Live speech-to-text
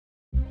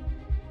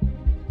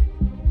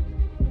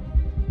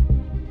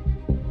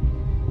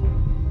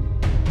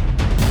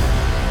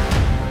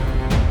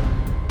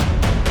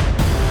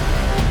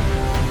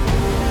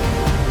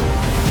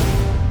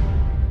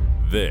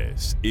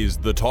is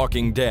The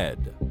Talking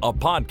Dead, a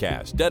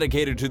podcast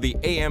dedicated to the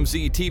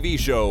AMC TV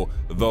show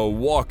The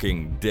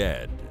Walking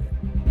Dead.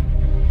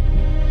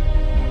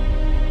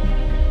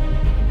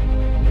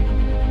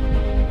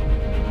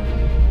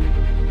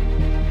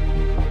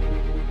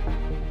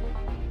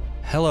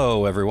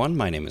 Hello, everyone.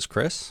 My name is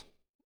Chris.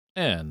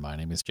 And my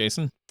name is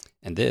Jason.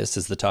 And this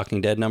is The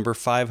Talking Dead number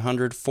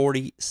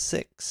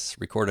 546,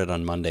 recorded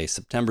on Monday,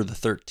 September the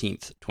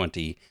 13th,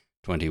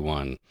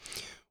 2021.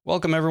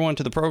 Welcome, everyone,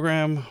 to the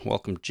program.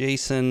 Welcome,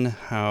 Jason.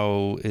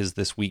 How is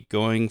this week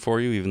going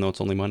for you, even though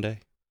it's only Monday?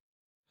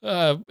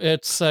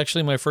 It's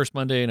actually my first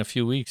Monday in a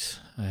few weeks.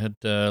 I had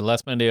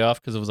last Monday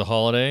off because it was a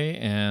holiday,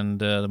 and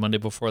the Monday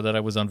before that I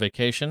was on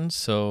vacation,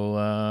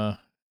 so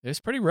it's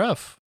pretty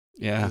rough.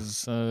 Yeah.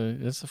 It's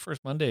the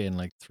first Monday in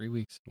like 3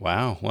 weeks.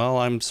 Wow. Well,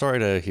 I'm sorry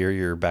to hear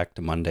you're back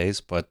to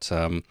Mondays, but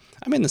I'm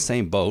in the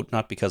same boat,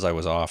 not because I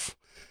was off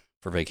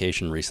for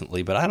vacation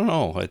recently, but I don't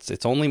know.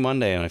 It's only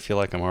Monday, and I feel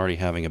like I'm already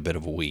having a bit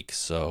of a week,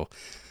 so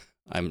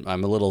I'm a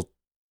little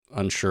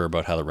unsure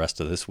about how the rest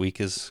of this week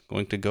is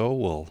going to go.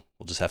 We'll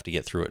just have to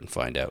get through it and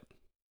find out.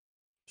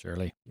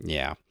 Surely.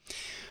 Yeah.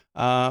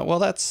 Well,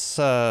 that's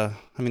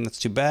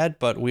too bad,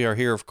 but we are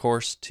here, of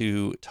course,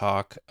 to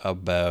talk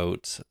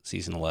about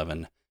Season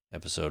 11,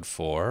 Episode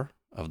 4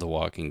 of The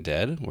Walking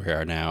Dead. We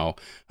are now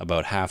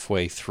about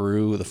halfway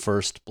through the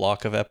first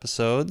block of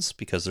episodes,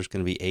 because there's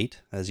going to be 8,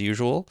 as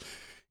usual,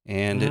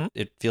 and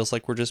it feels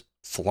like we're just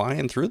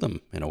flying through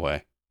them, in a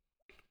way.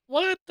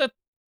 What?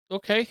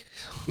 Okay.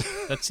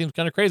 That seems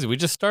kind of crazy. We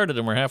just started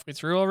and we're halfway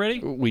through already?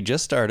 We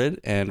just started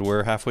and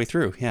we're halfway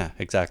through. Yeah,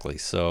 exactly.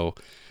 So,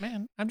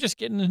 man, I'm just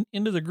getting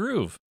into the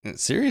groove.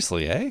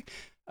 Seriously, eh?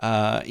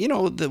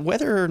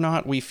 Whether or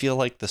not we feel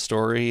like the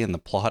story and the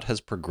plot has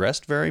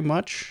progressed very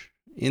much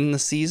in the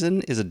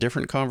season is a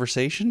different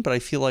conversation, but I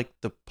feel like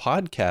the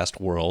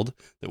podcast world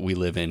that we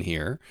live in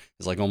here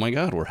is like, oh my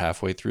God, we're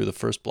halfway through the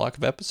first block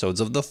of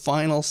episodes of the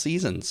final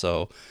season.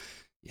 So,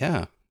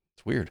 yeah,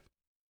 it's weird.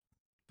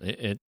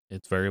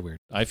 It's very weird.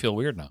 I feel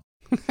weird now.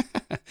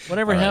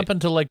 Whatever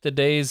happened to like the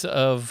days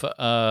of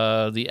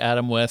the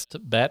Adam West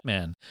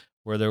Batman,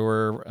 where there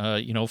were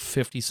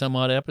 50 some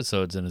odd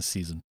episodes in a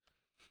season?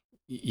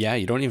 Yeah,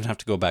 you don't even have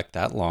to go back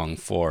that long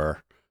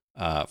for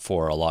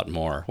a lot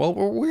more. Well,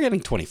 we're getting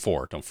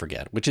 24, don't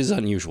forget, which is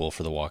unusual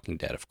for The Walking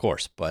Dead, of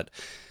course. But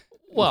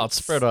it's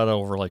spread out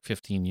over like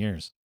 15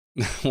 years.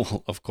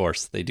 Well, of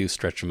course, they do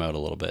stretch them out a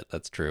little bit.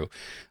 That's true.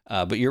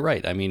 But you're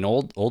right. I mean,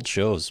 old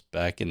shows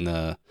back in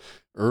the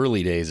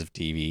early days of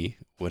TV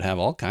would have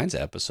all kinds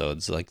of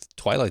episodes. Like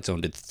Twilight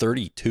Zone did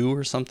 32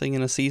 or something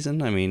in a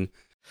season. I mean,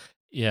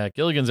 yeah,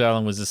 Gilligan's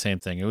Island was the same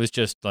thing. It was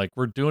just like,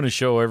 we're doing a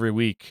show every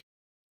week.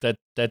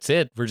 That's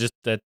it. We're just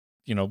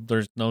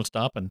there's no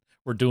stopping.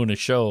 We're doing a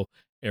show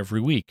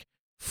every week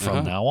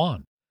from now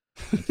on.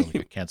 Until it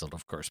got canceled,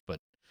 of course, but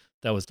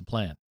that was the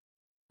plan.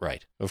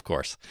 Right, of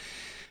course.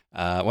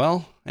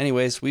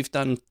 Anyways, we've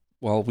done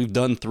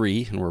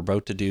 3 and we're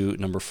about to do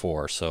number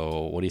 4.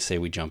 So what do you say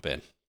we jump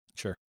in?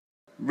 Sure.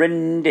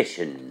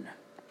 Rendition.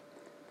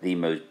 The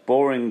most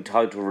boring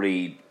title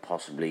read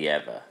possibly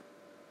ever.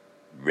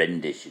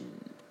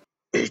 Rendition.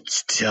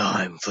 It's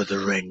time for the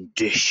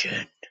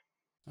rendition.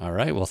 All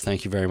right. Well,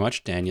 thank you very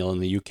much, Daniel in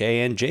the UK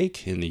and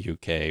Jake in the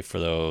UK, for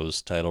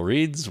those title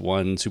reads.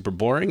 One super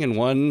boring and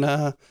one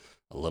a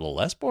little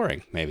less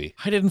boring, maybe.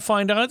 I didn't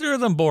find either of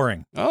them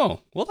boring.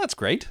 Oh, well, that's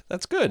great.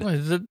 That's good.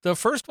 The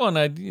first one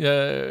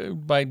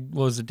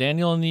was it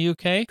Daniel in the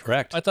UK?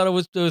 Correct. I thought it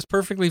was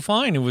perfectly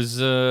fine. It was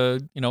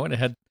it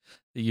had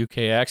the UK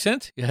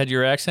accent. You had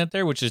your accent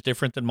there, which is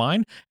different than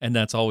mine, and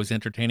that's always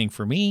entertaining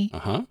for me.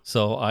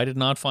 So I did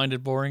not find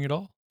it boring at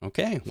all.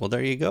 Okay. Well,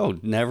 there you go.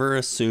 Never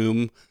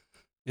assume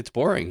it's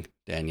boring,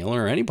 Daniel,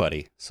 or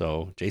anybody.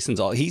 So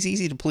he's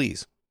easy to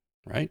please,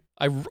 right?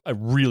 I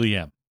really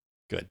am.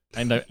 Good.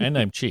 And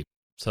I'm cheap.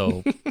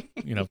 So,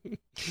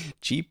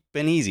 cheap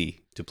and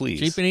easy to please.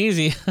 Cheap and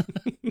easy.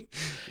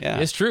 Yeah.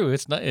 It's true.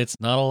 It's not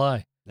a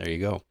lie. There you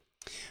go.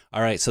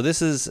 All right. So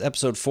this is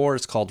episode 4.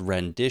 It's called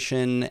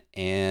Rendition,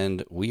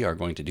 and we are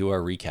going to do our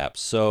recap.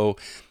 So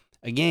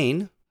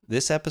again,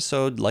 this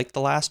episode, like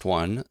the last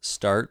one,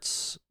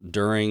 starts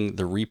during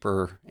the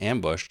Reaper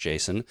ambush,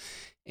 Jason.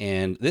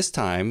 And this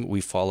time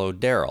we follow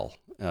Daryl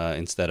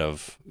instead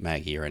of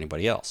Maggie or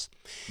anybody else.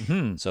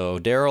 Mm-hmm. So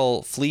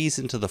Daryl flees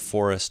into the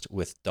forest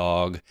with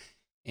Dog,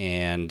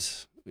 and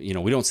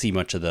we don't see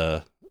much of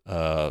the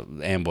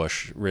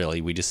ambush,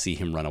 really. We just see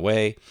him run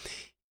away,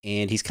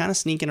 and he's kind of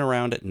sneaking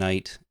around at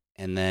night,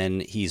 and then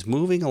he's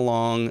moving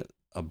along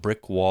a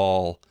brick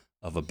wall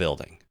of a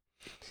building.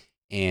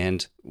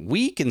 And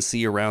we can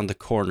see around the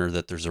corner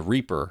that there's a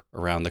Reaper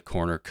around the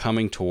corner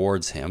coming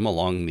towards him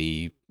along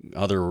the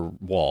other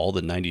wall,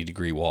 the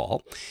 90-degree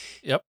wall.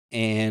 Yep.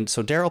 And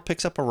so Daryl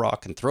picks up a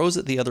rock and throws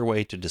it the other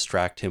way to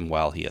distract him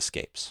while he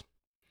escapes.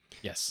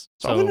 Yes.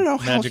 So I want to know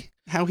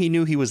how he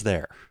knew he was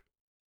there.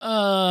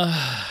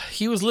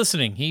 He was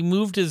listening. He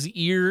moved his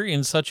ear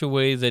in such a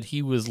way that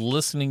he was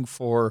listening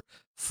for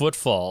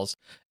footfalls.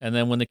 And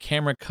then when the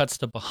camera cuts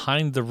to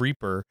behind the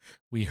Reaper,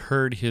 we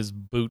heard his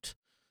boot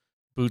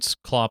boots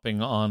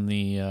clopping on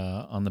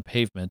the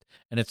pavement,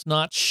 and it's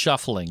not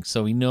shuffling,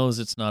 so he knows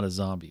it's not a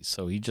zombie.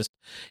 So he just,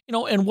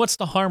 and what's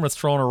the harm of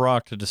throwing a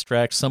rock to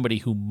distract somebody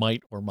who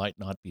might or might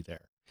not be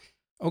there?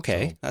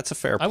 Okay, So that's a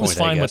fair point. I was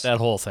fine with guess. that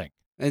whole thing.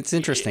 It's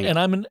interesting, and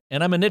I'm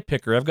a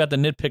nitpicker. I've got the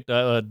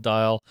nitpick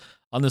dial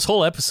on this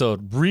whole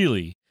episode.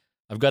 Really,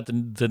 I've got the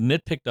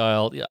nitpick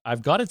dial.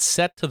 I've got it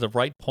set to the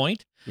right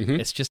point. Mhm.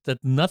 It's just that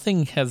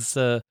nothing has.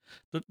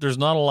 There's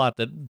not a lot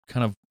that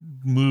kind of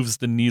moves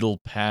the needle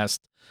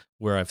past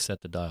where I've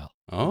set the dial.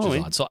 Oh, Which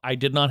is odd. So I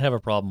did not have a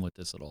problem with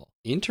this at all.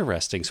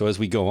 interesting. So as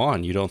we go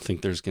on, you don't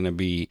think there's going to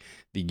be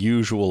the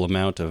usual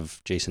amount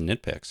of Jason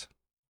nitpicks?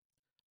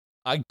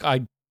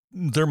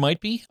 There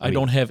might be. I mean-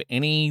 don't have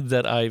any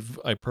that I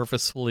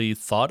purposefully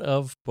thought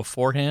of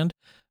beforehand,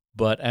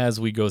 but as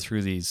we go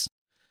through these,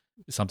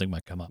 something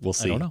might come up. We'll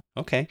see. I don't know.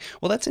 Okay.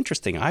 Well, that's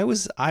interesting. I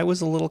was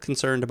a little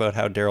concerned about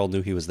how Daryl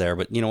knew he was there,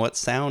 but you know what?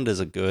 Sound is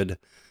a good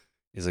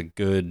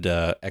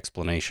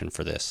explanation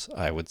for this,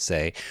 I would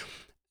say.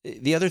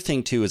 The other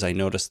thing too is I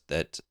noticed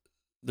that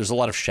there's a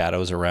lot of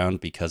shadows around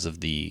because of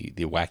the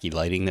wacky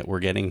lighting that we're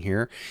getting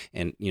here,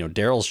 and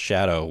Daryl's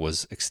shadow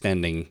was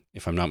extending,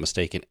 if I'm not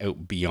mistaken,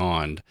 out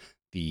beyond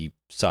the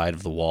side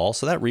of the wall.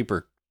 So that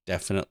Reaper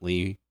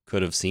definitely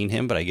could have seen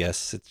him, but I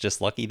guess it's just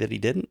lucky that he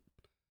didn't.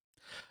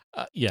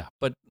 Yeah,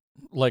 but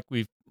like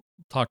we've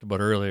talked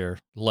about earlier,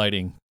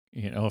 lighting,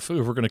 if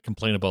we're going to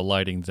complain about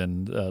lighting,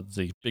 then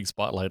the big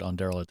spotlight on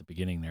Daryl at the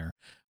beginning there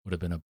would have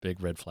been a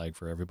big red flag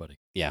for everybody.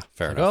 Yeah,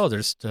 fair Like, enough. oh,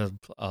 there's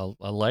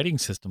a lighting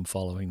system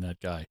following that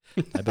guy.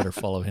 I better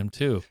follow him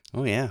too.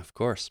 Oh yeah, of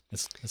course.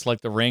 It's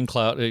like the rain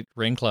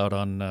cloud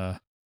on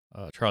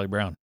Charlie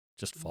Brown.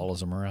 Just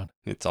follows him around.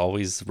 It's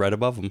always right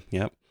above him.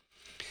 Yep.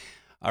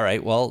 All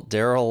right. Well,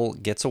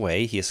 Daryl gets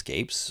away. He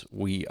escapes.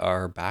 We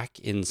are back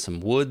in some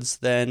woods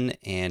then,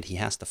 and he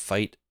has to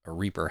fight a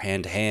Reaper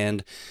hand to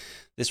hand.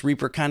 This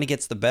Reaper kind of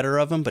gets the better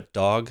of him, but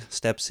Dog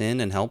steps in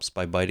and helps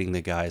by biting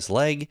the guy's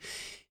leg.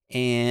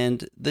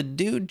 And the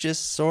dude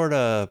just sort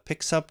of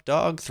picks up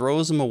Dog,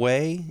 throws him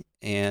away,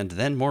 and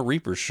then more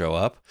Reapers show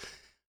up.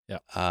 Yeah.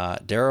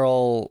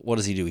 Daryl, what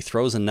does he do? He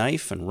throws a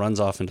knife and runs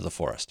off into the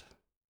forest.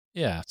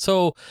 Yeah.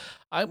 So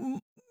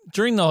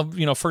during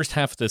the first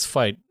half of this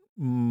fight,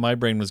 my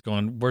brain was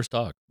going, "Where's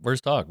Dog?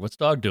 Where's Dog? What's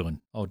Dog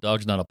doing? Oh,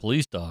 Dog's not a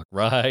police dog,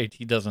 right?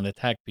 He doesn't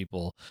attack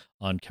people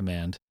on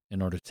command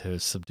in order to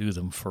subdue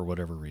them for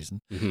whatever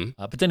reason. Mm-hmm.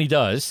 But then he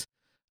does,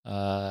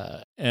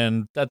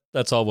 and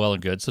that's all well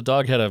and good. So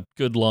Dog had a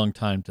good long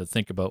time to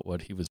think about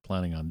what he was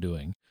planning on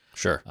doing.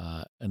 Sure.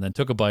 And then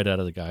took a bite out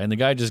of the guy, and the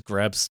guy just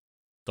grabs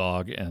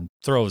Dog and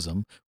throws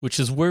him, which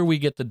is where we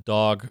get the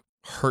dog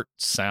hurt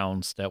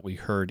sounds that we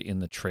heard in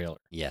the trailer.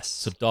 Yes.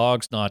 So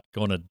Dog's not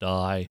going to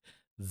die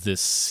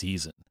this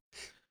season,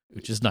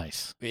 which is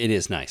nice. It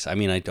is nice. I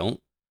mean, if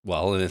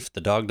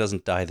the dog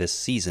doesn't die this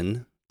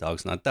season,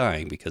 Dog's not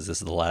dying because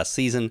this is the last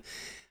season.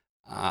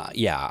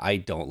 Yeah, I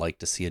don't like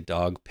to see a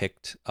dog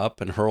picked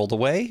up and hurled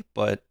away,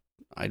 but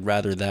I'd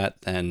rather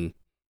that than,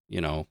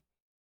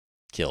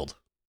 killed.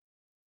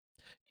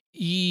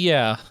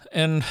 Yeah.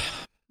 And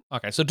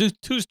okay, so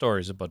two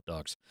stories about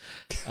dogs.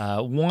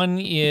 One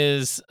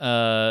is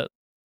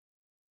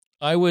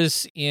I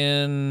was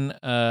in,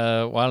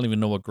 I don't even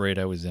know what grade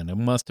I was in. It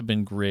must have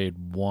been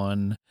grade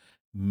 1,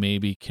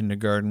 maybe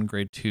kindergarten,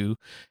 grade 2.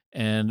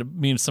 And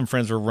me and some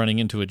friends were running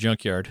into a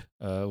junkyard,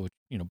 which,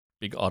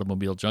 big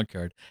automobile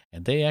junkyard,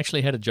 and they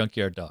actually had a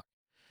junkyard dog.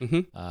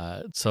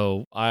 Mm-hmm.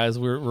 So as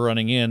we were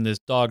running in, this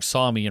dog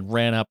saw me and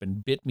ran up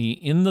and bit me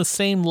in the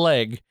same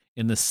leg,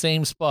 in the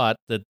same spot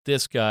that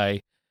this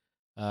guy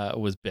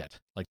was bit.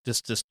 Like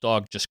this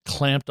dog just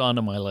clamped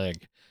onto my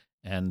leg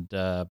and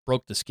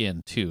broke the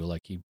skin too.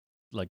 Like he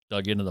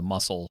dug into the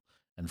muscle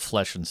and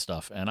flesh and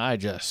stuff. And I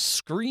just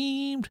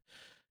screamed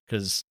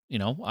because,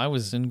 I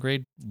was in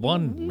grade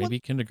 1, maybe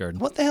kindergarten.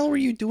 What the hell were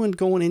you doing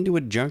going into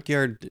a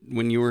junkyard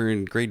when you were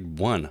in grade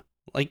 1?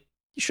 Like,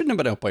 you shouldn't have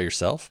been out by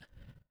yourself.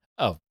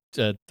 Oh,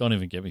 don't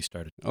even get me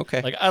started.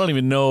 Okay. Like, I don't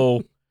even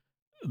know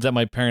that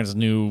my parents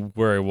knew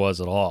where I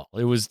was at all.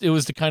 It was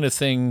the kind of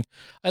thing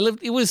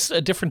it was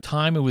a different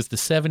time. It was the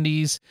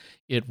 70s.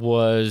 It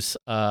was,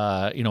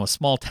 a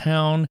small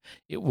town.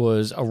 It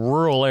was a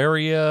rural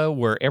area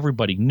where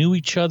everybody knew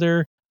each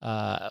other.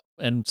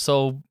 And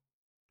so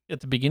at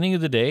the beginning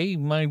of the day,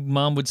 my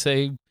mom would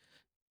say,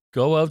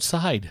 go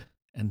outside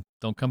and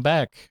don't come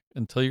back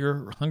until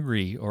you're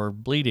hungry or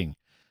bleeding.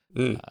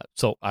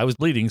 So I was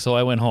bleeding, so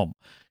I went home.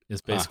 Is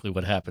basically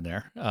what happened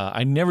there.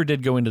 I never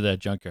did go into that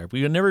junkyard.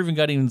 We never even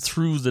got even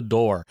through the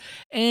door.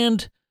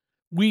 And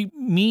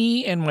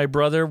me and my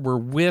brother were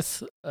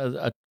with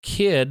a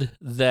kid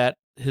that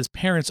his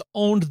parents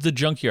owned the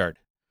junkyard.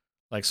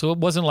 So it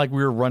wasn't like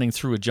we were running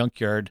through a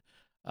junkyard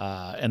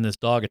and this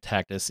dog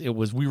attacked us. It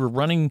was we were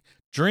running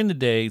during the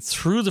day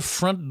through the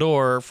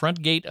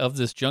front gate of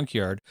this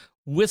junkyard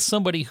with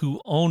somebody who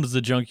owned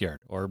the junkyard,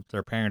 or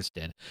their parents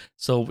did.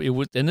 So it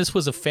was, and this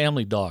was a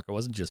family dog. It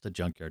wasn't just a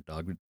junkyard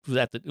dog.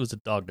 It was a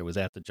dog that was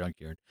at the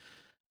junkyard.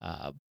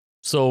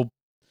 So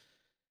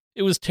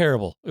It was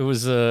terrible. It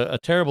was a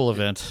terrible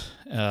event.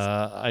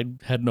 I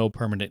had no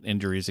permanent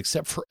injuries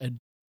except for a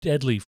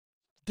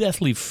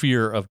deathly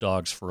fear of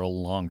dogs for a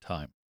long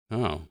time.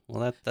 Oh,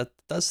 well, that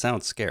does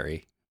sound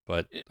scary,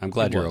 but I'm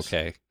glad you're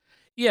okay.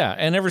 Yeah,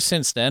 and ever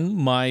since then,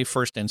 my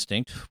first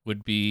instinct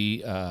would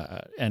be,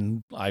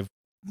 and I've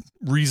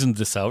reasoned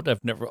this out.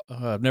 I've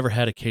never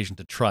had occasion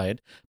to try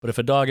it, but if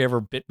a dog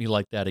ever bit me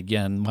like that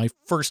again,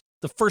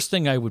 the first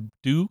thing I would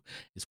do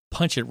is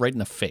punch it right in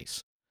the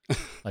face,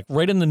 like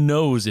right in the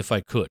nose if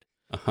I could,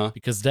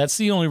 because that's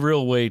the only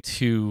real way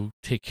to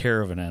take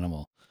care of an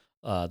animal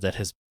that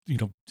has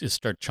just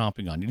start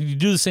chomping on you. You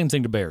do the same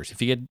thing to bears.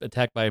 If you get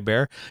attacked by a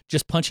bear,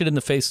 just punch it in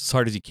the face as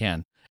hard as you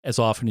can, as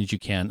often as you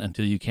can,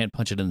 until you can't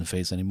punch it in the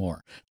face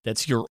anymore.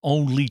 That's your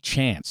only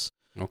chance.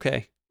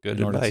 Okay, good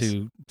in advice.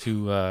 order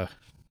to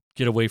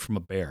get away from a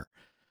bear.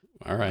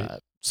 All right.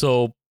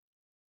 So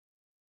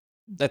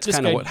that's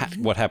kind of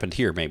what happened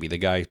here. Maybe the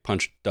guy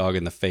punched the dog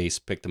in the face,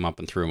 picked him up,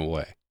 and threw him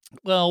away.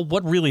 Well,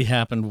 what really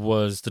happened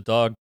was the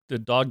dog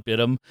bit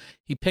him.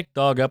 He picked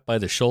dog up by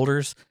the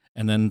shoulders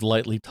and then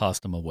lightly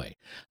tossed him away.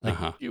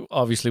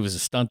 Obviously, it was a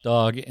stunt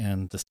dog,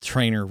 and the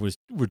trainer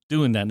were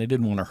doing that, and they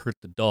didn't want to hurt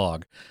the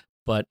dog.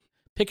 But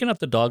picking up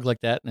the dog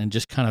like that and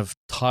just kind of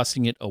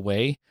tossing it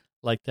away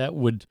like that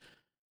would,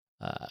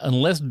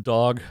 unless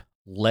dog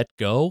let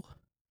go,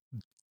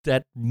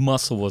 that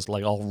muscle was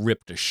like all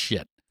ripped to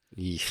shit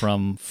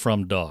from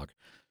dog.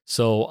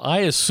 So I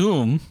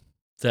assume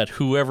that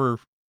whoever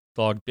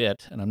dog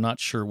bit, and I'm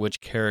not sure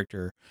which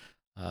character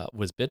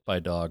was bit by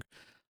dog,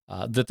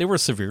 that they were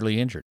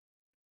severely injured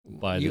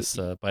by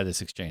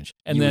this exchange,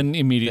 and then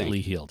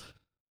immediately healed.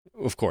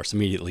 Of course,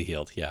 immediately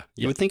healed. Yeah,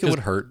 you would think it would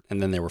hurt, and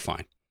then they were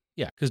fine.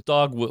 Yeah, because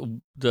dog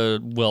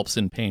the whelp's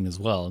in pain as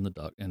well, and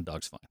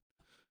dog's fine.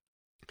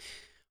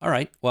 All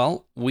right.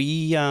 Well,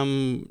 we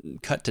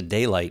cut to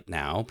daylight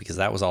now because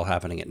that was all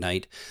happening at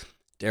night.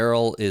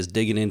 Daryl is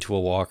digging into a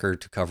walker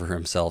to cover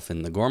himself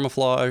in the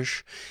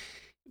gormaflage,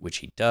 which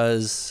he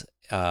does.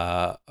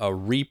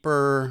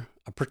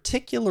 A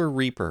particular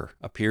reaper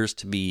appears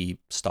to be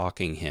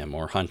stalking him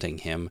or hunting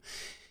him,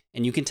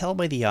 and you can tell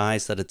by the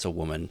eyes that it's a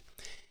woman.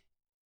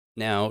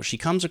 Now, she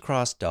comes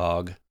across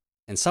Dog,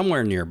 and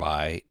somewhere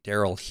nearby,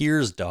 Daryl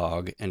hears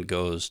Dog and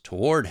goes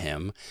toward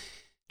him.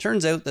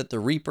 Turns out that the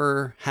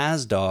reaper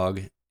has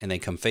Dog, and they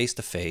come face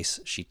to face.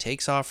 She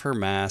takes off her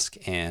mask,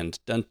 and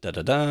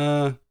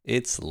dun-da-da-da,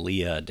 it's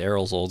Leah,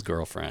 Daryl's old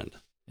girlfriend.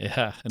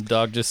 Yeah, and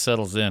Dog just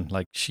settles in.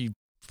 Like, she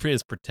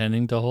is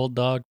pretending to hold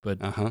Dog, but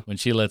when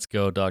she lets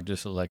go, Dog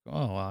just is like,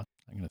 oh, well,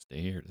 I'm going to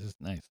stay here. This is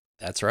nice.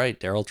 That's right.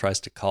 Daryl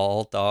tries to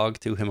call Dog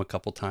to him a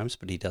couple times,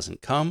 but he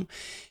doesn't come.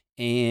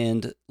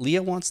 And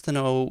Leah wants to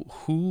know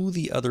who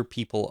the other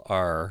people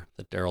are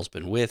that Daryl's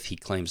been with. He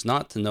claims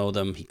not to know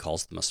them. He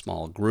calls them a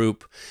small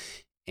group.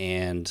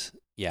 And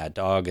yeah,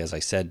 Dog, as I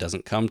said,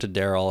 doesn't come to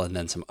Daryl. And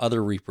then some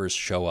other Reapers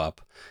show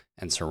up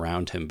and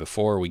surround him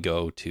before we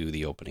go to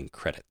the opening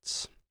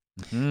credits.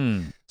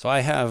 Mm-hmm. So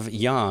I have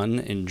Jan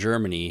in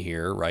Germany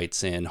here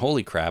writes in,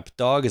 holy crap,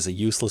 Dog is a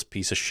useless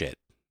piece of shit.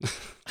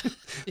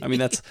 I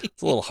mean, it's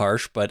a little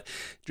harsh, but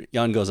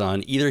Jan goes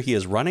on, either he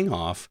is running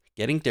off,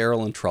 getting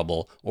Daryl in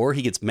trouble, or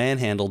he gets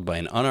manhandled by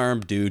an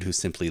unarmed dude who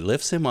simply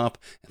lifts him up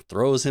and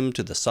throws him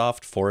to the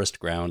soft forest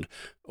ground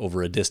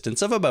over a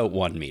distance of about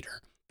 1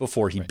 meter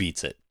before he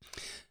beats it.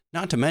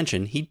 Not to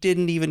mention, he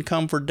didn't even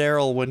come for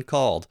Daryl when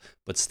called,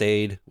 but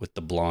stayed with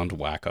the blonde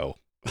wacko.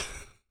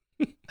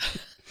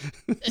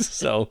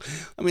 So,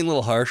 I mean, a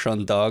little harsh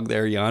on Dog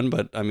there, Jan,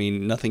 but I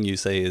mean, nothing you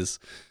say is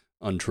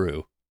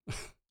untrue.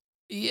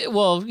 Yeah,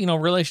 well,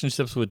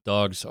 relationships with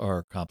dogs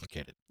are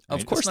complicated. Right?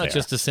 Of course, it's not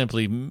just a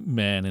simply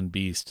man and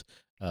beast,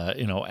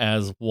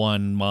 as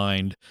one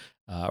mind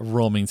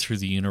roaming through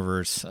the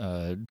universe,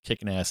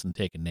 kicking ass and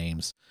taking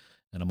names,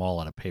 and I'm all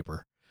out of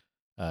paper.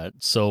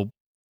 So,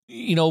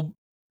 I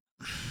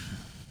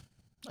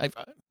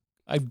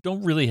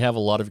don't really have a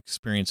lot of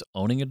experience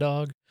owning a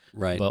dog,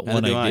 right? But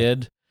when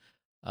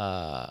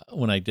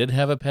I did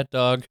have a pet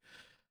dog,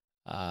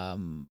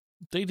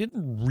 they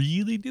didn't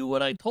really do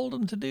what I told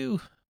them to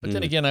do. But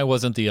then again, I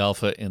wasn't the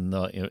alpha in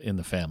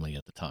the family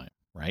at the time,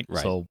 right?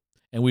 So,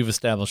 and we've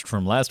established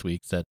from last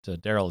week that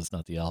Daryl is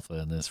not the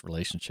alpha in this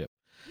relationship.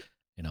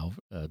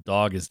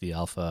 Dog is the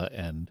alpha,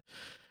 and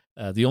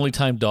the only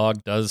time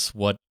Dog does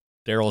what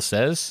Daryl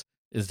says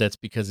is that's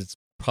because it's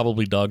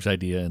probably Dog's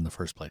idea in the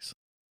first place.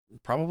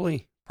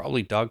 Probably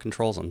Dog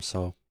controls him.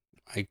 So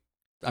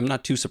I'm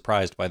not too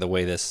surprised by the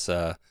way this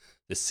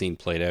scene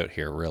played out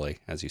here. Really,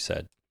 as you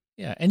said.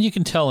 Yeah, and you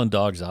can tell in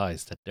Dog's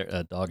eyes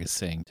that Dog is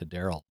saying to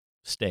Daryl,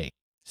 Stay.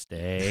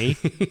 Stay.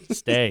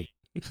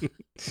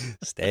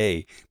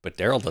 But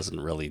Daryl doesn't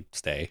really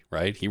stay,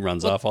 right? He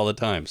runs off all the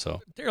time.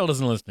 So Daryl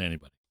doesn't listen to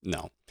anybody.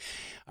 No.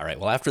 All right.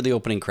 Well, after the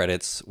opening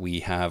credits,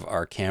 we have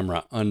our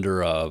camera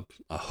under a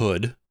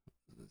hood.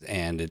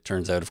 And it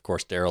turns out, of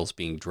course, Daryl's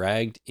being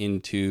dragged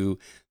into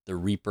the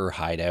Reaper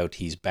hideout.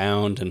 He's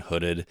bound and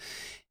hooded.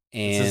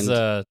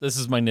 And this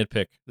is my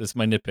nitpick. This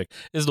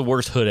is the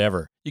worst hood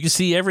ever. You can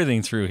see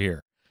everything through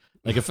here.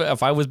 Like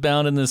if I was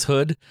bound in this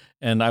hood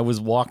and I was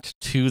walked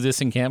to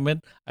this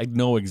encampment, I'd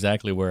know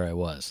exactly where I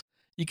was.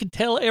 You could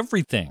tell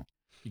everything.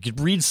 You could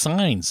read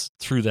signs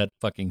through that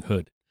fucking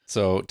hood.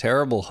 So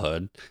terrible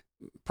hood,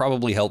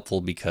 probably helpful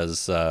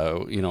because,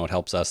 it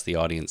helps us, the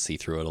audience, see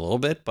through it a little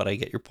bit, but I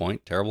get your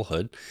point. Terrible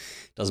hood.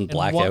 Doesn't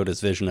black out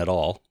his vision at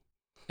all.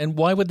 And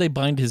why would they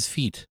bind his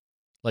feet?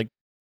 Like,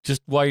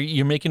 just why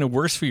you're making it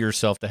worse for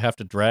yourself to have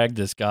to drag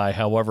this guy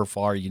however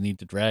far you need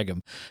to drag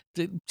him.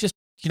 Just,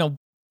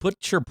 put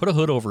a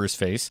hood over his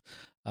face,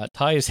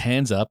 tie his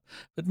hands up,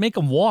 but make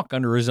him walk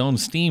under his own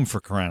steam, for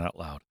crying out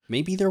loud.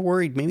 Maybe they're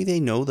worried. Maybe they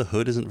know the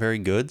hood isn't very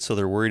good, so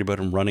they're worried about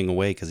him running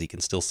away because he can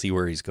still see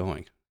where he's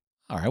going.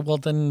 All right, well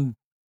then,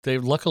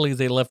 luckily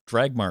they left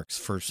drag marks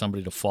for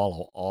somebody to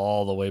follow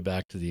all the way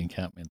back to the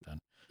encampment then.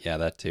 Yeah,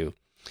 that too.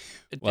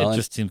 It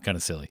just seemed kind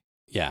of silly.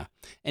 Yeah.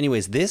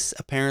 Anyways, this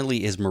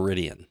apparently is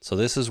Meridian. So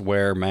this is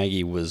where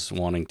Maggie was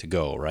wanting to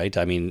go, right?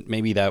 I mean,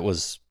 maybe that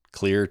was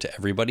clear to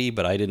everybody,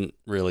 but I didn't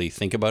really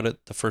think about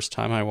it the first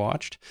time I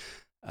watched.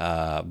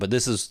 But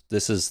this is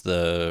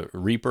the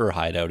Reaper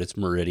hideout. It's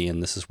Meridian.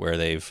 This is where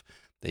they've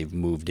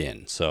moved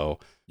in. So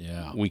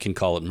yeah, we can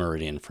call it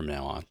Meridian from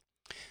now on.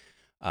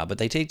 But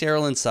they take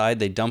Daryl inside.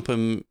 They dump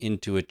him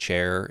into a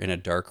chair in a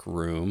dark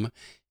room.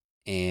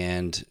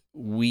 And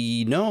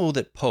we know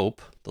that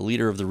Pope, the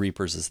leader of the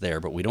Reapers, is there,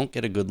 but we don't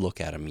get a good look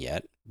at him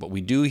yet. But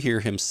we do hear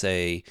him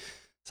say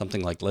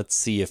something like, "Let's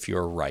see if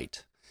you're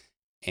right."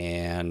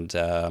 And,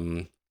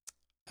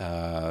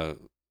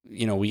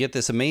 we get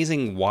this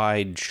amazing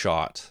wide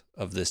shot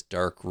of this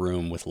dark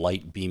room with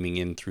light beaming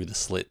in through the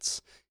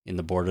slits in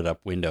the boarded up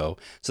window.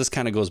 So this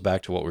kind of goes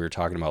back to what we were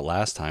talking about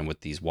last time with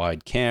these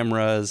wide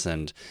cameras,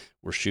 and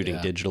we're shooting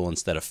digital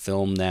instead of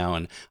film now.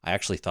 And I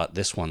actually thought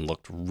this one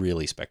looked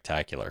really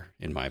spectacular,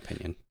 in my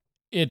opinion.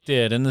 It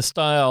did. And the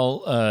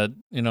style,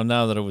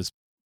 now that it was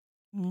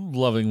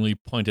lovingly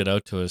pointed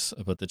out to us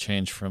about the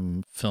change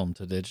from film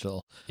to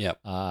digital,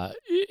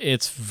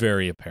 it's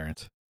very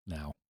apparent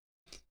now.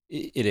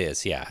 It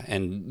is, yeah.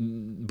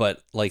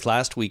 But like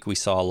last week, we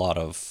saw a lot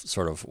of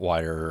sort of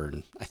wider,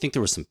 and I think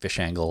there was some fish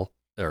angle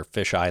or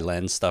fisheye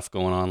lens stuff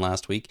going on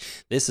last week.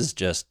 This is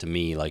just, to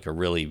me, like a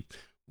really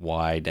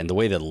wide, and the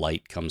way the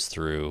light comes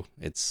through,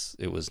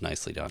 it was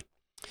nicely done.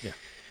 Yeah.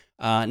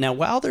 Now,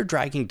 while they're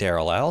dragging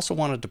Daryl, I also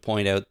wanted to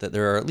point out that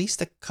there are at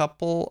least a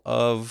couple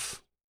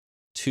of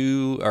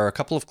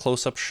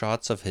close-up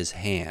shots of his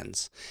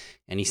hands,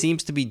 and he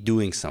seems to be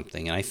doing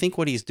something. And I think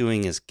what he's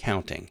doing is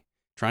counting,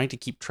 trying to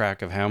keep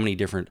track of how many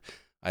different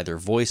either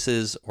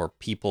voices or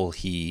people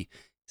he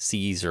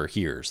sees or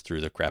hears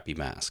through the crappy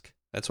mask.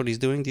 That's what he's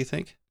doing, do you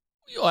think?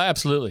 Oh,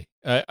 absolutely.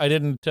 I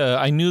didn't.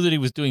 I knew that he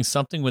was doing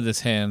something with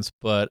his hands,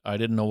 but I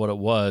didn't know what it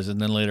was. And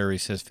then later he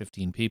says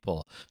 15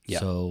 people. Yeah.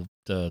 So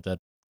the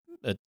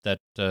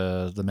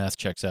math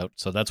checks out.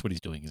 So that's what he's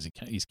doing. Is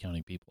he's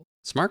counting people.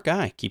 Smart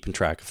guy, keeping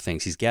track of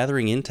things. He's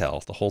gathering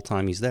intel the whole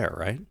time he's there,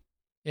 right?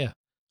 Yeah.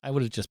 I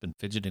would have just been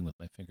fidgeting with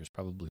my fingers,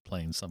 probably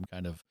playing some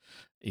kind of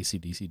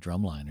AC/DC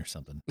drum line or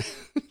something.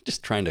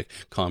 Just trying to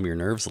calm your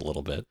nerves a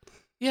little bit.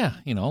 Yeah,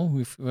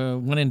 we've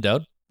when in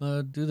doubt,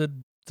 do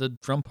the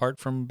drum part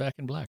from Back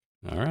in Black.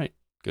 All right,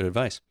 good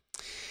advice.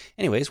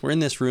 Anyways, we're in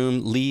this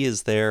room. Leah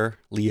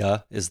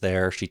is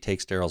there. She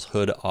takes Daryl's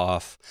hood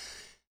off.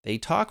 They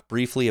talk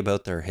briefly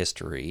about their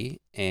history,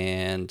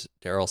 and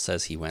Daryl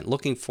says he went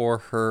looking for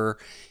her.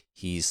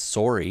 He's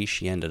sorry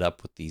she ended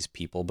up with these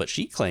people, but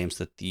she claims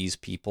that these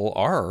people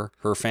are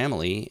her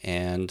family,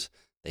 and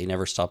they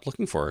never stopped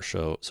looking for her.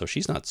 So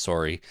she's not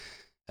sorry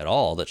at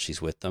all that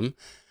she's with them.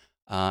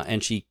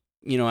 And she,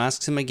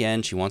 asks him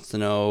again. She wants to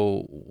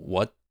know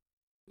what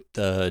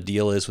the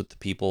deal is with the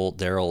people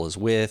Daryl is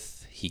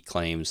with. He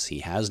claims he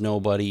has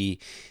nobody,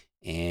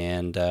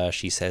 and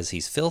she says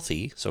he's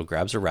filthy, so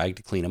grabs a rag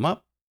to clean him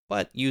up,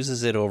 but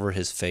uses it over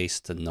his face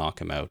to knock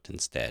him out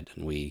instead.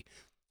 And we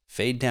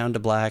fade down to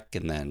black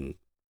and then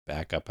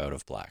back up out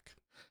of black.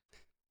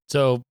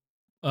 So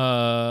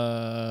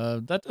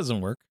that doesn't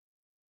work.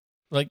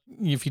 Like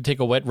if you take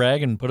a wet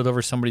rag and put it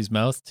over somebody's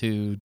mouth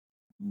to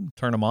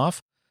turn them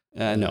off,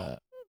 no,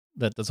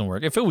 that doesn't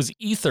work. If it was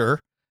ether,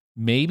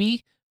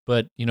 maybe,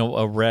 but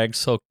a rag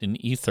soaked in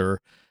ether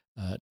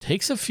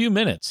takes a few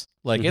minutes.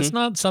 Like it's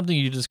not something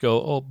you just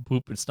go, oh,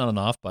 boop, it's not an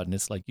off button.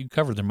 It's like you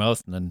cover their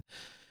mouth and then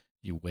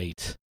you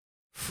wait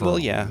for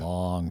a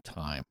long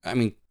time. I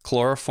mean,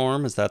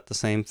 chloroform, is that the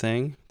same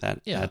thing?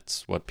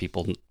 That's what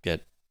people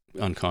get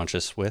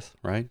unconscious with,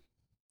 right?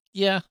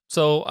 Yeah.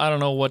 So I don't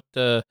know what,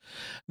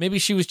 maybe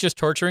she was just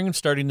torturing him,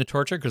 starting to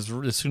torture, because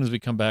as soon as we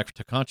come back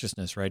to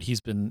consciousness, right, he's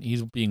being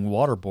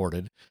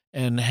waterboarded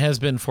and has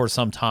been for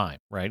some time,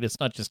 right? It's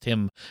not just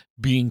him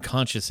being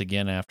conscious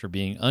again after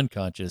being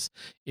unconscious.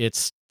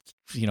 It's,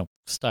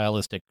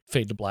 stylistic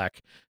fade to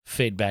black,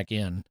 fade back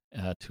in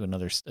to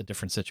a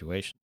different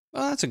situation.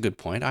 Well, that's a good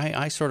point.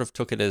 I sort of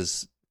took it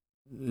as,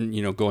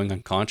 going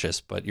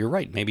unconscious, but you're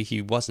right. Maybe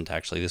he wasn't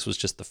actually. This was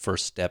just the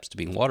first steps to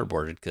being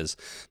waterboarded, because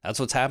that's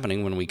what's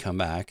happening when we come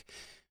back.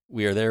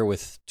 We are there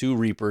with two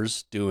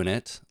Reapers doing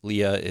it.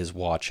 Leah is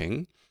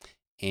watching,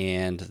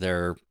 and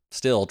they're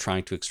still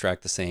trying to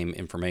extract the same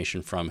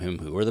information from him.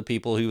 Who are the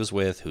people he was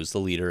with? Who's the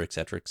leader?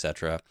 Etc.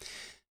 Etc.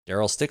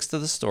 Daryl sticks to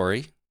the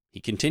story. He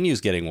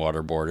continues getting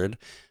waterboarded,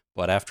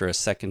 but after a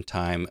second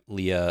time,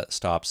 Leah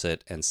stops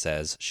it and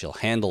says she'll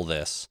handle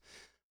this.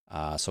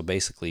 So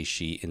basically,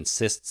 she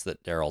insists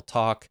that Daryl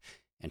talk,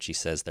 and she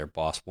says their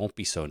boss won't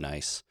be so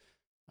nice,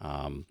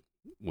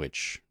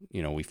 which,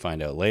 we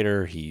find out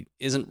later he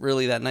isn't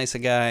really that nice a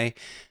guy,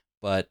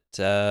 but,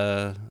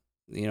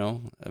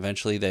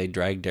 eventually they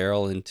drag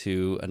Daryl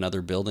into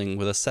another building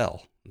with a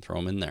cell and throw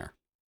him in there.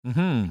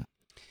 Mm-hmm.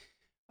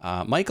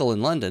 Michael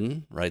in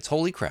London writes,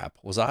 "Holy crap,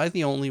 was I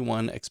the only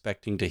one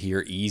expecting to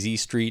hear Easy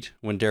Street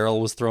when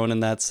Daryl was thrown in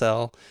that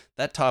cell?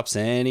 That tops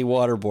any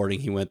waterboarding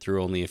he went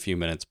through only a few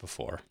minutes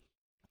before."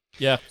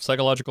 Yeah,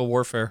 psychological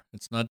warfare.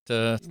 It's not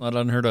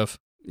unheard of.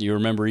 You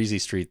remember Easy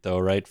Street, though,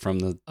 right, from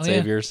the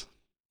Saviors?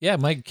 Yeah,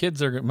 my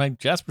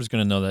Jasper's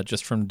going to know that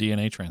just from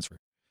DNA transfer.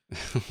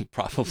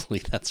 Probably,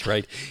 that's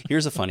right.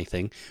 Here's a funny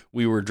thing.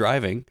 We were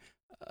driving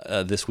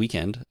this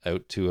weekend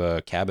out to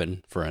a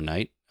cabin for a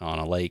night on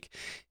a lake,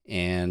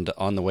 and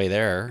on the way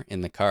there in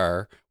the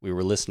car, we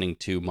were listening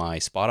to my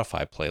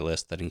Spotify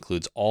playlist that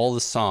includes all the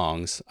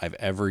songs I've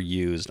ever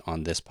used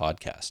on this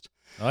podcast.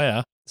 Oh,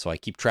 yeah. So I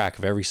keep track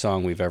of every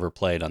song we've ever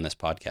played on this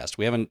podcast.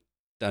 We haven't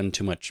done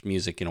too much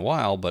music in a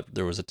while, but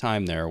there was a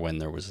time there when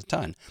there was a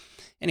ton.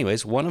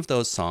 Anyways, one of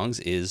those songs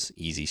is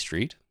Easy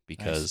Street,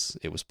 because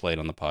It was played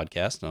on the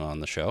podcast and on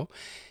the show.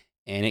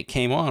 And it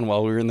came on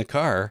while we were in the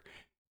car,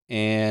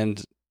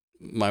 and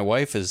my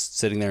wife is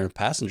sitting there in the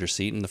passenger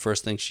seat, and the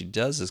first thing she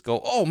does is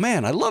go, "Oh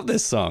man, I love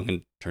this song,"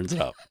 and turns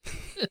it up.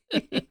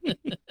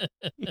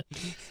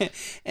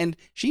 And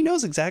she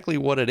knows exactly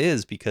what it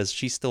is because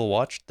she still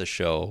watched the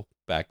show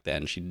back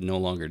then. She no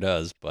longer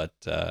does, but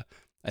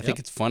I think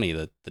it's funny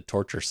that the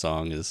torture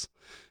song is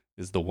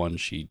the one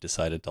she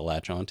decided to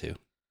latch onto.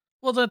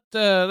 Well,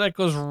 that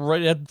goes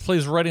right. That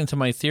plays right into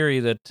my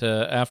theory that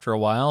after a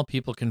while,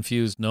 people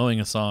confuse knowing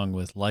a song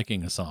with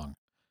liking a song.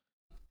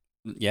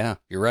 Yeah,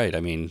 you're right. I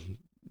mean,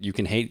 you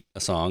can hate a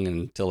song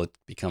until it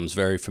becomes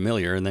very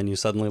familiar, and then you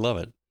suddenly love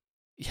it.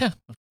 Yeah,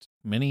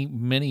 many,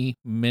 many,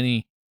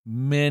 many,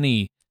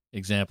 many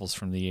examples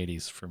from the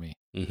 80s for me.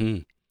 Mm-hmm.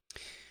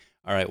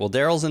 All right, well,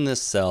 Daryl's in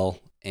this cell,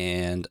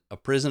 and a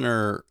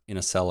prisoner in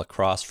a cell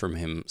across from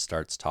him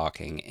starts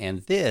talking,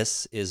 and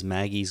this is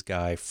Maggie's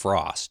guy,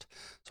 Frost.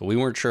 So we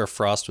weren't sure if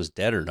Frost was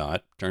dead or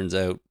not. Turns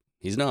out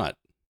he's not,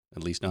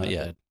 at least not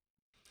yet. Dead.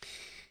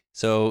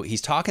 So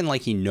he's talking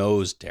like he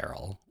knows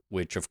Daryl,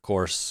 which of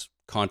course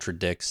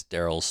contradicts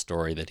Daryl's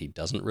story that he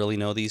doesn't really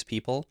know these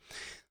people.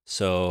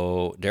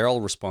 So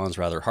Daryl responds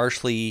rather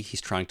harshly.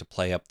 He's trying to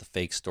play up the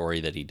fake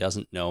story that he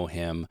doesn't know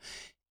him,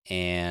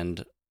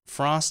 and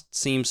Frost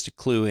seems to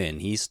clue in.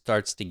 He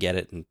starts to get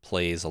it and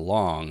plays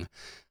along,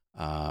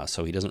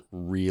 so he doesn't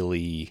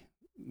really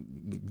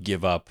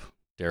give up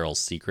Daryl's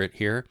secret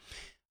here.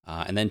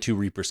 And then two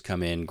Reapers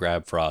come in,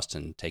 grab Frost,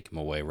 and take him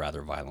away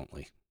rather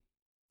violently.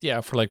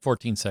 Yeah, for like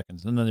 14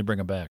 seconds, and then they bring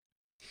him back.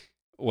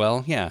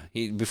 Well, yeah.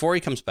 Before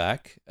he comes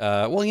back,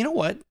 well, you know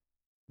what?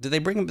 Did they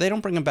bring him? They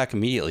don't bring him back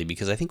immediately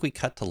because I think we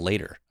cut to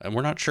later, and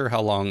we're not sure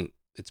how long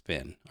it's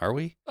been. Are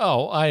we?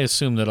 Oh, I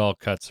assume that all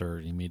cuts are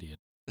immediate.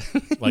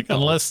 Like No.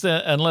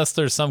 unless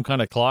there's some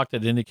kind of clock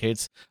that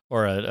indicates,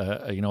 or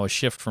a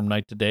shift from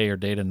night to day or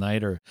day to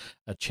night, or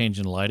a change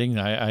in lighting.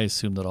 I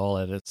assume that all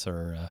edits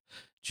are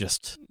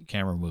just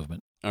camera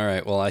movement. All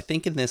right. Well, I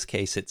think in this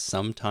case it's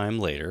sometime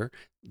later.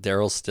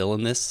 Daryl's still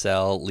in this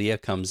cell. Leah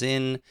comes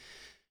in.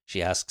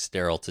 She asks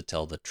Daryl to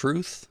tell the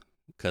truth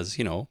because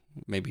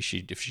maybe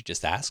if she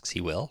just asks,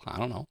 he will. I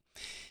don't know.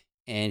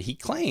 And he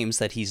claims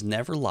that he's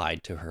never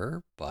lied to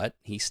her, but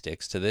he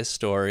sticks to this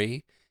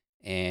story.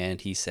 And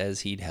he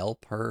says he'd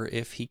help her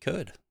if he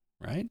could,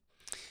 right?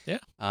 Yeah.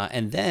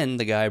 And then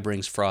the guy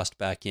brings Frost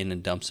back in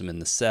and dumps him in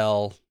the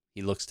cell.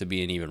 He looks to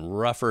be in even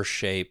rougher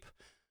shape.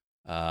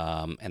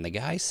 And the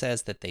guy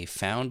says that they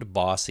found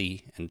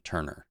Bossy and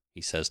Turner,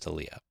 he says to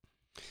Leah.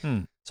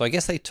 So I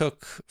guess they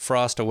took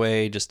Frost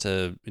away just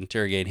to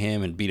interrogate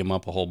him and beat him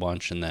up a whole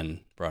bunch and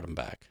then brought him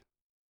back.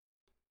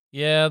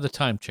 Yeah, the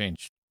time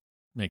change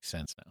makes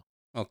sense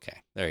now.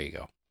 Okay, there you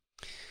go.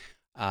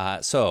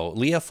 So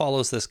Leah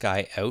follows this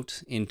guy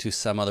out into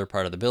some other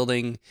part of the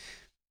building.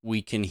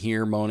 We can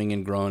hear moaning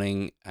and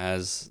groaning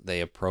as they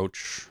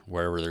approach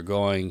wherever they're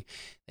going.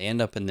 They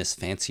end up in this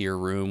fancier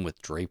room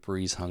with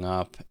draperies hung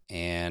up,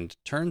 and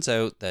turns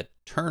out that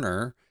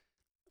Turner,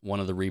 one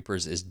of the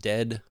Reapers, is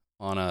dead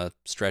on a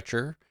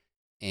stretcher,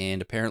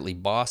 and apparently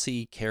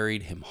Bossy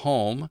carried him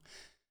home,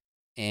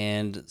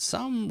 and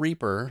some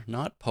Reaper,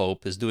 not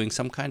Pope, is doing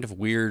some kind of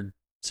weird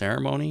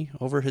ceremony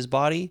over his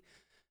body.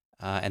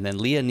 And then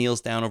Leah kneels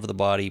down over the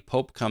body.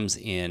 Pope comes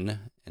in,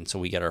 and so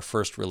we get our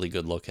first really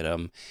good look at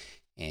him.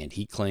 And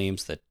he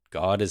claims that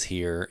God is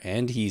here,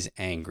 and he's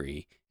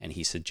angry. And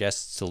he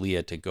suggests to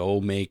Leah to go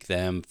make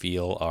them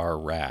feel our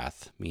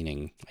wrath,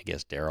 meaning, I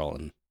guess, Daryl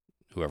and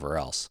whoever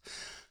else.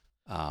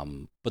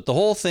 But the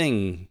whole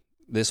thing,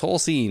 this whole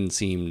scene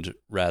seemed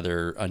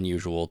rather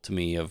unusual to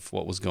me of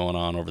what was going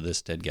on over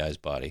this dead guy's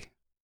body.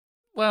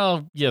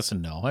 Well, yes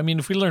and no. I mean,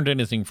 if we learned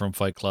anything from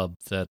Fight Club,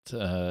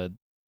 that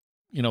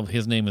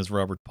his name is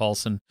Robert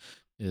Paulson,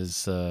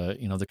 is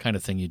the kind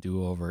of thing you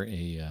do over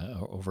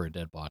a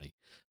dead body.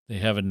 They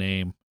have a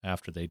name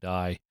after they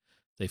die.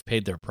 They've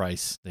paid their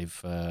price.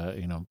 They've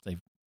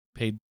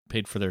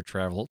paid for their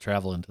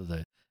travel into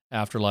the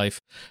afterlife.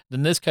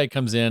 Then this guy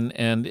comes in,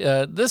 and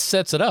this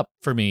sets it up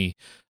for me.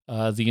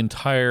 The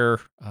entire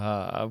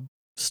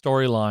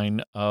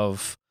storyline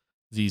of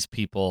these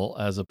people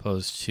as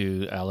opposed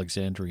to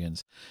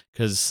Alexandrians,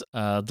 because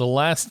the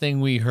last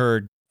thing we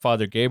heard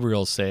Father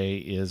Gabriel say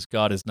is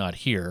God is not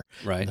here.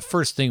 Right. And the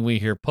first thing we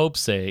hear Pope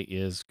say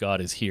is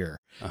God is here,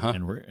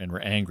 and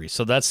we're angry.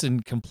 So that's in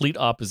complete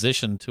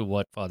opposition to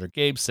what Father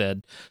Gabe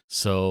said.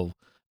 So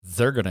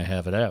they're going to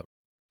have it out,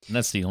 and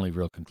that's the only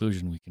real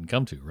conclusion we can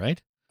come to,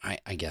 right?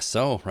 I guess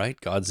so, right?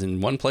 God's in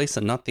one place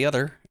and not the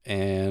other,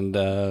 and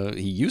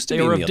he used to be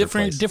They in were the of other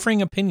place.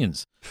 differing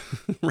opinions.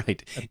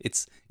 Right.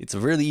 It's a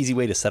really easy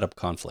way to set up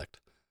conflict.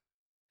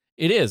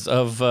 It is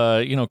of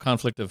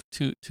conflict of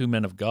two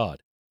men of God.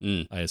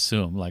 I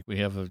assume, like we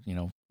have a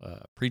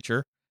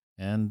preacher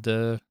and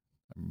a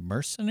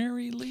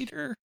mercenary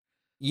leader.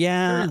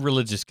 Yeah. Very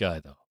religious guy,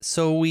 though.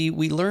 So we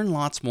learn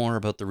lots more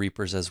about the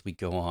Reapers as we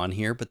go on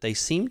here, but they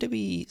seem to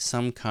be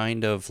some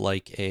kind of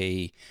like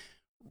a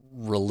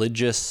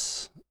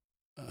religious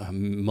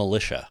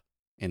militia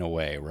in a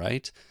way,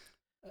 right?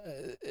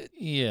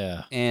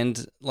 Yeah.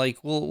 And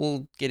like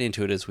we'll get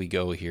into it as we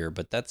go here,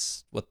 but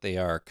that's what they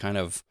are, kind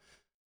of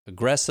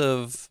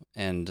aggressive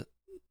and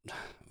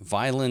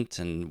violent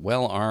and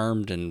well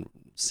armed and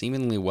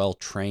seemingly well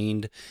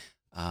trained,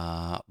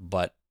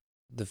 but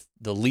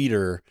the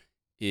leader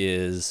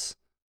is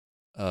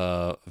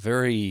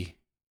very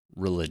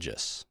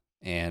religious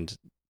and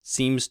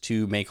seems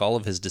to make all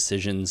of his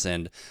decisions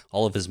and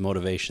all of his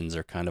motivations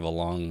are kind of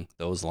along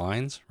those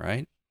lines,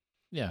 right?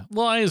 Yeah.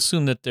 Well, I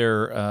assume that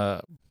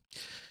they're.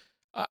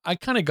 I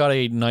kind of got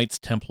a Knights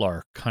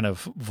Templar kind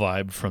of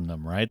vibe from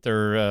them, right?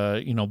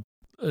 They're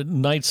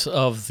Knights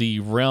of the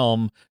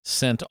Realm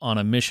sent on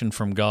a mission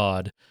from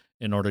God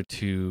in order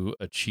to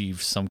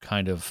achieve some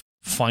kind of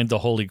find the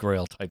Holy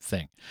Grail type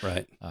thing.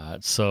 Right.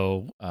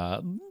 So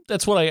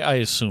that's what I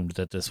assumed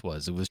that this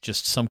was. It was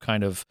just some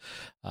kind of,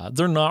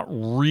 they're not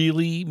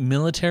really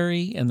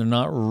military and they're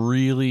not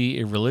really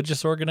a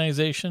religious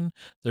organization.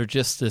 They're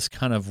just this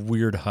kind of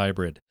weird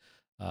hybrid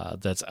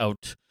that's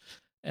out.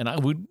 And I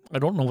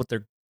don't know what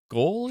their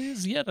goal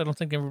is yet. I don't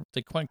think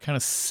they quite kind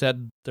of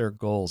said their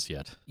goals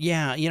yet.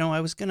 Yeah,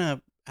 I was going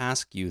to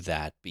ask you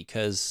that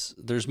because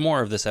there's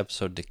more of this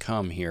episode to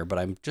come here, but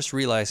I'm just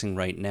realizing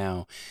right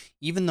now,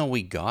 even though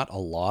we got a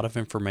lot of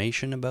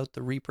information about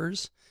the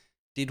Reapers,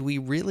 did we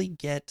really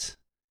get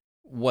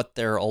what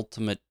their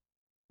ultimate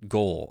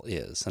goal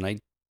is? And I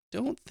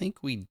don't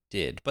think we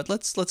did, but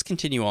let's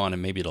continue on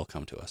and maybe it'll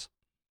come to us.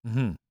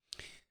 Mm-hmm.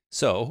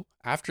 So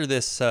after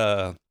this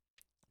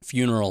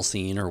funeral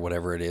scene or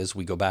whatever it is,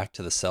 we go back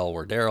to the cell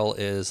where Daryl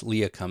is.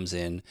 Leah comes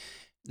in.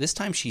 This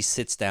time she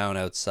sits down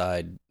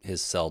outside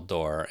his cell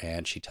door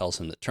and she tells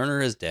him that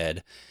Turner is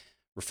dead,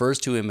 refers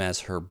to him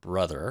as her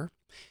brother,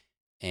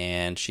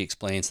 and she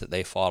explains that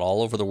they fought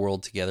all over the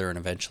world together and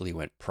eventually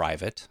went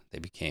private. They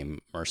became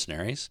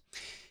mercenaries.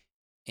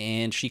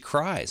 And she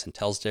cries and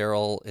tells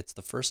Daryl it's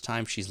the first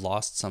time she's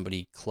lost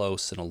somebody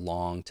close in a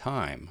long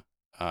time,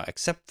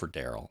 except for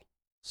Daryl.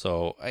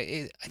 So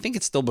I think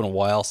it's still been a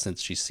while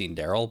since she's seen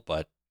Daryl,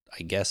 but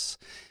I guess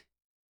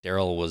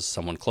Daryl was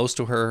someone close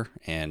to her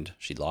and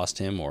she lost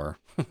him or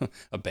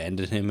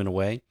abandoned him in a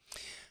way.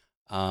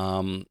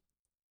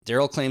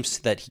 Daryl claims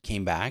that he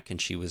came back and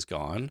she was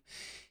gone.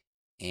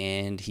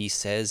 And he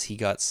says he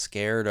got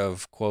scared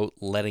of, quote,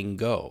 letting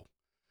go.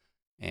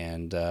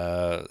 And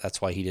that's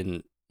why he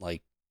didn't,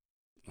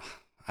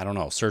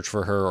 search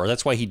for her. Or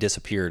that's why he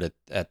disappeared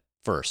at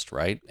first,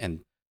 right?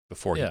 And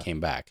before he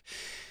came back.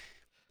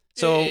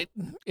 So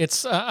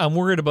it's I'm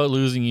worried about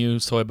losing you,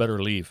 so I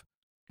better leave.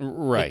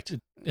 Right.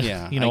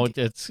 Yeah.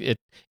 It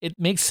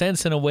makes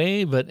sense in a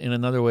way, but in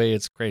another way,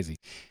 it's crazy.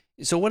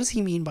 So what does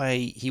he mean by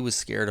he was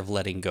scared of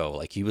letting go?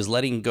 Like he was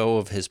letting go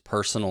of his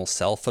personal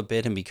self a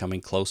bit and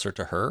becoming closer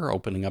to her,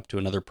 opening up to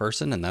another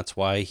person, and that's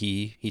why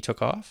he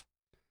took off?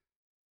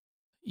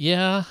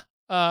 Yeah.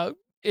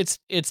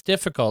 It's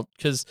difficult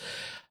because,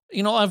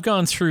 I've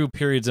gone through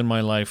periods in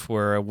my life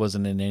where I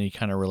wasn't in any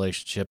kind of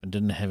relationship and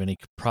didn't have any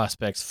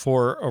prospects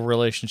for a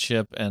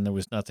relationship, and there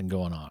was nothing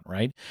going on,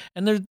 right?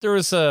 And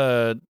there's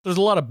a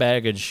lot of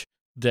baggage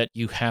that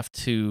you have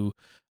to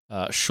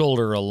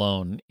shoulder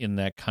alone in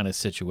that kind of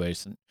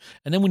situation.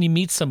 And then when you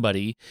meet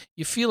somebody,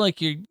 you feel like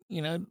this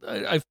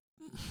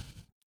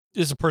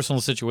is a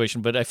personal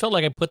situation, but I felt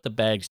like I put the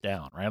bags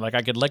down, right? Like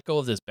I could let go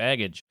of this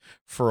baggage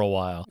for a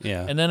while.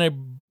 Yeah. And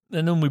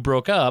then we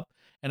broke up.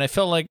 And I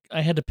felt like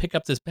I had to pick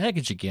up this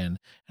baggage again,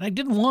 and I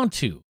didn't want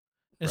to.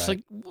 It's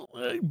right.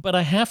 but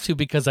I have to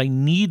because I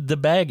need the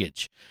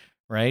baggage,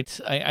 right?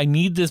 I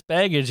need this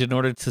baggage in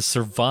order to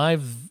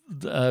survive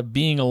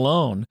being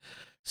alone.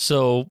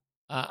 So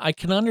I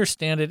can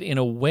understand it in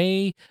a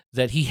way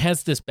that he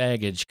has this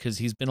baggage because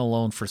he's been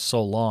alone for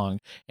so long,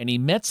 and he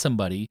met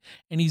somebody,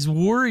 and he's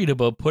worried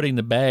about putting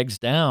the bags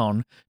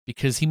down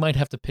because he might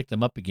have to pick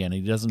them up again,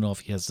 and he doesn't know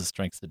if he has the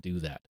strength to do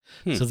that.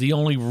 So the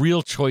only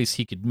real choice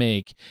he could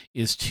make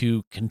is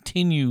to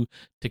continue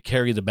to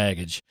carry the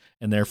baggage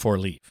and therefore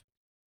leave.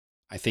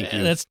 I think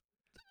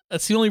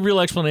that's the only real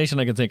explanation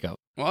I can think of.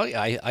 Well,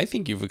 I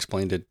think you've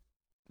explained it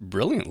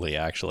brilliantly.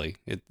 Actually,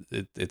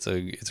 it's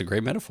a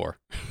great metaphor.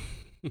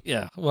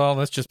 Yeah, well,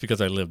 that's just because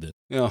I lived it.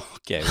 Oh,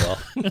 okay. Well,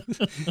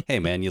 hey,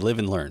 man, you live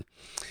and learn.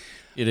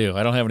 You do.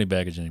 I don't have any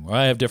baggage anymore.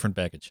 I have different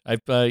baggage.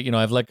 I've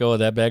let go of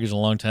that baggage a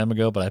long time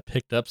ago, but I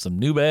picked up some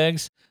new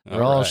bags.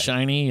 They're all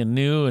shiny and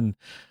new, and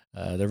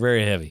they're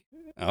very heavy.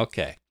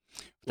 Okay.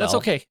 That's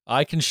okay.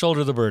 I can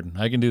shoulder the burden.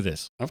 I can do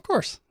this. Of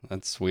course.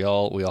 We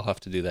all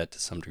have to do that to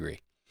some degree.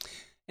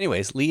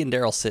 Anyways, Lee and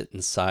Daryl sit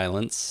in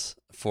silence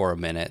for a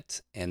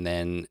minute, and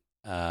then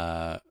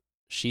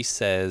she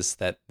says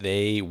that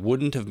they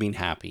wouldn't have been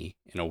happy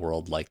in a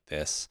world like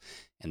this,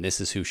 and this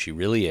is who she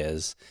really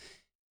is,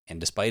 and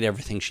despite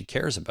everything, she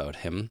cares about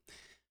him,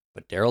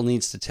 but Daryl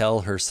needs to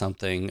tell her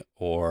something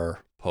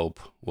or Pope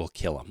will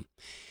kill him.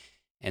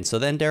 And so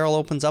then Daryl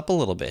opens up a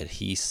little bit.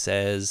 He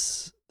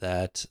says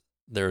that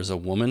there's a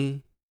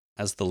woman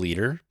as the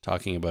leader,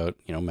 talking about,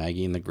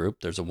 Maggie in the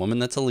group. There's a woman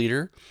that's a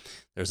leader.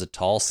 There's a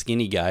tall,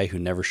 skinny guy who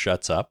never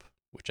shuts up,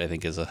 which I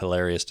think is a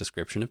hilarious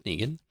description of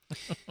Negan.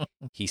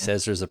 He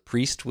says there's a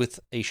priest with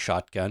a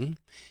shotgun,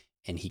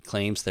 and he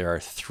claims there are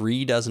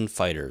 36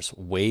 fighters,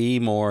 way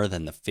more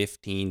than the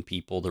 15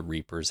 people the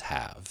Reapers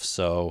have.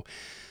 So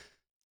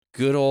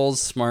good old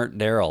smart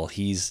Daryl.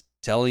 He's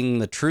telling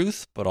the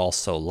truth, but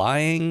also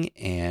lying,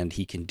 and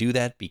he can do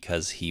that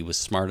because he was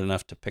smart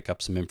enough to pick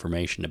up some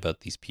information about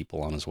these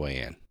people on his way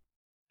in.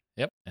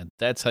 Yep, and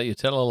that's how you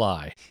tell a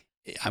lie.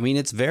 I mean,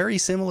 it's very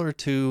similar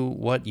to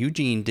what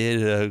Eugene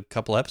did a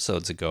couple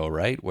episodes ago,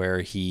 right?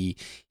 Where he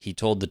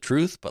told the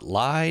truth but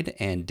lied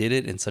and did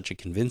it in such a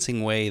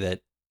convincing way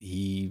that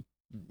he,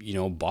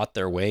 bought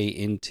their way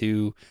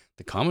into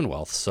the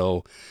Commonwealth.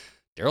 So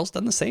Daryl's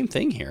done the same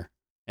thing here.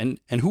 And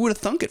who would have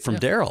thunk it from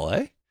Daryl,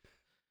 eh?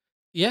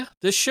 Yeah,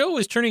 this show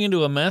is turning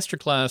into a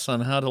masterclass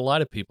on how to lie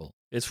to people.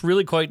 It's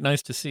really quite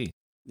nice to see.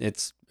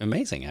 It's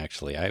amazing,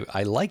 actually.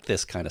 I like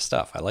this kind of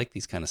stuff. I like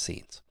these kind of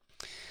scenes.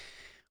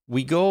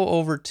 We go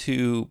over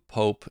to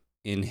Pope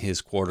in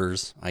his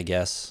quarters, I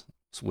guess,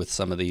 with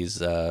some of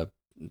these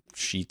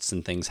sheets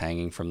and things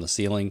hanging from the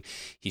ceiling.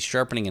 He's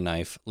sharpening a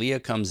knife. Leah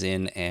comes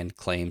in and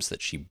claims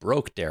that she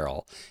broke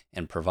Daryl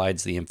and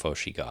provides the info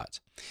she got.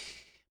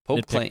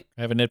 Pope I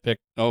have a nitpick.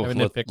 Oh,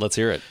 let's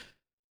hear it.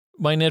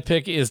 My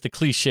nitpick is the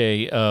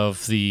cliche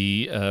of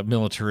the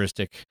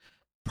militaristic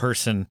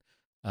person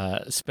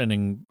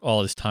spending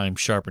all his time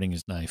sharpening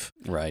his knife.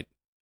 Right.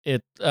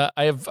 I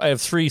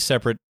have three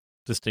separate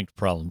distinct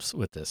problems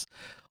with this.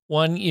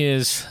 One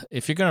is,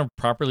 if you're going to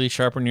properly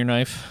sharpen your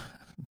knife,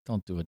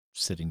 don't do it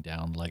sitting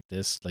down like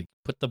this. Like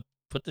put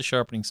the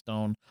sharpening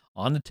stone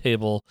on the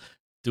table,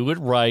 do it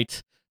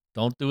right.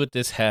 Don't do it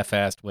this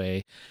half-assed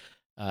way.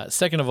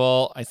 Second of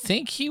all, I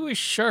think he was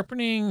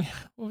sharpening.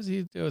 What was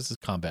he? It was his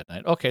combat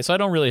knife. Okay, so I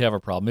don't really have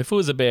a problem. If it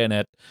was a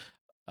bayonet,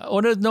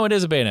 no, it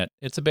is a bayonet.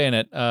 It's a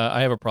bayonet.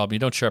 I have a problem. You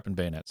don't sharpen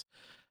bayonets.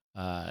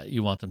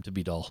 You want them to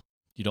be dull.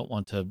 You don't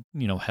want to,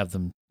 have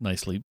them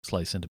nicely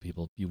slice into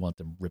people. You want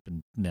them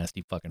ripping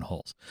nasty fucking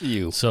holes.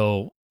 You.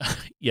 So,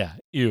 yeah,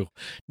 you.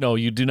 No,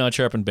 you do not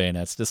sharpen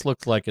bayonets. This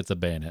looks like it's a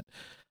bayonet.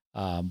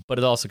 But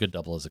it also could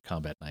double as a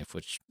combat knife,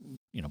 which,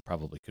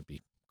 probably could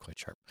be quite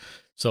sharp.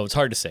 So it's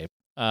hard to say.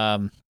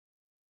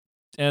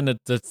 And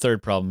the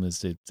third problem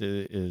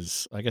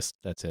is I guess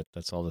that's it.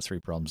 That's all the three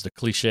problems. The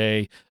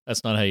cliche,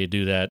 that's not how you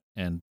do that,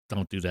 and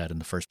don't do that in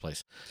the first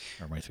place,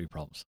 are my three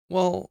problems.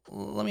 Well,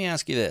 let me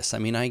ask you this. I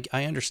mean,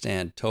 I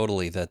understand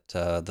totally that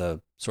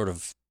the sort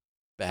of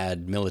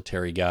bad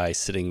military guy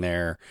sitting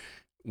there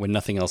when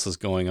nothing else is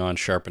going on,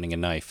 sharpening a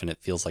knife, and it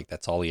feels like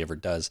that's all he ever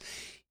does.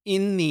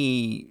 In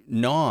the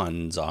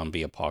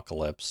non-zombie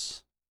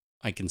apocalypse,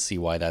 I can see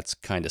why that's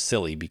kind of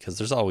silly, because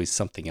there's always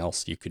something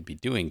else you could be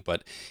doing.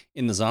 But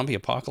in the zombie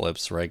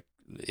apocalypse, right,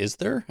 is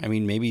there? I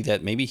mean,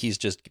 maybe he's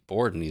just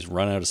bored and he's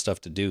run out of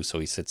stuff to do, so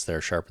he sits there,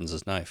 sharpens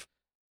his knife.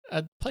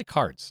 Play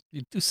cards.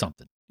 You do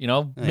something.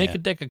 Make a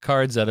deck of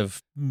cards out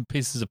of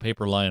pieces of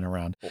paper lying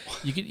around.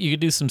 You could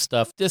do some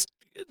stuff. This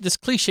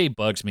cliche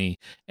bugs me,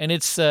 and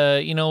it's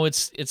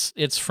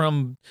it's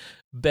from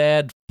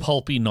bad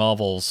pulpy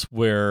novels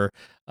where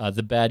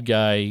the bad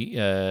guy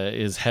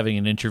is having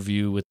an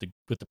interview with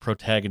the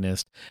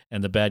protagonist,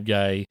 and the bad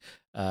guy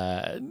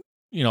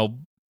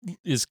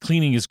is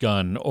cleaning his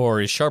gun or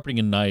is sharpening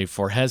a knife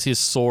or has his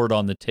sword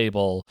on the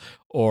table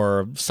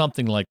or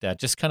something like that.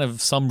 Just kind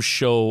of some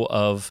show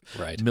of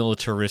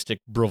militaristic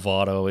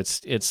bravado.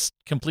 It's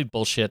complete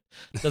bullshit.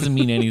 Doesn't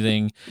mean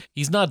anything.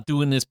 He's not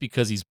doing this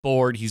because he's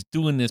bored. He's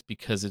doing this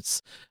because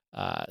it's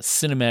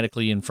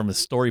cinematically and from a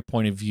story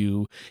point of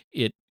view,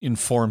 it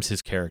informs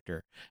his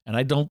character. And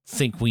I don't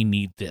think we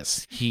need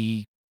this.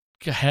 He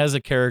has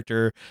a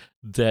character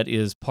that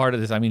is part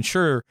of this. I mean,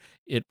 sure,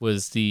 it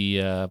was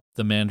the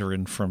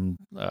Mandarin from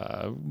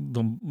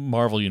the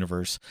Marvel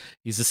universe.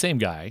 He's the same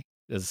guy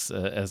as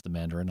the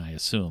Mandarin, I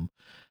assume.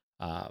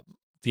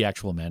 The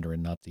actual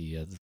Mandarin, not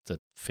the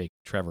fake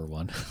Trevor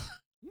one,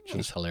 which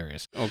was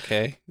hilarious.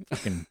 Okay.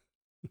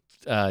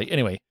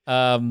 Anyway,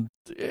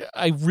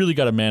 I really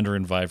got a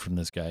Mandarin vibe from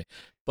this guy,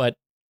 but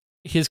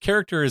his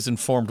character is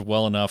informed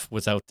well enough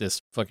without this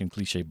fucking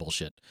cliche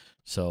bullshit.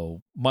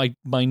 So my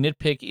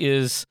nitpick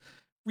is,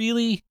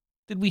 really,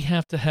 did we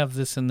have to have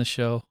this in the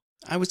show?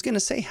 I was going to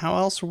say, how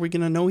else are we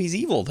going to know he's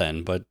evil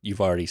then? But you've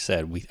already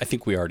said, I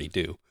think we already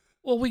do.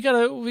 Well, we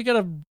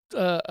got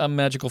a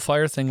magical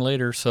fire thing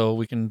later, so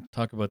we can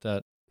talk about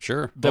that.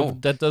 Sure.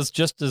 That does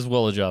just as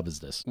well a job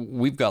as this.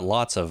 We've got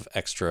lots of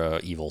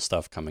extra evil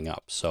stuff coming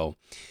up, so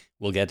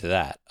we'll get to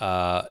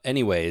that.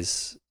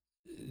 Anyways,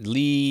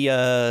 Lee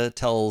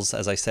tells,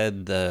 as I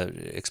said,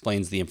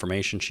 explains the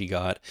information she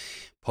got.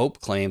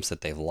 Pope claims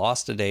that they've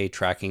lost a day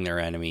tracking their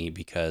enemy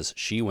because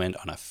she went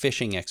on a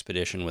fishing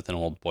expedition with an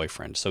old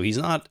boyfriend. So he's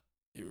not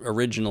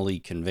initially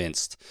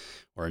convinced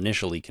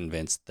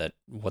that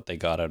what they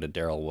got out of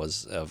Daryl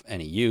was of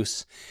any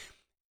use.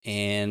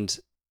 And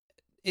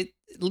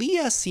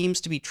Leah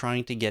seems to be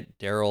trying to get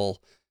Daryl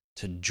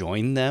to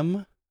join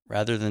them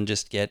rather than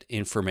just get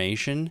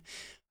information.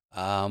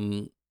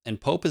 And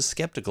Pope is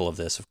skeptical of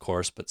this, of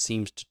course, but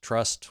seems to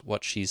trust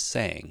what she's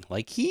saying.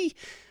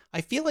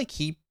 I feel like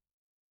he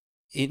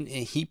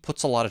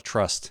puts a lot of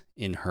trust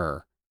in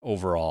her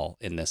overall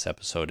in this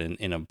episode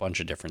in a bunch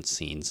of different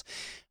scenes.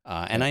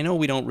 And I know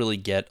we don't really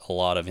get a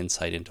lot of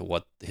insight into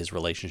what his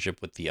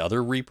relationship with the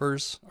other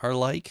Reapers are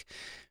like,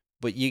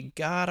 but you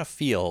gotta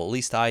feel, at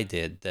least I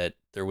did, that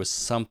there was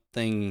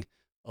something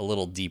a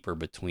little deeper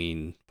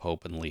between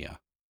Pope and Leah.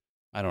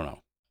 I don't know.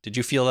 Did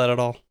you feel that at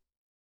all?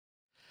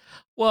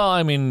 Well,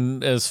 I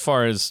mean, as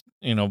far as,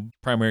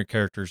 primary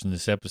characters in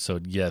this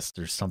episode, yes,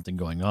 there's something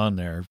going on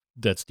there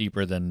that's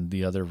deeper than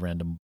the other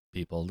random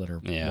people that are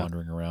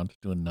wandering around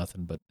doing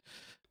nothing but,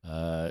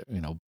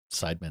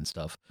 sidemen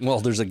stuff.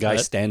 Well, there's a guy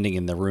standing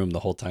in the room the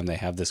whole time they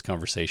have this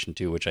conversation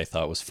too, which I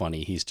thought was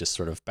funny. He's just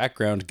sort of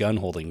background gun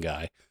holding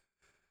guy.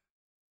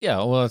 Yeah,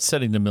 well, it's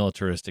setting the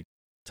militaristic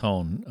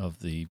tone of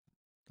the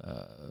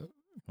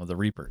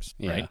Reapers,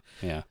 right?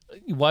 Yeah.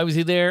 Why was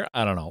he there?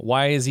 I don't know.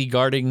 Why is he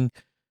guarding?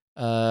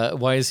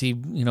 Why is he,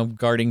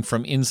 guarding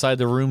from inside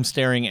the room,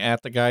 staring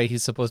at the guy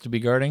he's supposed to be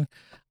guarding?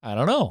 I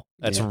don't know.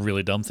 That's a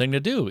really dumb thing to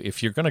do.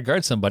 If you're going to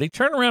guard somebody,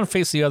 turn around and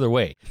face the other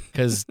way,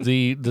 because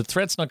the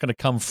threat's not going to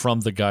come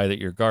from the guy that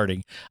you're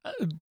guarding,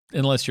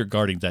 unless you're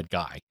guarding that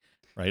guy,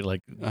 right?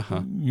 Like,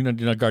 you're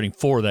not guarding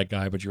for that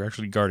guy, but you're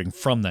actually guarding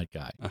from that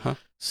guy.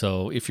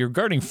 So if you're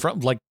guarding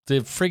from, like,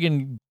 the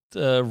friggin'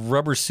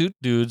 rubber suit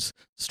dudes,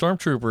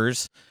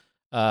 stormtroopers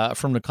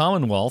from the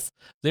Commonwealth,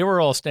 they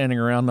were all standing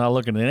around not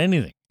looking at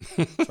anything,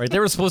 right? They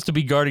were supposed to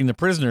be guarding the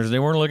prisoners. They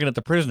weren't looking at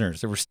the prisoners.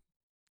 They were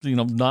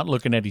not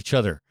looking at each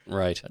other,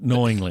 right?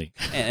 Knowingly,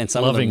 and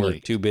some lovingly. Of them were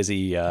too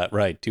busy,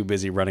 too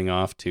busy running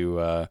off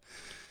to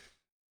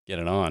get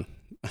it on.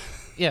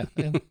 Yeah,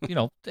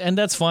 and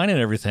that's fine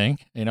and everything.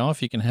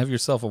 If you can have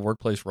yourself a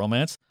workplace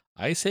romance,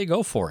 I say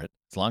go for it,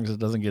 as long as it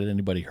doesn't get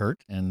anybody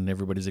hurt and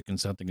everybody's a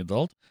consenting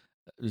adult.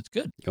 It's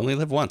good. You only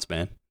live once,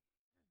 man.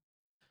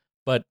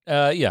 But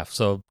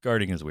so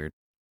guarding is weird.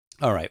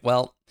 All right,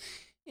 well.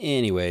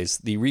 Anyways,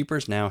 the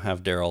Reapers now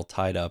have Daryl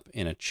tied up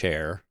in a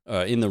chair,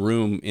 in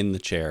the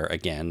chair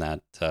again,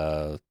 that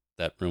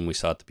room we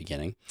saw at the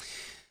beginning.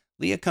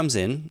 Leah comes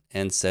in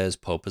and says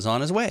Pope is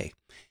on his way.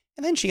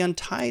 And then she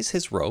unties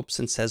his ropes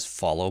and says,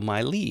 follow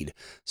my lead.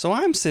 So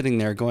I'm sitting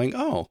there going,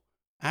 oh,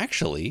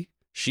 actually,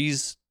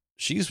 she's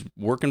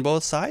working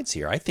both sides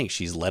here. I think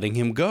she's letting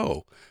him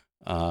go.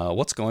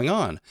 What's going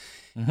on?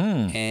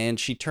 Mm-hmm. And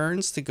she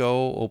turns to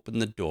go open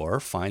the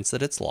door, finds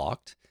that it's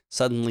locked.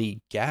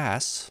 Suddenly,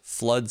 gas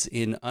floods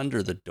in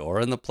under the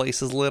door and the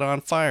place is lit on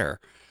fire.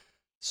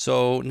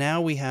 So now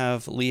we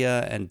have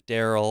Leah and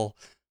Daryl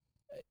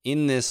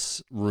in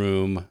this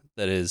room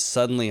that is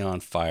suddenly on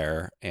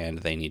fire and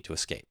they need to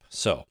escape.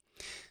 So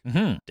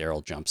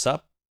Daryl jumps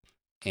up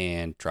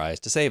and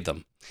tries to save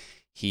them.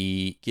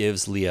 He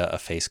gives Leah a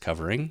face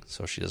covering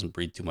so she doesn't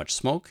breathe too much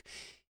smoke.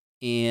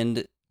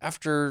 And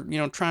after,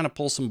 trying to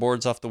pull some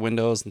boards off the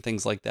windows and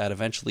things like that,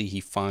 eventually he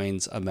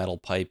finds a metal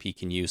pipe he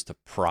can use to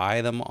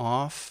pry them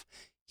off.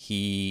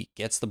 He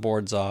gets the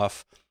boards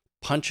off,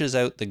 punches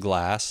out the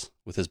glass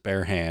with his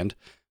bare hand.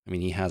 I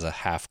mean, he has a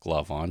half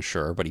glove on,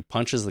 sure, but he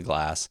punches the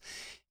glass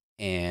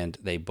and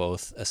they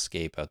both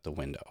escape out the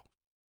window.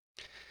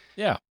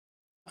 Yeah.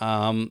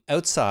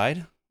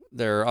 Outside,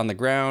 they're on the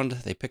ground.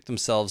 They pick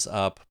themselves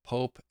up.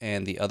 Pope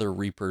and the other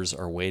Reapers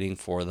are waiting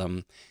for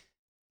them.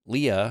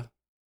 Leah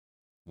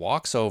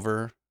walks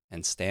over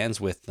and stands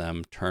with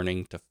them,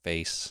 turning to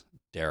face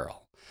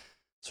Daryl.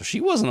 So she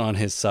wasn't on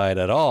his side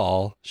at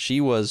all. She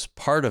was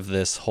part of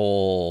this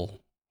whole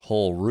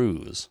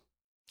ruse.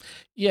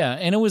 Yeah,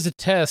 and it was a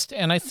test,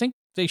 and I think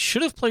they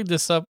should have played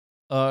this up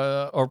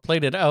or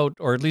played it out,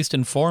 or at least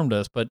informed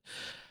us, but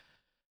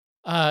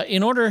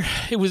In order,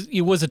 it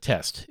was a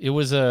test. It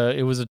was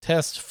a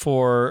test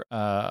for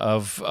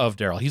of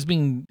Daryl.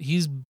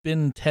 He's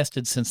been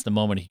tested since the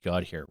moment he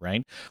got here,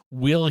 right?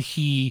 Will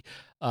he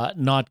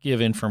not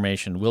give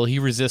information? Will he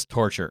resist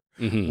torture?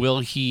 Mm-hmm. Will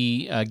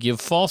he give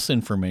false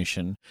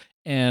information?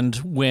 And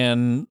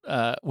when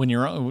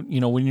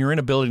you're in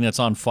a building that's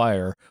on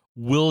fire,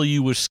 will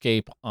you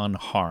escape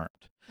unharmed?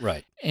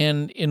 Right.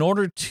 And in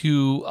order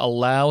to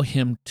allow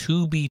him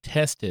to be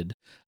tested,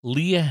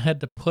 Leah had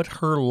to put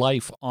her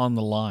life on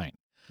the line.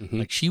 Mm-hmm.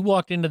 Like, she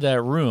walked into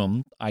that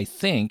room, I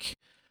think,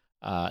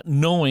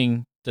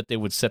 knowing that they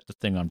would set the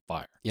thing on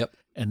fire. Yep.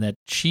 And that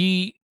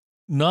she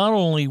not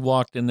only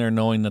walked in there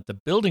knowing that the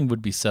building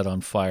would be set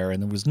on fire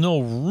and there was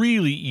no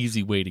really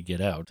easy way to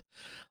get out,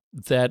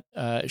 that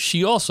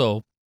she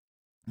also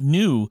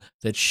knew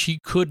that she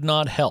could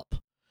not help.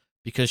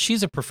 Because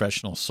she's a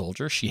professional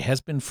soldier. She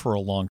has been for a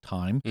long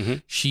time. Mm-hmm.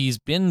 She's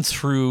been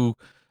through,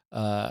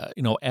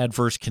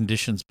 adverse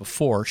conditions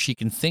before. She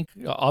can think,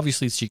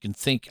 obviously she can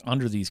think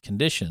under these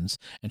conditions,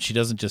 and she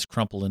doesn't just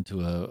crumple into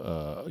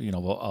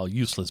a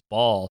useless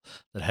ball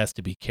that has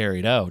to be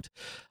carried out.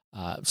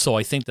 So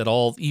I think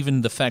that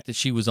even the fact that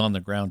she was on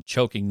the ground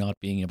choking, not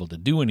being able to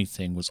do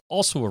anything, was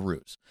also a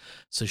ruse.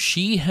 So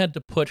she had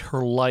to put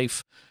her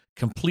life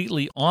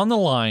completely on the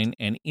line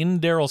and in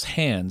Daryl's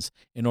hands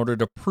in order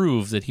to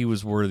prove that he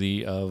was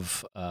worthy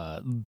of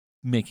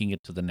making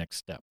it to the next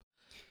step.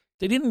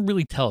 They didn't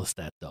really tell us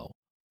that, though,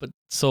 but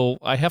so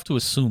I have to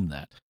assume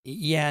that.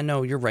 Yeah,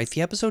 no, you're right.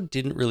 The episode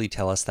didn't really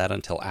tell us that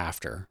until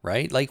after,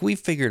 right? Like, you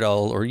figured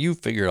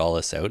all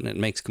this out, and it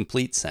makes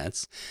complete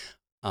sense.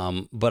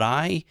 But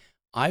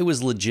I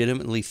was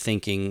legitimately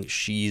thinking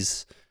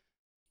she's,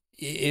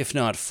 if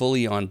not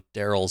fully on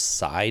Daryl's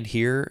side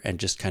here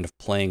and just kind of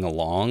playing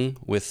along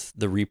with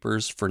the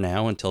Reapers for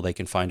now until they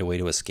can find a way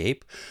to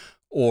escape,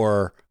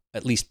 or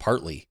at least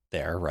partly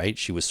there, right?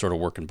 She was sort of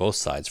working both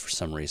sides for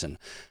some reason.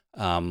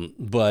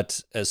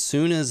 But as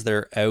soon as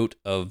they're out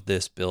of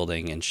this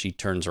building and she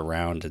turns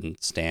around and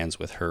stands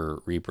with her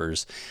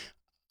Reapers,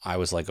 I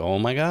was like, oh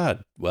my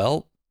God,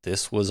 well,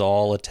 this was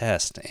all a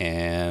test,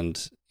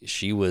 and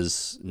she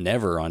was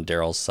never on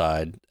Daryl's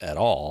side at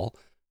all.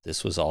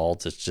 This was all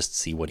to just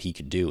see what he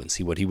could do and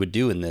see what he would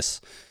do in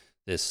this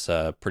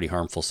pretty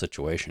harmful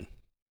situation.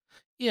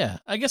 Yeah,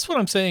 I guess what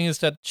I'm saying is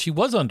that she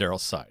was on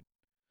Daryl's side,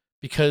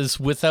 because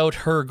without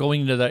her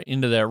going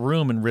into that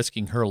room and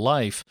risking her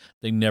life,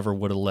 they never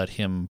would have let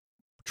him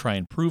try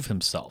and prove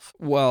himself.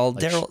 Well,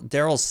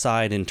 Daryl's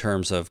side in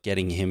terms of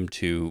getting him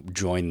to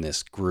join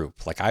this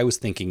group. Like, I was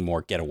thinking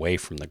more get away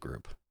from the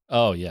group.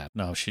 Oh yeah,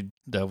 no,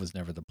 that was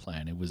never the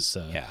plan. It was,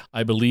 yeah.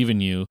 I believe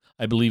in you.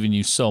 I believe in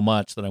you so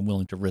much that I'm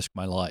willing to risk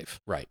my life,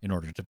 right, in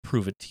order to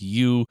prove it to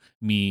you,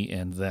 me,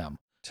 and them.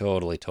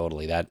 Totally.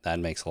 That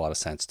makes a lot of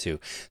sense too.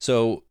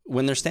 So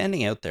when they're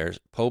standing out there,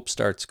 Pope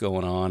starts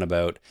going on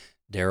about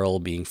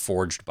Daryl being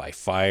forged by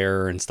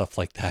fire and stuff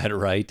like that,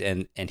 right?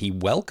 And he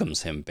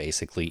welcomes him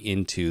basically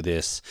into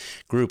this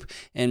group.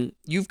 And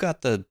you've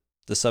got the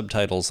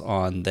subtitles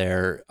on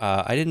there.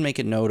 I didn't make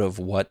a note of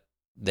what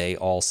they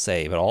all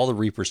say, but all the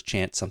Reapers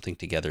chant something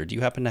together. Do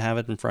you happen to have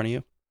it in front of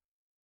you?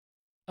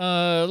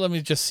 Let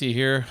me just see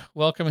here.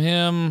 Welcome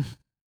him,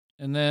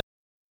 and then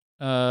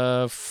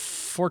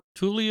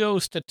Fortulio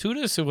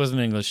Statutus. It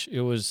wasn't English.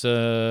 It was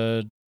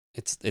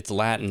it's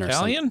Latin or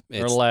Italian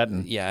or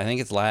Latin. Yeah, I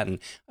think it's Latin.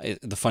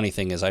 The funny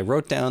thing is, I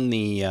wrote down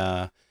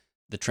the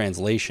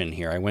translation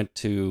here. I went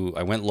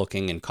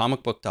looking, and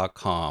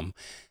comicbook.com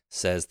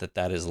says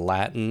that is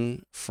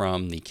Latin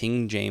from the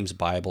King James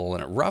Bible,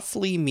 and it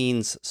roughly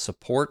means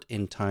support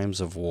in times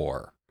of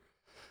war.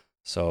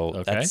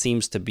 So that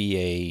seems to be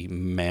a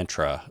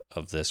mantra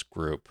of this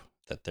group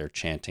that they're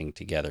chanting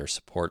together,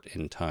 support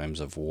in times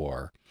of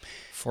war.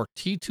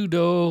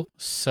 Fortitudo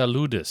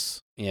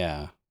saludis.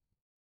 Yeah.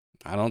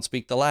 I don't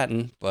speak the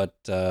Latin, but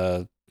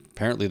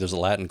apparently there's a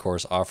Latin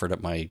course offered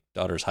at my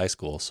daughter's high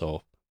school,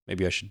 so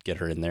maybe I should get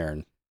her in there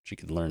and she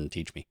could learn and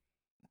teach me.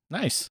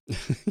 Nice.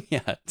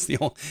 Yeah, it's the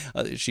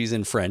only, she's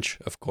in French,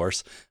 of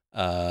course,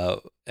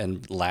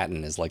 and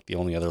Latin is like the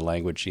only other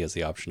language she has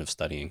the option of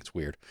studying. It's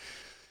weird.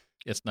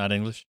 It's not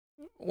English?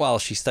 Well,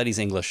 she studies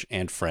English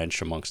and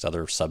French amongst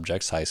other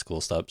subjects, high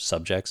school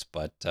subjects,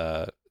 but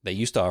they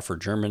used to offer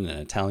German and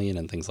Italian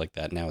and things like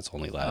that. Now it's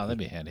only Latin. Oh, that'd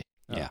be handy.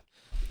 Oh. Yeah.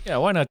 Yeah,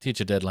 why not teach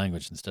a dead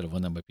language instead of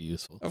one that might be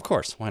useful? Of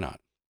course, why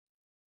not?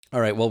 All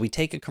right, well, we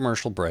take a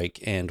commercial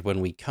break, and when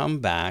we come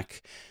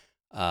back,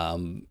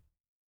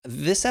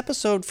 this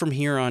episode from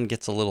here on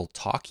gets a little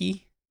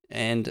talky.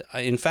 And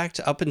in fact,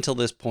 up until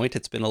this point,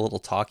 it's been a little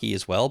talky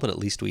as well, but at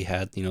least we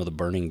had, the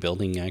burning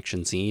building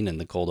action scene and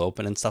the cold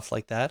open and stuff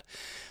like that.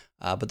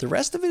 But the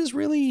rest of it is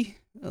really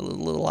a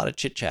lot of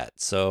chit chat.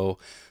 So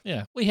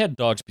yeah, we had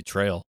Dog's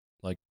betrayal,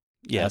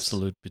 yes,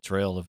 absolute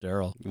betrayal of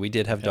Daryl. We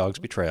did have Dog's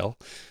betrayal.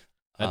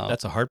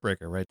 That's a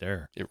heartbreaker right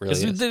there. It really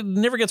is. It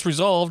never gets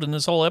resolved in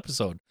this whole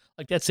episode.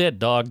 That's it.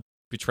 Dog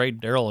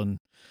betrayed Daryl, and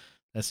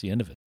that's the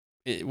end of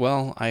it.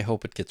 Well, I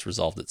hope it gets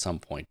resolved at some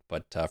point.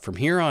 But from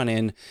here on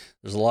in,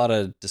 there's a lot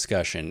of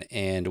discussion,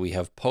 and we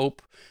have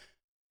Pope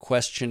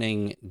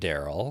questioning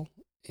Daryl,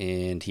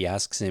 and he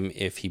asks him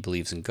if he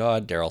believes in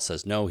God. Daryl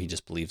says no, he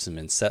just believes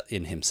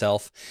in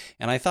himself.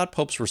 And I thought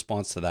Pope's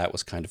response to that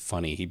was kind of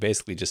funny. He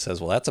basically just says,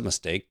 well, that's a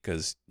mistake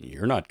because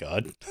you're not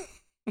God.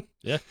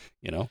 Yeah.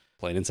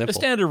 Plain and simple. The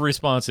standard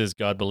response is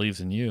God believes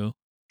in you.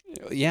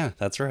 Yeah,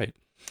 that's right.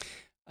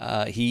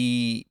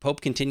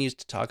 Pope continues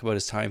to talk about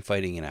his time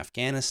fighting in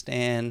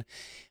Afghanistan.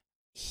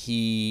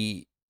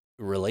 He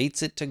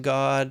relates it to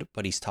God,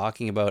 but he's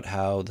talking about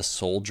how the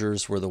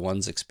soldiers were the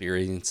ones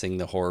experiencing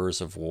the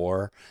horrors of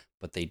war,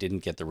 but they didn't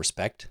get the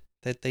respect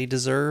that they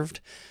deserved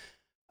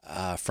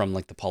from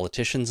like the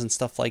politicians and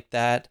stuff like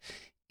that.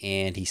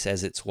 And he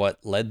says it's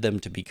what led them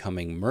to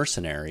becoming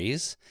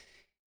mercenaries.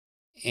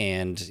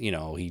 And,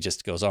 he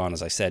just goes on,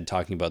 as I said,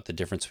 talking about the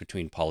difference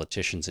between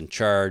politicians in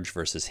charge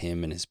versus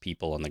him and his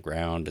people on the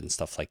ground and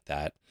stuff like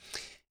that.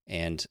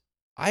 And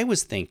I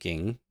was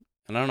thinking,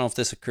 and I don't know if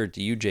this occurred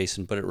to you,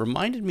 Jason, but it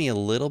reminded me a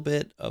little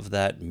bit of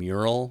that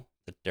mural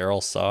that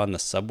Daryl saw in the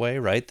subway,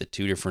 right? The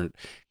two different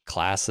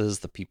classes,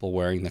 the people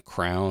wearing the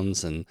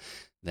crowns, and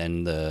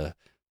then the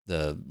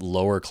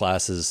lower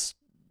classes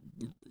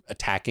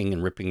attacking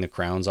and ripping the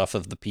crowns off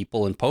of the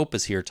people. And Pope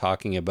is here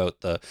talking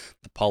about the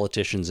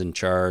politicians in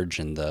charge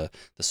and the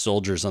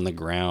soldiers on the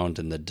ground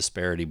and the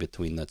disparity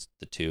between the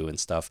two and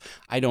stuff.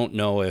 I don't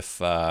know if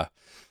the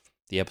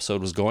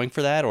episode was going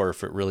for that or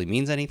if it really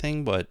means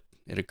anything, but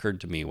it occurred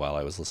to me while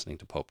I was listening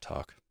to Pope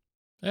talk.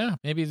 Yeah,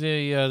 maybe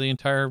the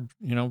entire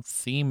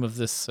theme of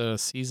this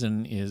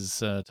season is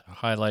to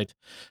highlight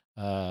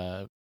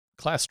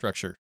class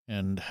structure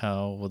and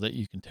how that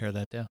you can tear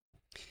that down.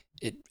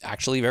 It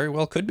actually very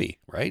well could be,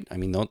 right? I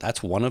mean,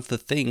 that's one of the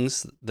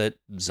things that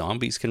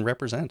zombies can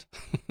represent.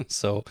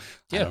 So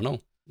yeah. I don't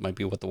know. Might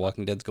be what The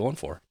Walking Dead's going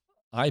for.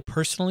 I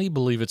personally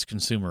believe it's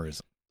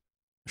consumerism.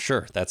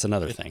 Sure, that's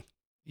another thing.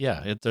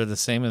 Yeah, they're the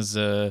same as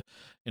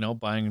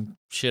buying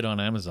shit on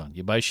Amazon.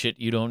 You buy shit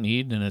you don't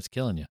need, and it's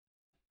killing you.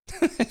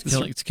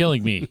 It's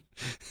killing me.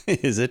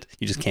 Is it?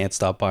 You just can't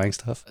stop buying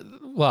stuff?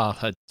 Well,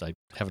 I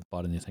haven't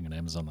bought anything on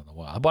Amazon in a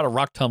while. I bought a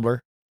rock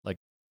tumbler like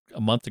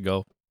a month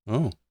ago.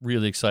 Oh.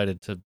 Really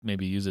excited to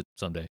maybe use it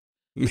someday.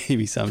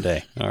 Maybe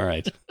someday. All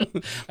right.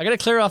 I got to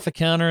clear off the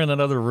counter in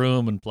another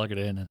room and plug it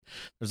in. And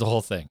there's a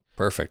whole thing.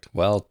 Perfect.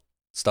 Well,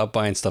 stop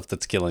buying stuff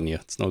that's killing you.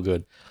 It's no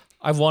good.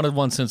 I've wanted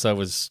one since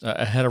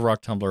I had a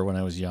rock tumbler when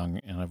I was young,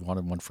 and I've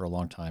wanted one for a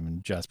long time.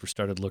 And Jasper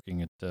started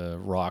looking at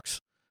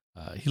rocks.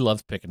 He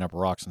loves picking up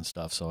rocks and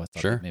stuff, so I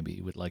thought that maybe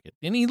he would like it.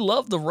 And he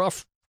loved the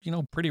rough,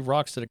 pretty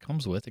rocks that it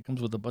comes with. It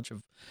comes with a bunch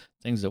of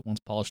things that once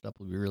polished up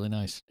will be really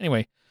nice.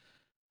 Anyway,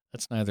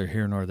 that's neither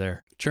here nor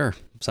there. Sure.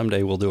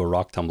 Someday we'll do a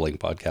rock tumbling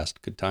podcast.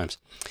 Good times.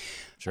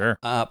 Sure.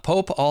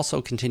 Pope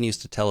also continues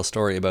to tell a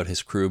story about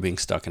his crew being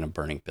stuck in a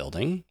burning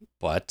building,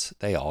 but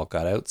they all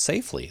got out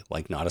safely,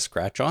 like not a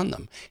scratch on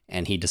them.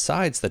 And he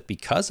decides that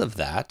because of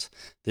that,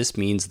 this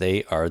means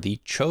they are the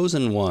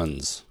chosen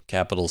ones,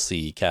 capital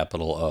C,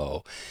 capital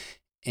O.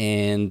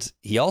 And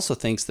he also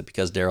thinks that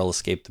because Daryl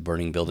escaped the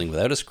burning building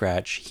without a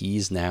scratch,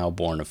 he's now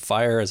born of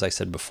fire, as I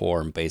said before,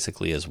 and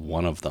basically is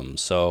one of them.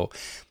 So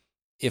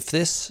if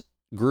this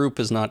group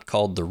is not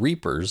called the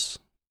Reapers,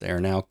 they are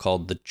now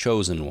called the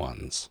Chosen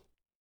Ones.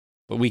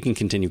 But we can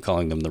continue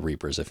calling them the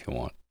Reapers if you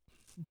want.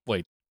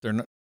 Wait, they're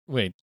not.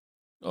 Wait.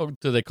 Oh,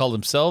 do they call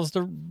themselves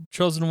the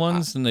Chosen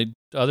Ones and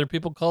other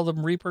people call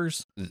them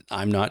Reapers?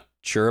 I'm not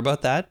sure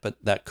about that, but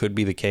that could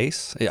be the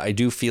case. I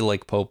do feel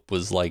like Pope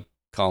was like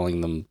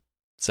calling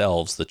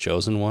themselves the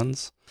Chosen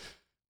Ones.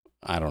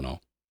 I don't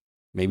know.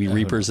 Maybe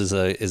Reapers is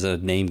a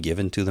name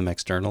given to them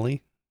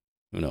externally.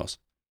 Who knows?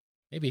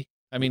 Maybe.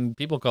 I mean,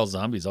 people call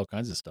zombies all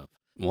kinds of stuff.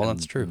 Well,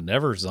 that's true.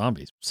 Never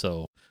zombies.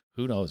 So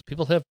who knows?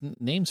 People have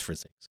names for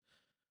things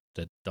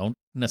that don't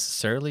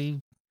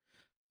necessarily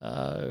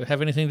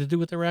have anything to do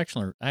with their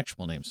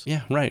actual names.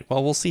 Yeah, right.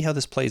 Well, we'll see how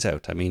this plays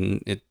out. I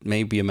mean, it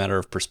may be a matter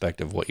of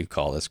perspective what you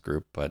call this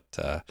group, but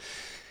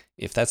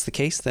if that's the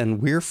case, then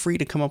we're free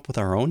to come up with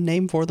our own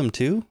name for them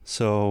too.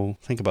 So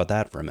think about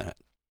that for a minute.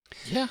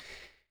 Yeah.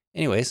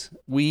 Anyways,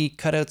 we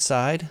cut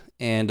outside,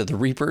 and the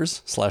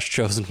Reapers /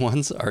 Chosen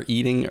Ones are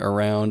eating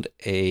around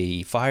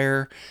a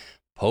fire.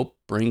 Pope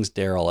brings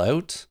Daryl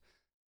out,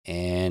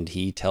 and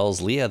he tells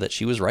Leah that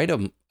she was right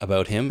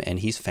about him, and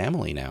he's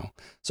family now.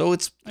 So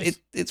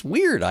it's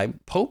weird.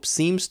 Pope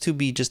seems to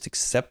be just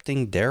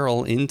accepting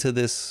Daryl into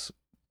this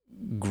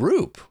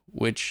group,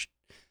 which,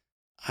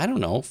 I don't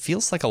know,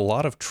 feels like a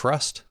lot of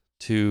trust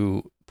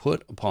to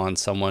put upon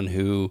someone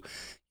who,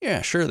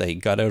 yeah, sure, they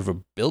got out of a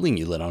building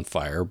you lit on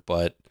fire,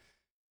 but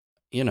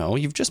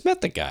you've just met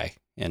the guy,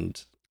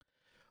 and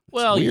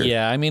well, weird.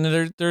 Yeah, I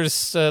mean, there's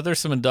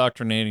some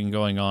indoctrinating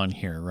going on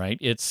here, right?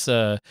 It's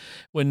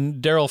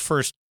when Daryl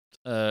first,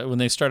 when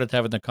they started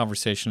having the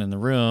conversation in the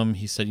room,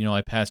 he said,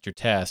 I passed your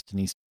test, and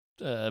he's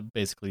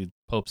basically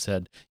Pope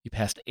said, you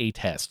passed a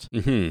test,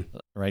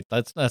 right?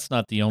 That's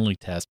not the only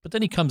test, but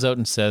then he comes out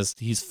and says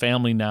he's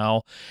family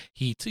now.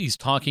 He's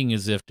talking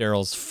as if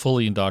Daryl's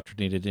fully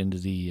indoctrinated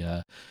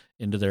into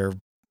their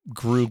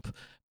group.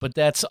 But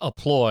that's a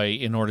ploy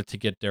in order to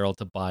get Daryl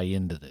to buy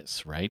into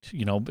this, right?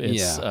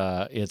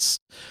 It's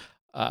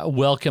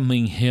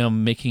welcoming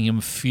him, making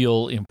him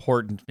feel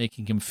important,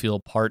 making him feel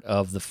part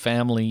of the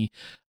family,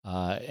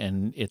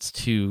 and it's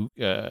to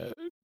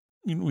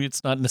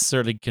it's not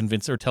necessarily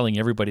convince or telling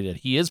everybody that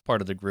he is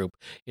part of the group.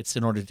 It's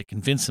in order to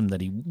convince him that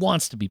he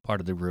wants to be part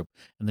of the group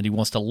and that he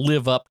wants to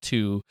live up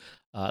to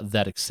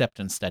that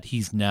acceptance that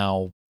he's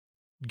now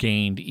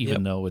gained,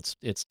 even though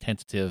it's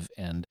tentative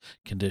and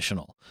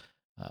conditional.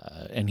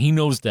 And he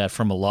knows that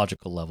from a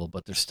logical level,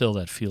 but there's still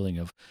that feeling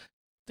of,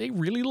 they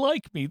really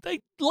like me. They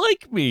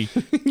like me.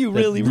 You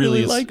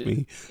really like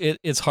me.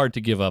 It's hard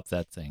to give up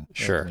that thing.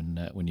 Sure.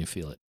 When you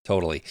feel it.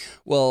 Totally.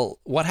 Well,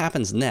 what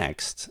happens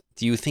next?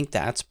 Do you think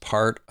that's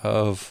part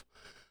of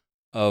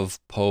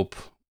Pope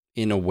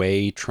in a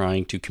way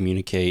trying to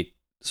communicate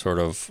sort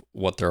of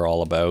what they're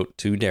all about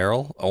to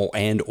Daryl,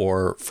 and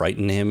or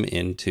frighten him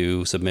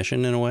into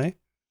submission in a way?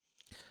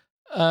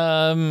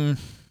 And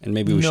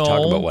maybe we should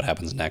talk about what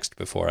happens next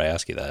before I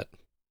ask you that.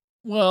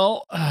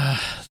 Well,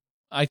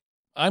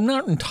 I'm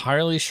not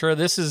entirely sure.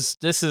 This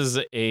is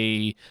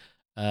a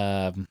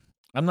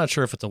I'm not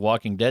sure if it's a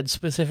Walking Dead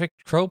specific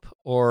trope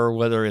or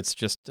whether it's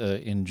just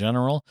in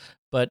general,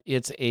 but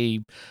it's a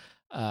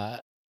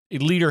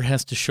leader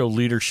has to show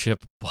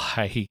leadership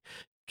by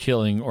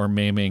killing or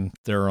maiming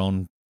their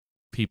own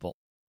people,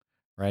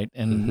 right?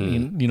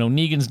 And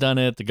Negan's done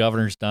it, the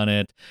governor's done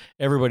it,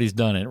 everybody's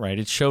done it, right?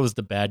 It shows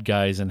the bad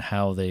guys and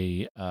how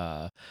they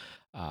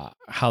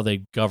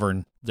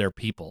govern their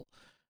people.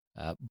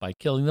 By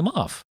killing them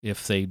off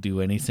if they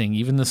do anything,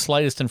 even the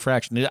slightest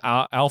infraction.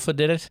 Alpha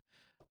did it.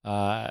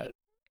 All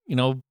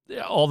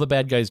the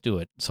bad guys do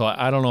it. So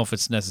I don't know if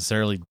it's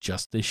necessarily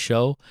just this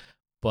show,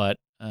 but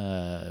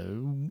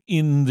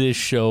in this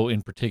show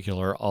in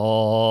particular,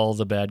 all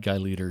the bad guy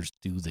leaders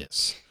do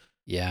this.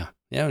 Yeah,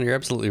 you're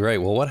absolutely right.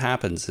 Well, what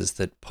happens is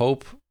that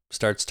Pope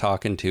starts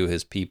talking to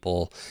his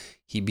people.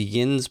 He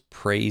begins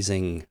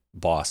praising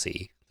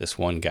Bossy, this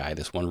one guy,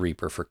 this one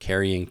Reaper, for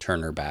carrying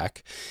Turner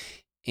back.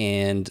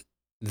 And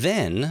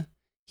then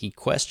he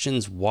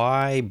questions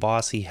why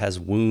Bossy has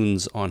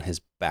wounds on his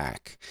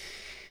back.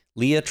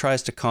 Leah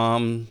tries to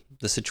calm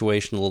the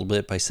situation a little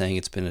bit by saying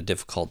it's been a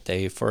difficult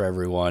day for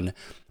everyone,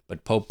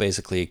 but Pope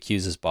basically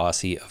accuses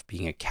Bossy of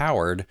being a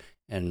coward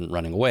and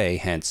running away,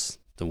 hence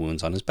the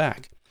wounds on his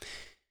back.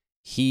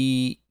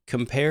 He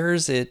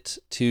compares it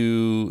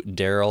to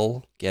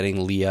Daryl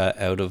getting Leah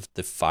out of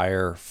the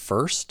fire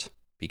first,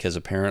 because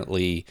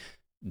apparently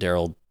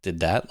Daryl did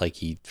that. Like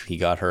he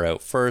got her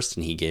out first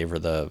and he gave her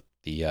the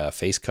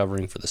face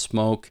covering for the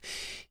smoke,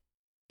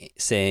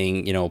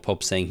 saying,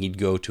 Pope saying he'd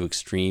go to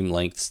extreme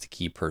lengths to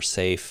keep her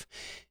safe.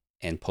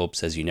 And Pope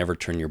says, you never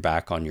turn your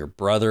back on your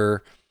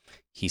brother.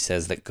 He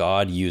says that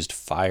God uses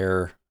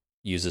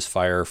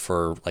fire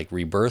for like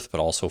rebirth, but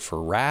also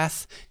for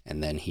wrath.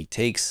 And then he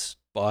takes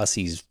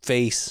Bossy's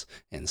face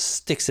and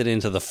sticks it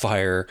into the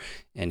fire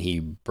and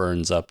he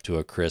burns up to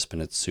a crisp,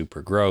 and it's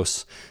super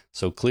gross.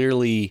 So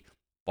clearly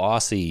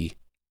Bossy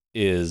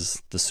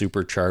is the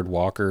supercharged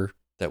walker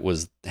that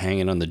was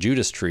hanging on the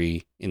Judas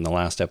tree in the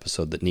last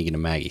episode that Negan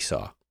and Maggie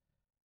saw.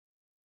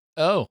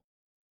 Oh,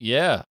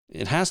 yeah.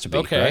 It has to be,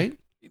 okay. Right?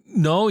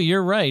 No,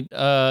 you're right.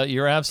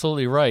 You're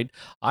absolutely right.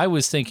 I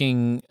was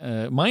thinking,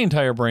 my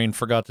entire brain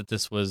forgot that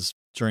this was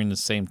during the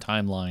same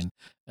timeline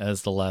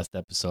as the last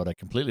episode. I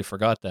completely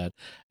forgot that.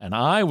 And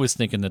I was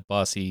thinking that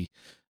Bossy,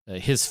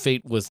 his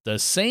fate was the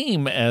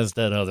same as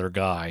that other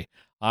guy.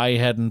 I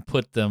hadn't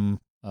put them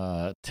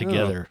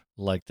together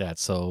like that.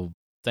 So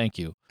thank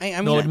you.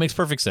 I mean, it makes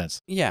perfect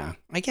sense. Yeah.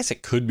 I guess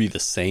it could be the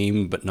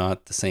same, but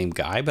not the same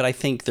guy. But I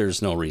think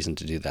there's no reason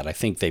to do that. I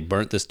think they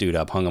burnt this dude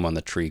up, hung him on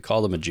the tree,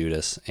 called him a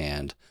Judas,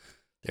 and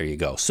there you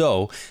go.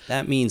 So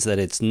that means that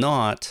it's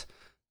not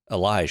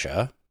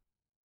Elijah.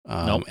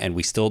 Nope. And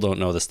we still don't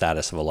know the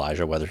status of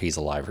Elijah, whether he's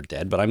alive or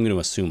dead. But I'm going to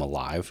assume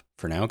alive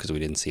for now because we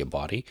didn't see a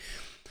body.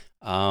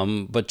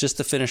 But just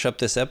to finish up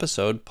this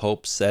episode,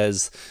 Pope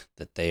says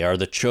that they are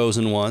the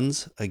chosen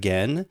ones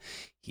again.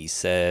 He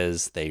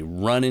says they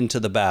run into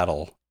the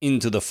battle,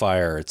 into the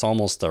fire. It's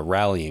almost a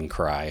rallying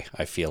cry,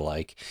 I feel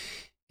like.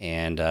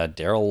 And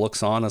Daryl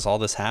looks on as all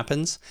this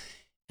happens.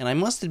 And I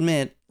must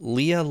admit,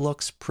 Leah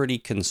looks pretty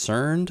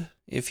concerned,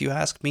 if you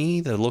ask me.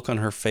 The look on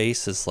her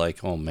face is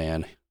like, oh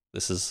man,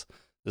 this is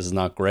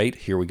not great.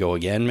 Here we go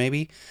again,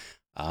 maybe.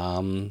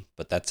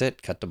 But that's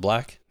it. Cut to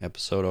black.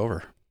 Episode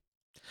over.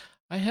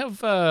 I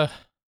have a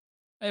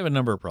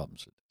number of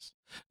problems with this.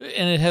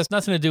 And it has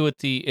nothing to do with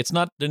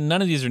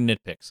none of these are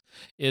nitpicks.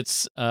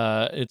 It's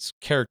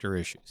character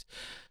issues.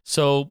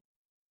 So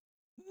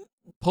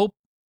Pope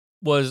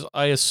was,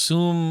 I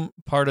assume,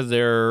 part of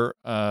their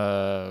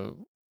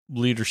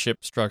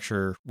leadership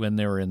structure when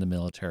they were in the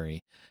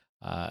military,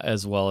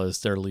 as well as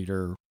their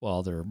leader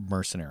while they're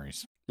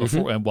mercenaries.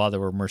 Before, and while they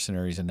were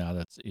mercenaries, and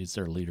now he's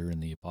their leader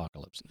in the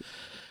apocalypse.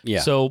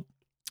 Yeah. So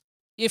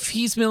if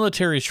he's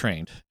military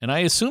trained, and I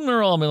assume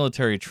they're all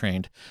military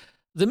trained,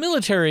 the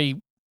military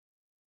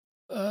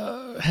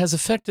has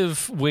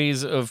effective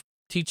ways of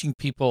teaching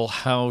people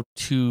how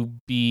to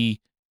be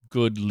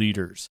good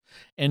leaders.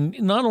 And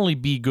not only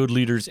be good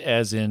leaders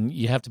as in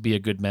you have to be a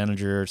good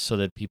manager so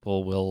that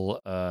people will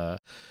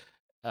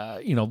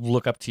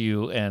look up to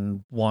you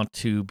and want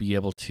to be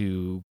able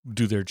to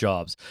do their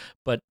jobs,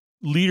 but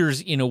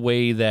leaders in a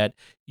way that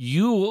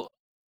you,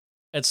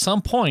 at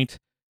some point,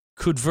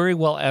 could very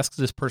well ask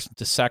this person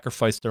to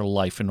sacrifice their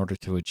life in order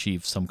to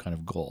achieve some kind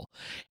of goal.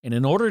 And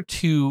in order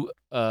to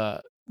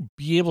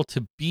be able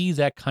to be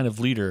that kind of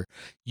leader,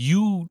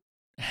 you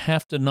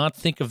have to not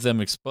think of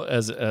them as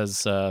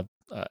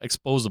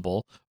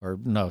disposable,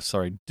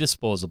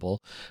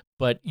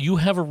 but you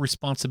have a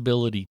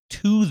responsibility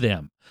to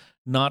them,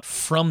 not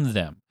from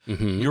them.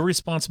 Mm-hmm. Your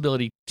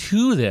responsibility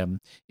to them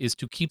is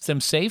to keep them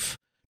safe,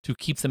 to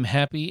keep them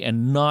happy,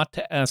 and not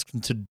to ask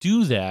them to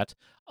do that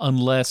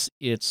unless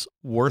it's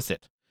worth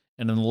it,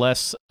 and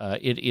unless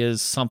it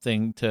is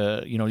something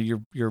to,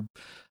 you're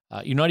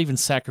not even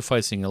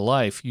sacrificing a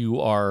life. You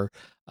are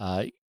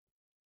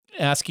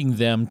asking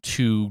them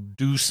to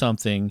do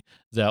something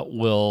that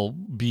will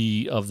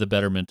be of the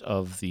betterment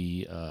of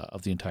the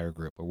entire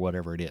group, or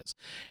whatever it is.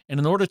 And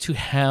in order to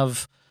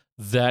have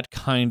that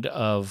kind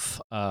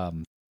of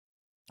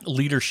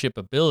leadership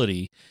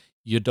ability,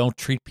 you don't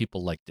treat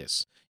people like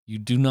this. You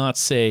do not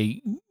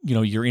say,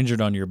 you're injured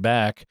on your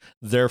back,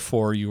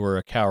 therefore you are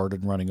a coward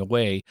and running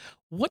away.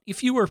 What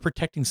if you were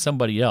protecting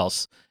somebody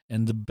else,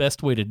 and the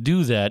best way to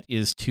do that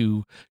is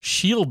to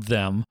shield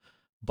them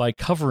by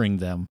covering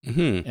them,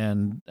 Mm-hmm.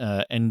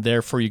 and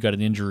therefore you got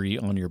an injury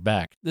on your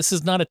back? This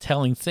is not a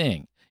telling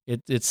thing.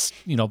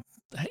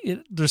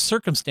 There's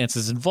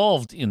circumstances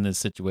involved in this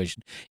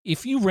situation.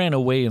 If you ran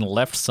away and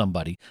left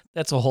somebody,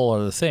 that's a whole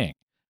other thing,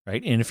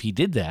 right? And if he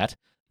did that,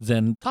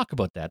 then talk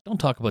about that. Don't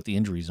talk about the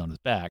injuries on his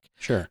back.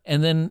 Sure.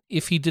 And then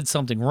if he did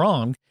something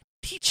wrong,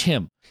 teach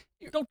him.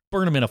 Don't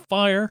burn him in a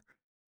fire.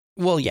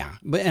 Well, yeah.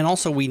 And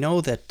also we know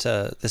that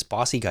this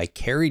bossy guy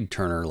carried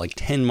Turner like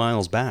 10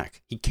 miles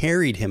back. He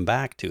carried him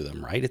back to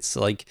them, right? It's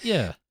like,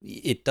 yeah,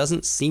 it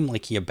doesn't seem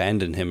like he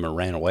abandoned him or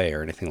ran away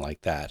or anything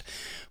like that.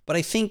 But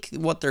I think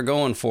what they're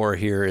going for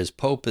here is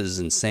Pope is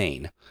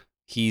insane.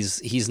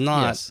 He's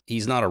not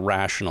a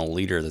rational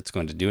leader that's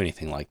going to do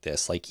anything like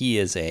this. Like, he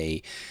is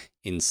a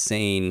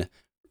insane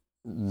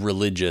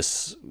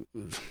religious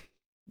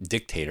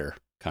dictator,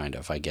 kind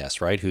of, I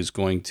guess, right? Who's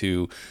going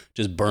to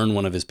just burn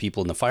one of his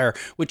people in the fire,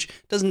 which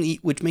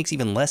makes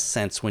even less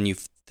sense when you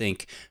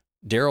think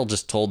Daryl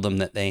just told them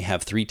that they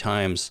have 3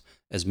 times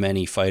as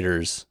many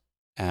fighters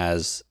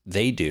as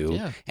they do,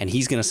 and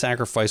he's going to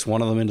sacrifice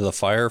one of them into the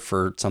fire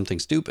for something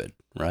stupid,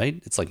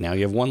 right? It's like, now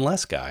you have one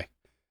less guy.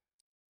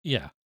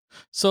 Yeah.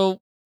 So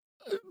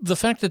the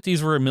fact that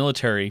these were a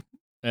military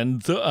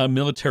and a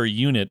military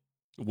unit,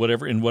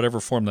 whatever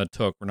form that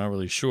took, we're not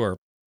really sure.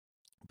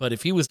 But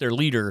if he was their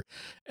leader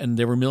and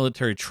they were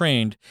military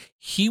trained,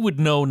 he would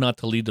know not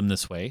to lead them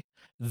this way.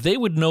 They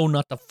would know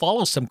not to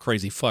follow some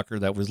crazy fucker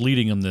that was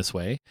leading them this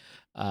way.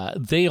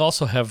 They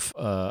also have,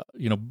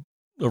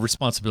 a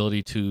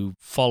responsibility to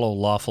follow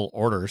lawful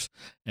orders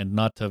and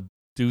not to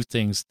do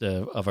things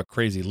of a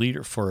crazy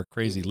leader for a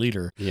crazy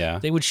leader. Yeah.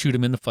 They would shoot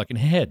him in the fucking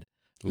head.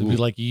 They'd be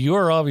like,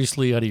 you're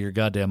obviously out of your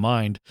goddamn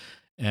mind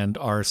and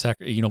are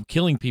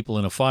killing people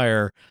in a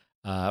fire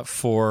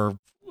for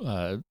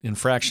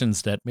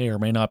infractions that may or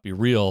may not be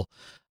real.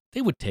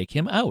 They would take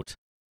him out.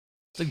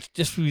 They'd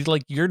just be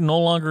like, you're no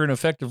longer an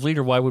effective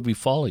leader. Why would we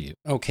follow you?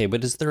 Okay,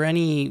 but is there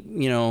any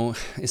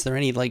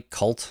like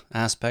cult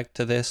aspect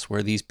to this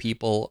where these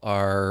people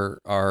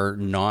are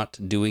not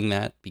doing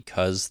that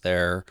because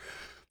they're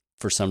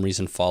for some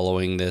reason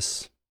following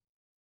this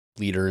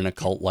leader in a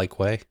cult-like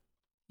way?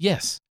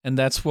 Yes, and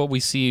that's what we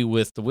see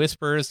with the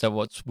Whispers. That's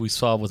what we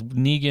saw with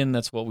Negan.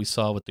 That's what we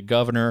saw with the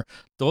Governor.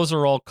 Those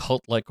are all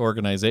cult-like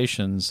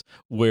organizations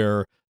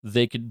where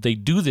they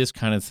do this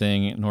kind of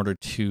thing in order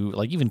to,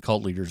 like, even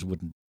cult leaders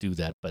wouldn't do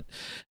that, but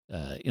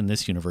in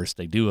this universe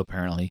they do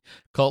apparently.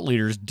 Cult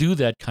leaders do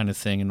that kind of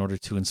thing in order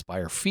to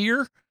inspire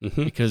fear,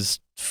 because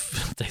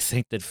they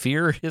think that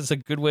fear is a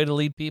good way to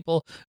lead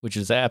people, which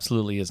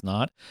absolutely is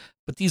not.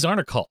 But these aren't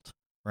a cult.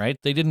 Right?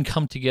 They didn't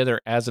come together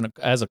as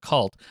a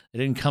cult. They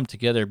didn't come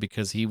together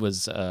because he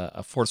was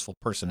a forceful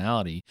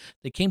personality.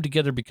 They came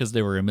together because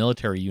they were a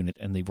military unit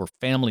and they were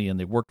family and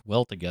they worked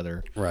well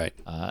together. Right.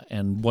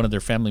 And one of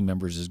their family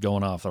members is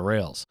going off the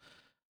rails.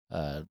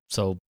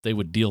 So they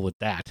would deal with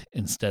that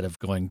instead of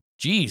going,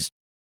 geez,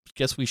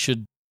 guess we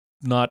should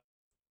not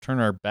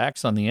turn our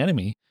backs on the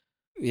enemy.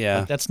 Yeah.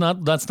 Like, that's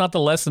not the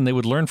lesson they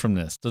would learn from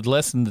this. The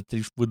lesson that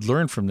they would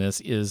learn from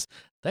this is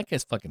that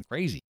guy's fucking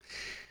crazy.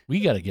 We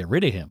got to get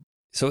rid of him.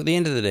 So at the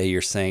end of the day,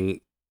 you're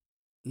saying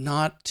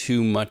not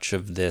too much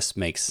of this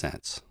makes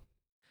sense.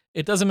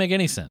 It doesn't make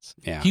any sense.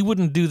 Yeah. He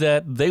wouldn't do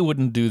that. They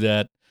wouldn't do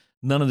that.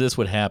 None of this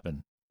would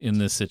happen in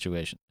this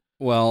situation.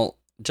 Well,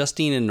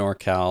 Justine in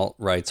NorCal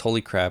writes,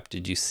 holy crap,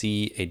 did you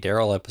see a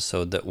Daryl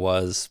episode that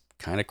was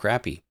kind of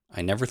crappy?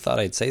 I never thought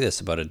I'd say this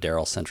about a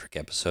Daryl-centric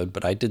episode,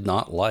 but I did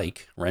not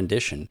like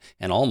Rendition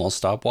and almost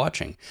stopped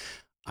watching.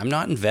 I'm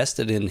not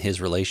invested in his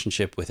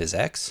relationship with his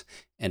ex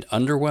and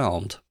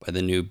underwhelmed by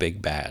the new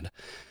big bad.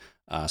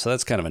 So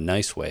that's kind of a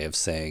nice way of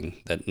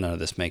saying that none of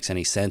this makes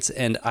any sense.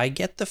 And I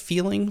get the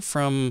feeling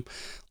from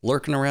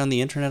lurking around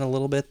the internet a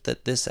little bit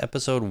that this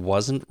episode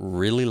wasn't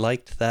really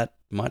liked that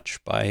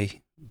much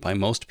by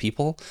most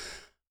people.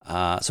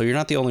 So you're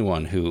not the only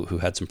one who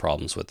had some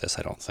problems with this,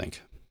 I don't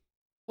think.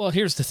 Well,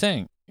 here's the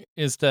thing,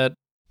 is that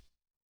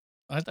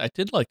I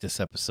did like this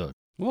episode.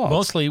 Well,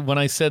 Mostly when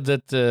I said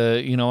that,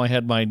 I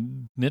had my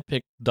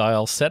nitpick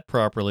dial set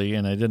properly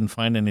and I didn't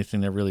find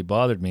anything that really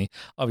bothered me.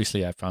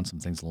 Obviously, I found some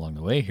things along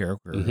the way here,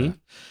 where,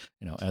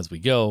 as we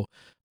go.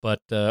 But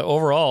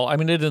overall, I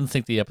mean, I didn't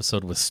think the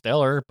episode was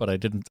stellar, but I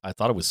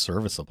thought it was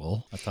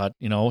serviceable. I thought,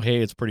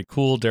 hey, it's pretty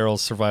cool. Daryl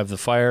survived the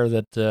fire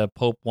that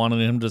Pope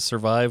wanted him to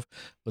survive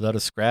without a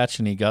scratch,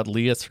 and he got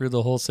Leah through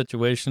the whole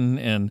situation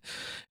and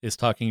is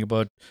talking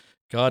about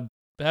God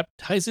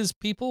baptizes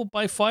people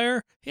by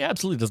fire. He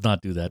absolutely does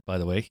not do that, by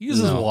the way. He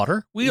uses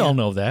water. We all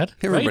know that.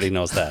 Everybody right?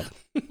 knows that.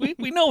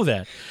 we know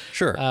that.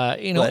 Sure.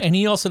 And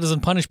he also doesn't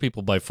punish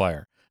people by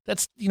fire.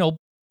 That's,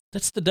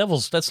 that's the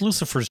devil's, that's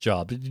Lucifer's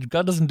job.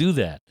 God doesn't do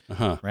that.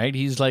 Right?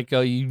 He's like,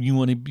 you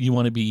want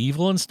to be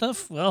evil and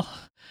stuff? Well,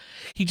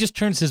 he just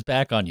turns his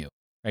back on you.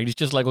 Right? He's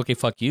just like, okay,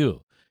 fuck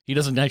you. He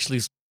doesn't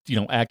actually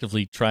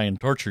actively try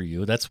and torture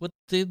you. That's what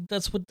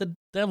the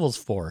devil's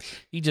for.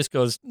 He just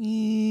goes,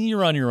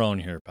 you're on your own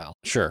here, pal.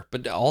 Sure,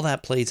 but all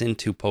that plays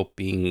into Pope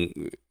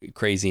being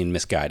crazy and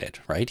misguided,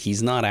 right?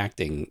 He's not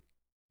acting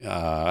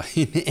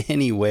in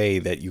any way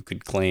that you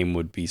could claim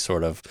would be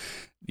sort of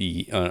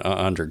the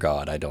under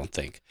God, I don't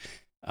think.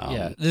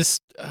 This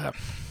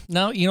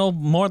now,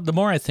 the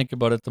more I think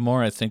about it, the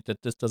more I think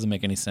that this doesn't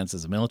make any sense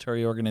as a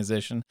military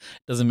organization.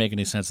 It doesn't make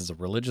any sense as a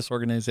religious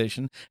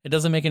organization. It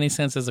doesn't make any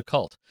sense as a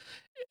cult.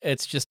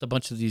 It's just a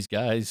bunch of these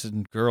guys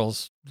and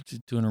girls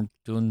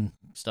doing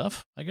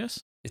stuff, I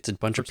guess. It's a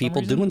bunch of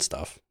people doing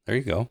stuff. There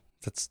you go.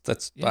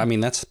 That's I mean,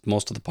 that's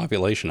most of the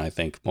population, I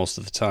think, most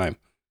of the time.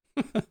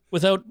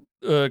 Without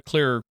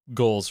clear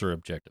goals or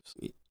objectives.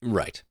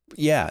 Right.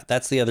 Yeah,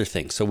 that's the other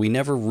thing. So we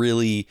never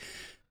really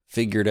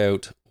figured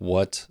out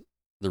what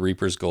the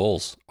Reaper's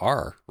goals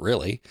are,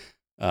 really.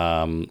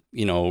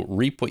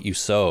 Reap what you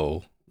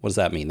sow. What does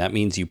that mean? That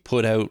means you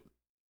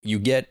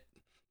get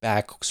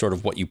back sort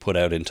of what you put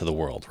out into the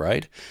world,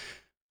 right?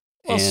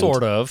 Well,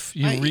 sort of.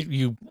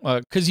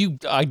 Because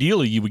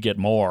ideally you would get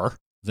more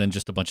than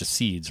just a bunch of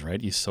seeds,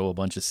 right? You sow a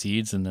bunch of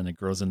seeds and then it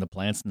grows into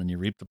plants and then you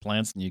reap the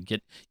plants and you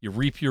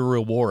reap your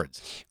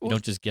rewards. You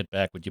don't just get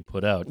back what you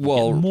put out. You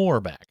get more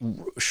back.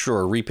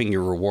 Sure, reaping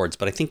your rewards.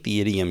 But I think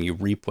the idiom "you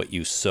reap what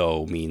you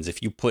sow" means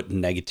if you put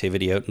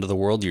negativity out into the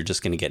world, you're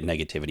just going to get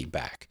negativity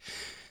back.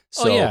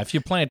 So, if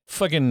you plant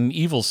fucking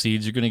evil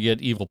seeds, you're going to get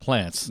evil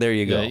plants. There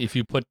you go. If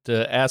you put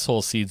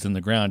asshole seeds in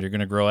the ground, you're going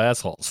to grow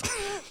assholes,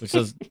 which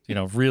is,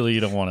 really you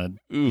don't want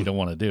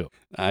to do.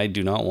 I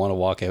do not want to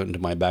walk out into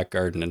my back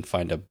garden and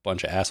find a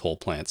bunch of asshole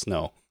plants.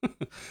 No.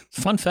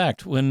 Fun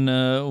fact: when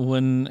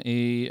an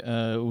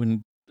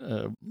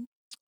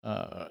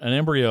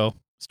embryo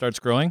starts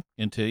growing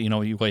into,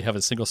 you have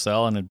a single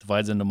cell and it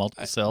divides into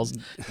multiple cells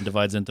and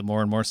divides into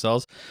more and more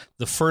cells.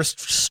 The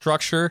first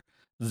structure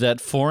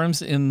that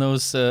forms in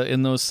those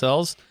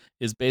cells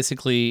is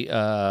basically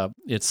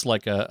it's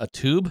like a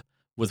tube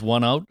with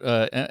one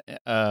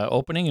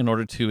opening in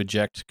order to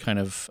eject kind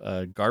of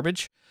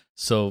garbage.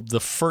 So the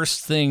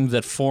first thing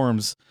that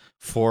forms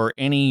for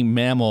any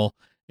mammal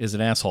is an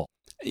asshole.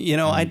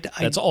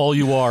 That's all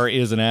you are,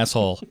 is an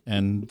asshole,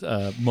 and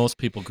most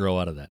people grow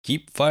out of that.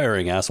 Keep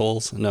firing,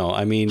 assholes. No,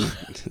 I mean,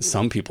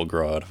 some people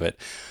grow out of it.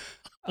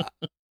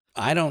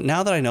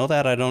 Now that I know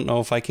that, I don't know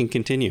if I can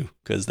continue,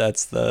 because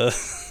that's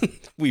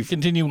we've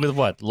continue with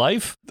what?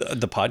 Life?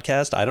 The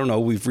podcast? I don't know.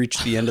 We've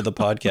reached the end of the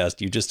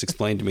podcast. You just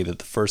explained to me that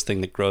the first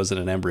thing that grows in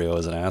an embryo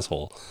is an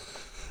asshole.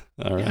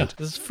 All right. Yeah,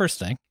 this is the first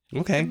thing.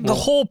 Okay. The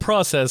whole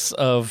process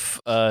of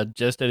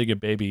gestating a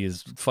baby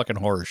is a fucking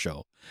horror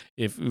show.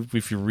 If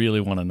you really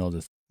want to know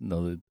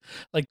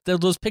like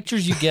those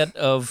pictures you get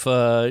of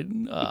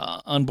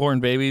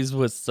unborn babies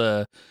with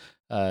not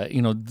the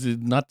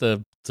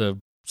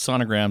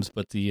sonograms,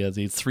 but the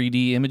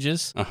 3D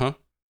images.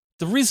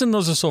 The reason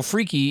those are so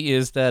freaky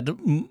is that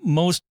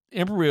most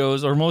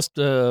embryos or most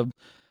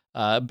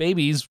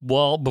babies,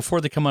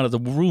 before they come out of the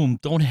womb,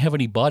 don't have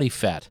any body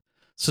fat.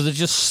 So they're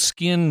just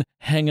skin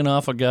hanging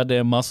off of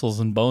goddamn muscles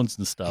and bones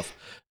and stuff.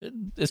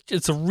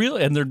 It's a real,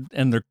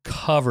 and they're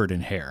covered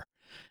in hair.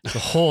 The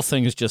whole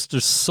thing is just,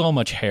 there's so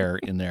much hair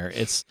in there.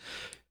 It's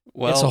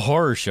a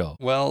horror show.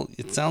 Well,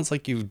 it sounds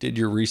like you did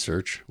your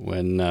research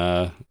when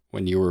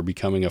you were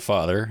becoming a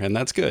father, and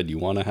that's good. You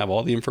want to have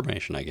all the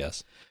information, I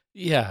guess.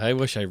 Yeah, I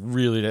wish I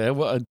really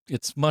did.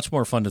 It's much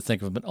more fun to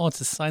think of, but it's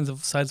the size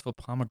of a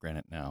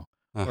pomegranate now.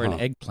 Or an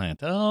eggplant.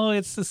 Oh,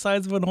 it's the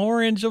size of an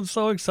orange. I'm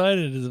so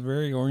excited. It's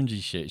very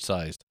orangey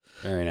sized.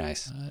 Very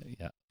nice.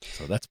 Yeah.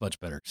 So that's much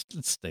better.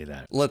 Let's stay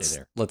there. Let's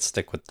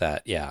stick with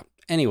that. Yeah.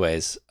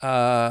 Anyways,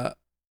 I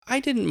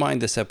didn't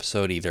mind this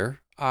episode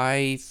either.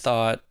 I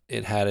thought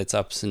it had its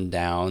ups and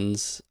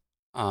downs.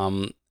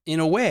 In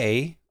a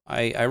way,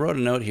 I wrote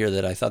a note here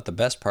that I thought the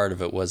best part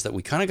of it was that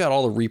we kind of got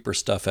all the Reaper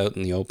stuff out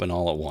in the open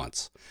all at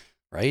once.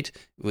 right?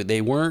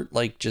 They weren't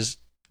like just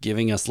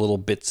giving us little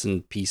bits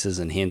and pieces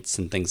and hints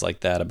and things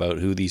like that about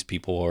who these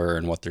people were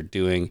and what they're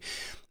doing.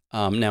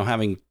 Now,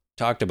 having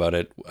talked about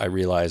it, I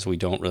realize we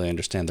don't really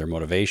understand their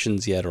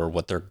motivations yet or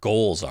what their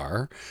goals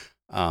are.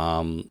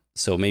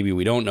 So maybe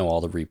we don't know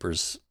all the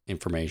Reapers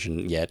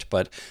information yet,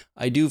 but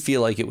I do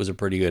feel like it was a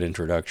pretty good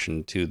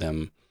introduction to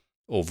them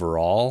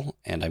overall,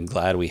 and I'm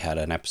glad we had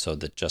an episode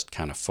that just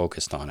kind of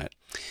focused on it.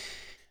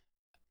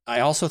 I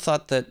also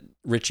thought that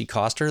Richie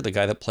Coster, the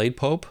guy that played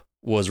Pope,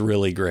 was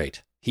really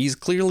great. He's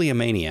clearly a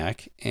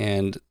maniac,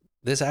 and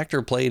this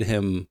actor played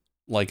him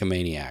like a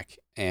maniac.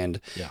 And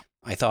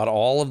I thought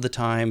all of the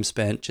time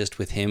spent just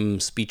with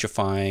him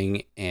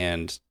speechifying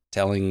and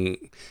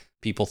telling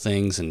people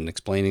things and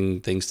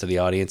explaining things to the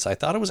audience, I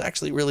thought it was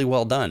actually really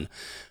well done.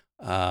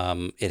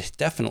 It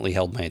definitely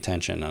held my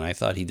attention, and I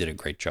thought he did a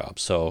great job.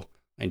 So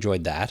I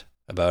enjoyed that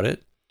about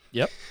it.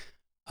 Yep.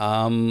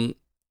 But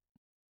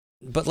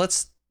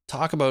let's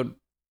talk about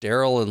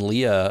Daryl and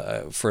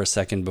Leah for a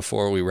second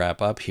before we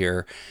wrap up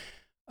here.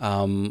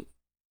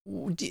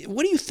 What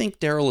do you think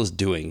Daryl is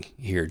doing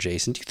here,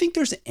 Jason? Do you think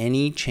there's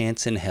any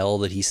chance in hell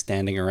that he's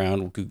standing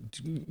around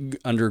going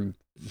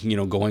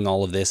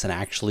all of this and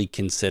actually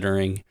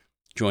considering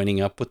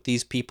joining up with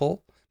these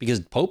people? Because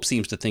Pope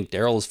seems to think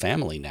Daryl is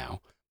family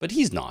now, but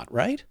he's not,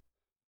 right?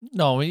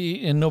 No,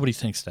 and nobody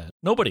thinks that.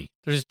 Nobody.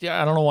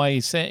 I don't know why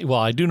he's saying. Well,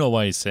 I do know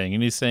why he's saying,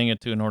 and he's saying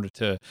it in order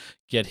to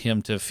get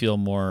him to feel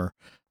more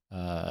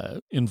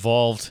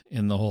involved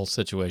in the whole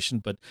situation.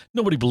 But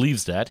nobody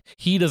believes that.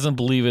 He doesn't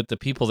believe it. The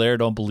people there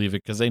don't believe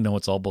it because they know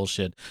it's all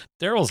bullshit.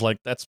 Daryl's like,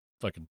 that's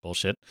fucking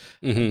bullshit.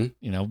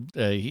 Mm-hmm.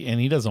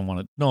 And he doesn't want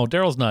it. No,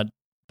 Daryl's not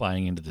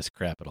buying into this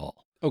crap at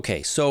all.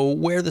 Okay, so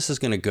where this is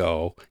going to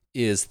go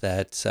is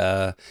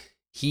that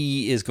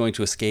he is going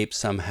to escape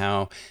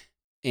somehow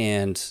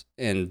and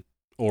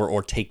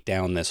take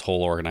down this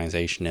whole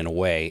organization in a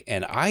way.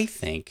 And I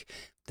think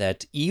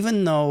that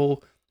even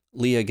though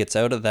Leah gets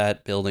out of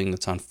that building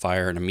that's on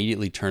fire and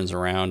immediately turns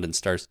around and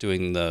starts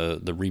doing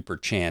the Reaper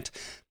chant,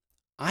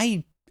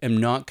 I am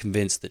not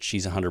convinced that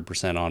she's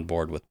 100% on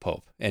board with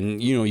Pope.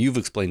 And, you've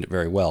explained it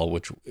very well,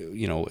 which,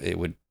 it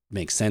would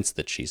make sense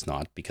that she's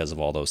not because of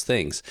all those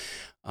things.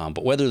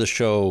 But whether the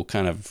show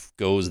kind of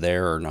goes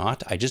there or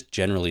not, I just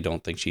generally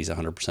don't think she's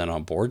 100%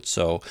 on board.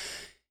 So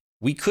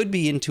we could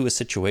be into a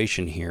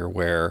situation here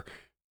where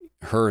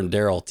her and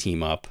Daryl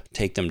team up,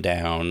 take them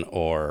down,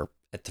 or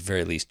at the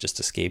very least just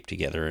escape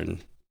together.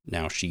 And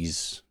now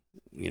she's,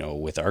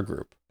 with our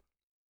group.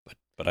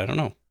 But I don't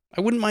know.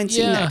 I wouldn't mind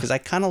seeing that because I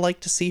kind of like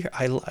to see her.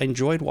 I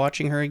enjoyed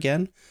watching her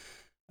again.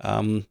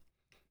 And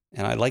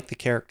I like the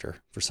character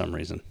for some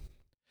reason.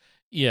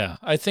 Yeah,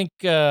 I think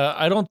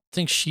I don't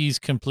think she's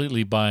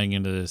completely buying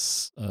into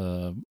this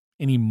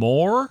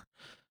anymore.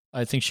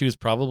 I think she was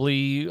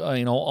probably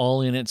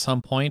all in at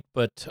some point,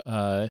 but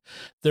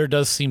there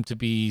does seem to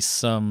be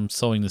some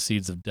sowing the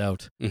seeds of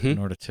doubt in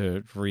order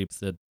to reap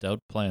the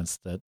doubt plants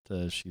that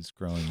she's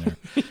growing there.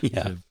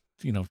 Yeah,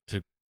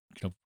 to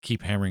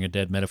keep hammering a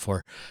dead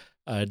metaphor.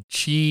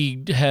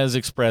 She has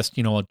expressed,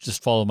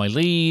 just follow my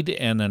lead,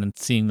 and then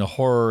seeing the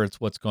horror. It's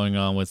what's going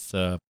on with.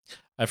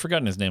 I've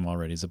forgotten his name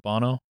already. Is it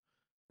Bono?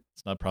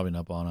 It's probably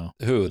not Bono.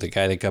 Who? The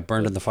guy that got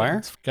burned in the fire?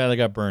 It's the guy that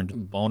got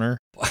burned. Boner?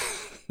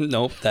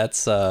 Nope,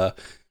 that's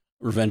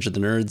Revenge of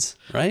the Nerds,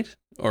 right?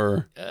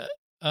 Or it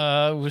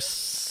was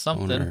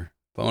something.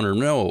 Boner.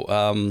 No.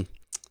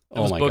 It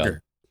was my Booger.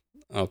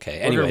 God. Okay.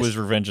 Booger Anyways. was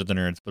Revenge of the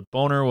Nerds, but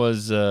Boner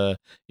was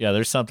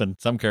there's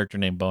some character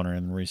named Boner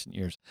in recent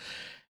years.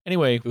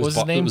 Anyway, what was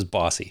his name? It was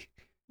Bossy.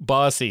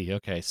 Bossy.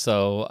 Okay,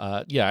 so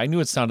I knew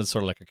it sounded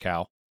sort of like a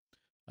cow.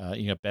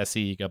 You got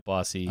Bessie, you got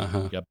Bossy,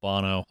 you got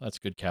Bono. That's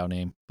a good cow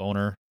name.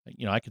 Boner.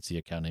 I could see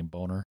a cow named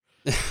Boner.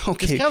 Okay.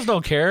 Because cows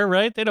don't care,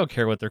 right? They don't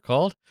care what they're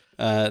called.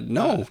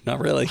 No, not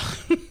really.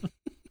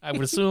 I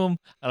would assume.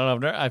 I don't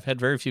know. I've had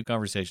very few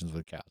conversations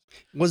with cows.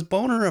 Was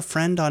Boner a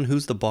friend on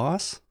Who's the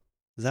Boss?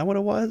 Is that what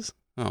it was?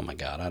 Oh my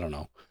God, I don't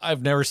know.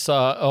 I've never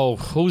saw. Oh,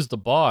 Who's the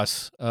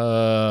Boss?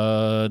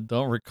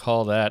 Don't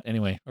recall that.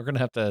 Anyway, we're gonna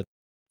have to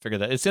figure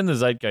that. It's in the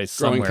zeitgeist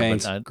somewhere. Growing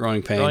Pains.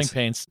 Growing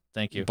Pains.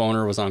 Thank you.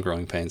 Boner was on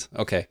Growing Pains.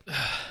 Okay.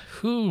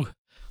 Who?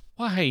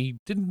 Why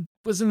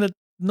wasn't it?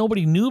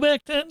 Nobody knew back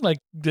then? Like,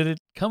 did it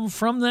come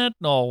from that?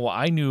 No,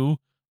 I knew.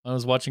 I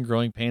was watching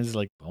Growing Pains.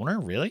 Like, Boner?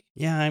 Really?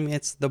 Yeah, I mean,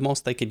 it's the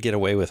most they could get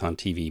away with on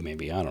TV,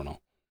 maybe. I don't know.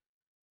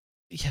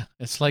 Yeah,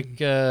 it's like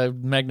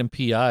Magnum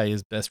P.I.,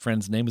 his best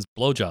friend's name is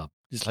Blowjob.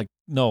 It's like,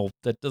 no,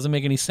 that doesn't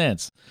make any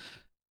sense.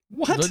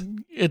 What?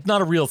 It's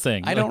not a real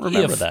thing. I don't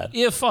remember that.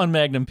 If on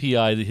Magnum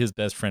P.I., his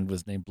best friend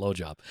was named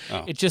Blowjob.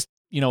 Oh. It just,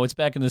 it's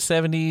back in the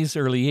 70s,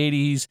 early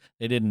 80s.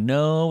 They didn't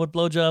know what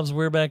blowjobs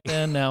were back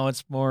then. Now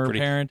it's more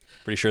apparent.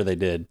 Pretty sure they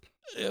did.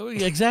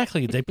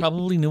 Exactly. They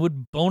probably knew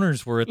what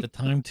boners were at the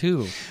time,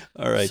 too.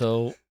 All right.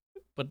 So,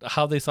 but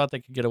how they thought they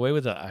could get away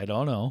with it, I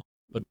don't know.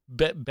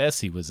 But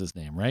Bessie was his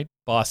name, right?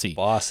 Bossy.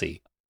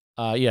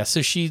 Yeah.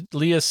 So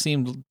Leah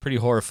seemed pretty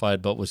horrified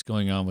about what's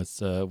going on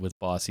with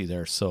Bossy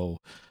there. So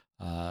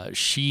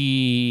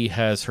she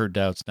has her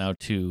doubts now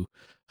too.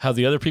 How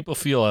the other people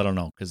feel, I don't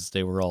know, because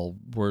they were all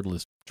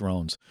wordless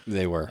drones.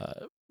 They were.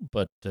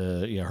 But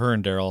yeah, her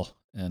and Daryl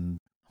and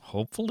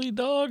hopefully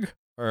Dog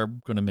are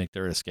going to make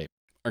their escape.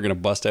 Are going to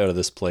bust out of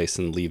this place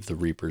and leave the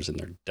Reapers in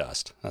their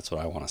dust. That's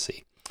what I want to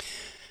see.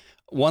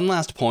 One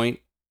last point,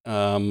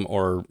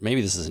 or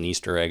maybe this is an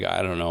Easter egg.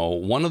 I don't know.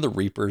 One of the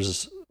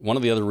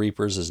other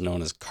Reapers is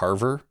known as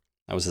Carver.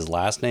 That was his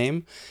last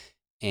name.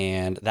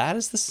 And that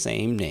is the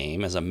same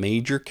name as a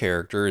major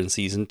character in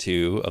season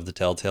 2 of the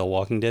Telltale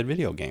Walking Dead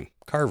video game,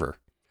 Carver.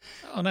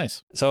 Oh,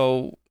 nice.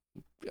 So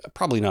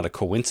probably not a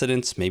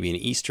coincidence, maybe an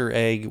Easter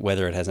egg,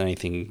 whether it has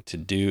anything to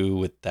do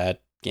with that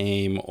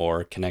game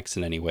or connects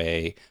in any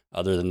way.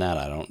 Other than that,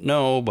 I don't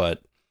know,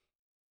 but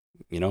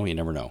you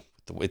never know.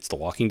 It's the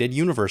Walking Dead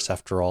universe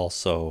after all,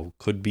 so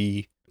could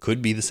be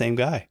the same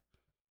guy.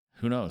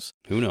 Who knows?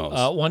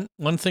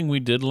 One thing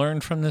we did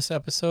learn from this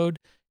episode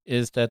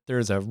is that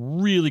there's a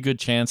really good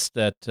chance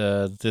that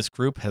this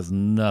group has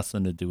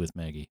nothing to do with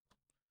Maggie.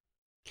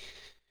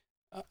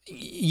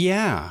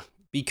 Yeah,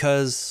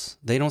 because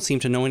they don't seem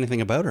to know anything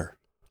about her.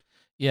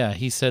 Yeah,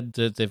 he said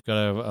that they've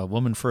got a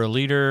woman for a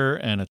leader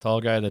and a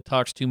tall guy that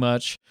talks too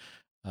much.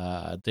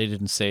 They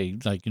didn't say,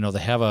 they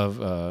have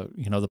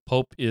the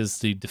Pope is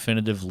the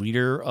definitive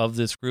leader of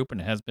this group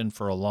and has been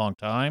for a long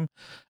time.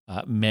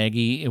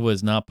 Maggie, it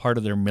was not part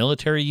of their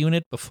military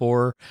unit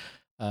before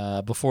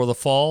the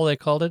fall, they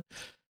called it.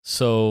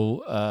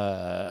 So,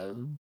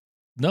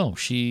 no,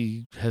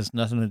 she has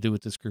nothing to do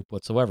with this group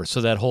whatsoever.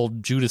 So that whole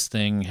Judas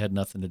thing had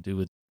nothing to do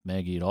with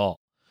Maggie at all.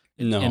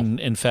 No. And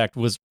in fact,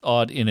 was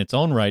odd in its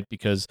own right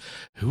because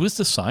who is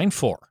the sign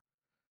for,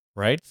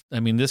 right?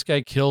 I mean, this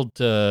guy killed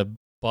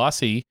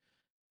Bossy,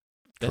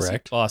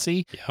 correct?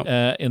 Bossy,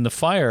 yep. In the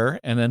fire,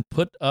 and then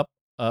tied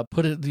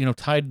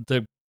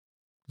the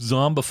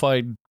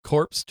zombified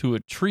corpse to a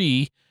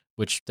tree,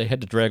 which they had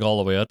to drag all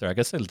the way out there. I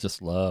guess they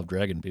just love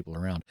dragging people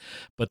around.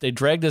 But they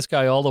dragged this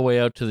guy all the way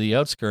out to the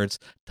outskirts,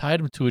 tied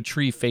him to a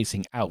tree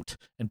facing out,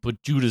 and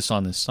put Judas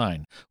on this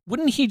sign.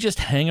 Wouldn't he just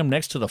hang him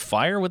next to the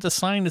fire with a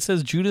sign that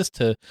says Judas?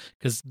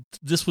 Because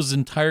this was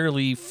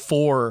entirely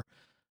for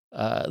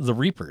the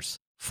Reapers,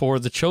 for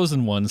the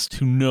chosen ones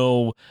to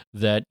know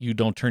that you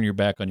don't turn your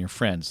back on your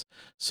friends.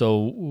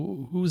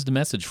 So who's the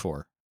message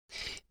for?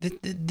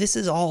 This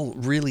is all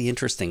really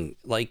interesting.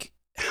 Like,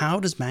 how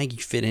does Maggie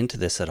fit into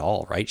this at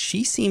all, right?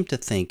 She seemed to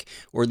think,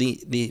 or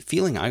the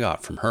feeling I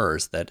got from her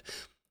is that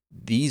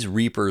these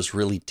Reapers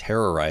really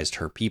terrorized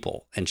her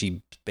people, and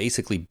she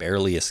basically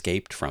barely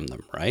escaped from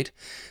them, right?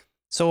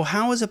 So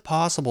how is it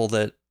possible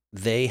that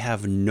they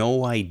have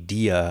no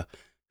idea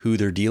who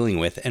they're dealing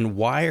with, and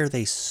why are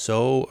they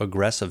so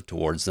aggressive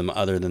towards them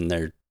other than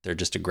they're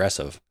just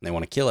aggressive and they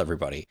want to kill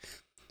everybody?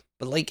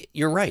 But like,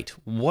 you're right.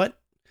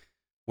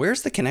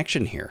 Where's the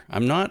connection here?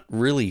 I'm not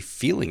really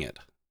feeling it.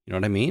 You know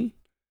what I mean?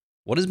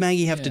 What does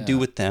Maggie have to do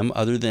with them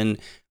other than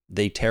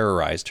they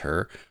terrorized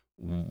her?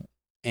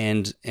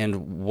 And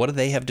what do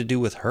they have to do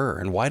with her?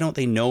 And why don't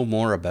they know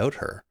more about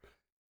her?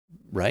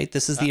 Right?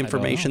 This is the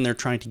information they're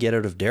trying to get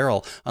out of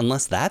Daryl,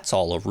 unless that's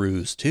all a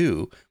ruse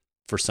too,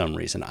 for some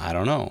reason. I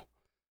don't know.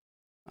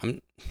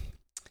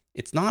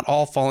 It's not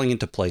all falling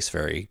into place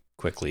very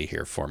quickly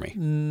here for me.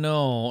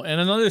 No.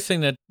 And another thing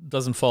that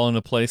doesn't fall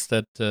into place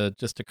that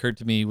just occurred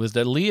to me was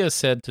that Leah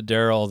said to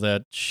Daryl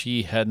that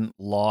she hadn't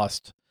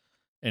lost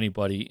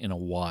anybody in a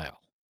while,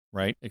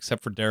 right?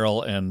 Except for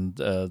Daryl and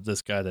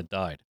this guy that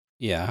died.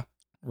 Yeah.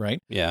 Right?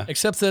 Yeah.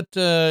 Except that,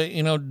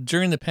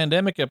 during the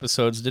pandemic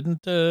episodes,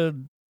 didn't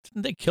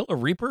they kill a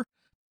Reaper?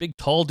 Big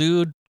tall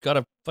dude, got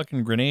a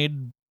fucking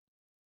grenade,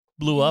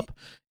 blew up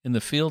in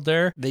the field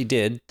there. They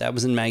did. That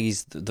was in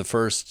Maggie's, the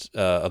first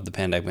of the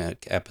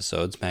pandemic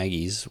episodes,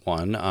 Maggie's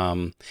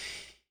one.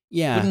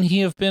 Yeah. Wouldn't he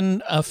have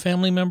been a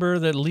family member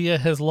that Leah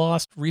has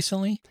lost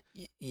recently?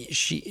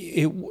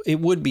 It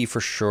would be for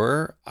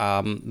sure.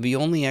 The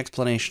only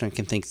explanation I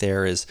can think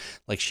there is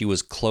like she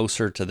was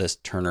closer to this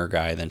Turner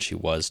guy than she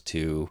was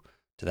to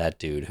that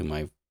dude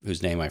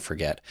whose name I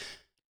forget.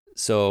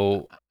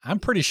 So I'm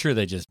pretty sure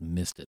they just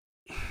missed it.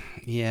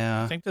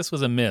 Yeah. I think this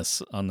was a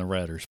miss on the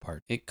writer's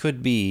part. It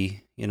could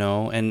be,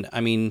 and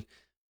I mean,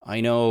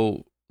 I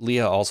know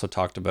Leah also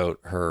talked about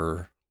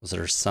was it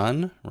her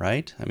son,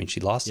 right? I mean, she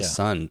lost a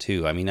son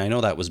too. I mean, I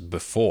know that was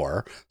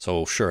before,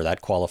 so sure,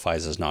 that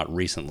qualifies as not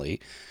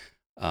recently.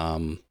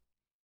 But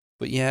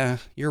yeah,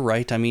 you're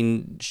right. I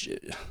mean,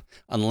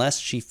 unless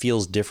she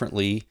feels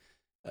differently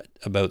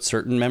about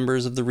certain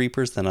members of the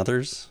Reapers than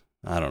others,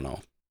 I don't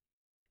know.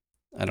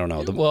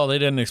 Well, they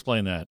didn't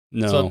explain that.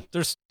 No.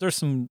 So there's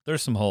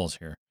some holes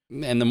here.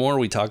 And the more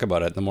we talk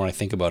about it, the more I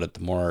think about it, the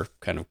more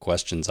kind of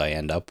questions I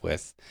end up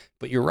with.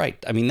 But you're right.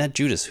 I mean, that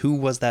Judas, who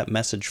was that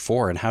message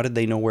for, and how did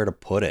they know where to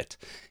put it?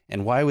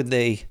 And why would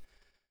they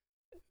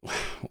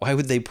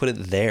put it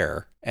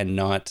there and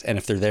not, and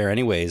if they're there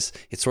anyways,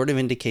 it sort of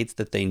indicates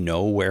that they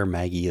know where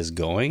Maggie is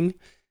going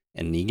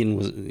and Negan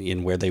was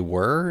in where they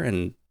were,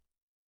 and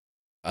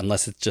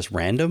unless it's just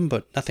random,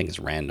 but nothing is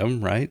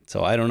random, right?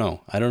 So I don't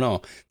know.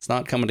 It's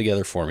not coming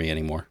together for me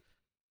anymore.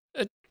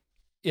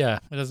 Yeah,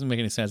 it doesn't make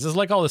any sense. It's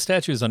like all the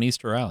statues on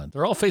Easter Island.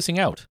 They're all facing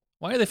out.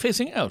 Why are they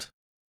facing out?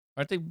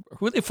 Aren't they?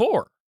 Who are they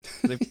for?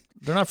 They're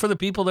not for the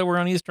people that were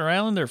on Easter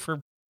Island. They're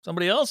for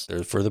somebody else.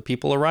 They're for the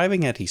people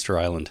arriving at Easter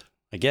Island,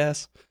 I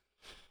guess.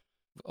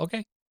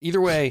 Okay. Either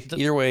way,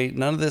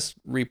 none of this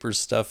Reapers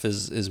stuff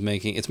is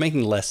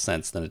making less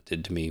sense than it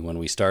did to me when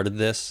we started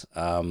this.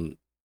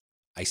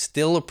 I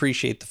still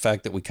appreciate the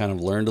fact that we kind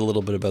of learned a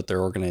little bit about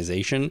their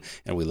organization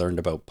and we learned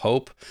about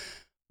Pope,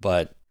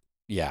 but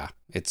yeah,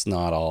 it's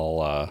not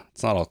all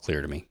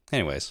clear to me.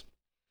 Anyways.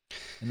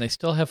 And they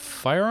still have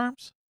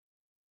firearms?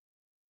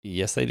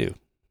 Yes, they do.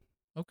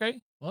 Okay.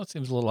 Well, it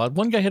seems a little odd.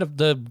 One guy had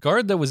the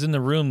guard that was in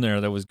the room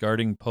there that was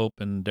guarding Pope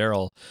and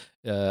Daryl.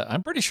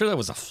 I'm pretty sure that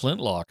was a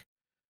flintlock.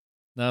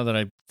 Now that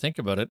I think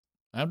about it,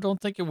 I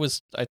don't think it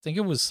was. I think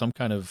it was some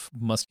kind of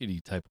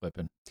muskety type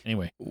weapon.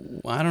 Anyway,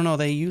 I don't know.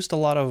 They used a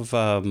lot of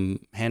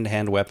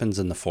hand-to-hand weapons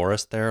in the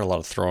forest there, a lot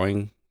of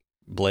throwing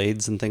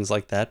blades and things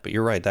like that. But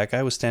you're right. That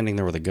guy was standing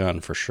there with a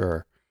gun for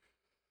sure.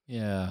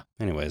 Yeah.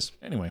 Anyway,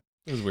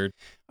 it was weird.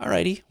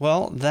 Alrighty.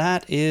 Well,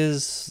 that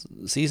is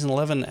season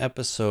 11,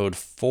 episode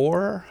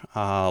 4.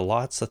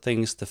 Lots of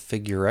things to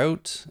figure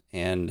out.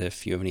 And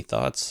if you have any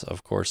thoughts,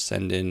 of course,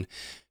 send in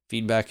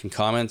feedback and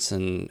comments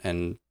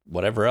and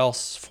whatever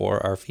else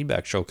for our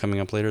feedback show coming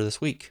up later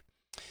this week.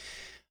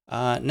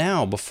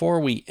 Now,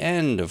 before we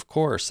end, of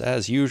course,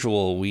 as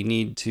usual, we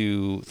need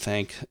to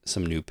thank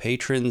some new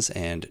patrons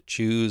and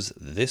choose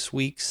this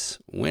week's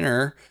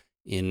winner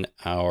in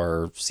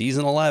our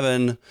season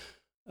 11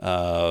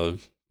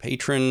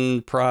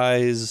 patron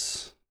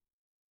prize.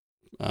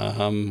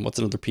 What's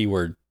another P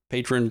word?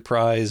 Patron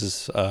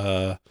prize.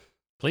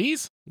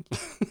 Please?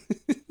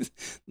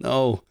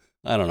 No,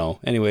 I don't know.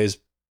 Anyways,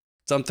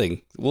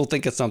 something. We'll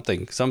think of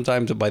something.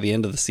 Sometimes by the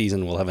end of the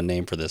season, we'll have a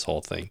name for this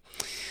whole thing.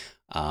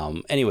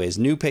 Anyways,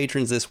 new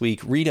patrons this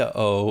week, Rita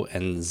O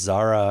and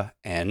Zara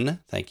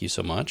N. Thank you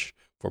so much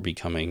for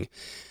becoming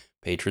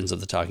patrons of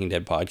the Talking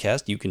Dead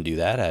podcast. You can do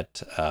that at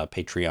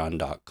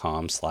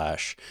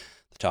patreon.com/The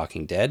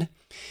Talking Dead.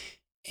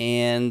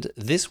 And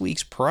this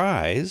week's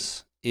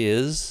prize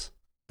is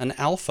an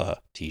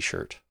Alpha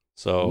t-shirt.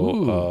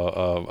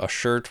 So a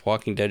shirt,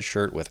 Walking Dead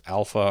shirt with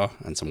Alpha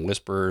and some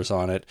Whisperers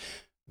on it.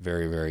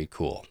 Very, very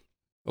cool.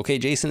 Okay,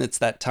 Jason, it's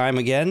that time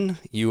again.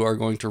 You are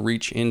going to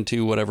reach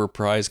into whatever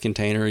prize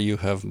container you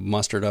have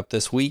mustered up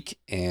this week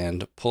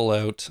and pull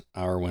out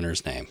our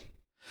winner's name.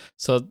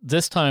 So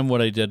this time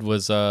what I did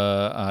was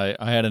I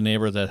had a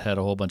neighbor that had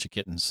a whole bunch of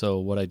kittens. So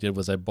what I did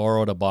was I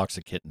borrowed a box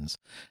of kittens,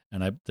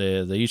 and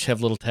they each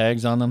have little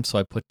tags on them. So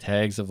I put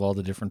tags of all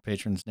the different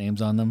patrons'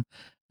 names on them,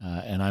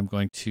 and I'm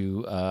going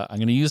to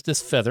use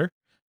this feather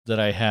that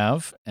I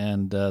have,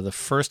 and the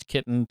first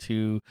kitten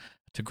to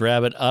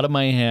grab it out of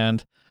my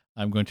hand,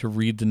 I'm going to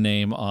read the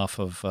name off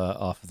of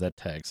that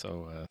tag.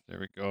 So there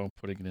we go,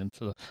 putting it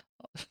into the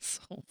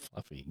so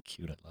fluffy and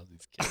cute. I love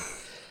these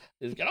kittens.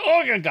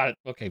 Oh, I got it.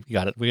 Okay, we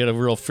got it. We got a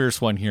real fierce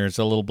one here. It's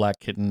a little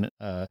black kitten.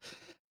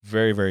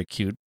 Very, very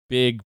cute.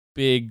 Big,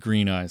 big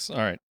green eyes. All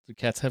right. Do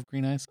cats have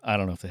green eyes? I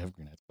don't know if they have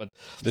green eyes, but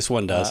this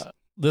one does.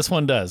 This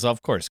one does,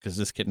 of course, because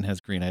this kitten has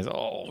green eyes.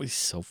 Oh, he's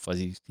so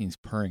fuzzy. He's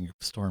purring up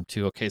a storm,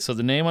 too. Okay, so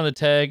the name on the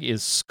tag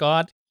is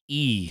Scott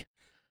E.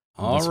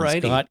 All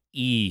righty. Scott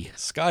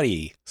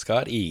E.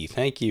 Scott E.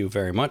 Thank you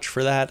very much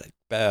for that.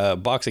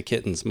 Box of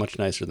kittens, much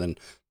nicer than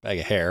bag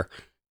of hair.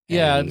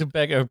 Yeah, the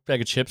bag of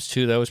chips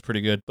too. That was pretty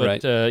good.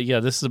 But right.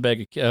 Yeah, this is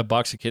a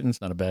box of kittens,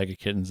 not a bag of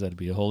kittens. That'd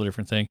be a whole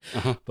different thing.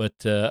 Uh-huh. But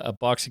a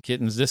box of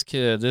kittens. This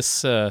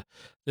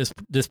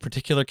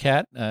particular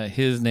cat,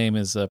 his name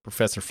is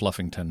Professor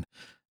Fluffington.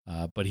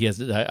 But he has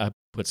I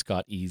put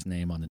Scott E.'s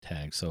name on the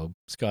tag. So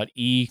Scott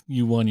E.,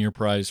 you won your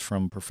prize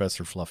from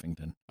Professor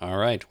Fluffington. All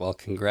right. Well,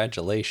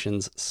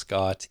 congratulations,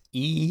 Scott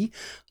E.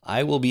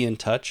 I will be in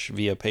touch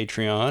via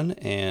Patreon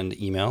and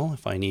email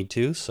if I need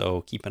to.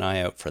 So keep an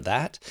eye out for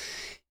that.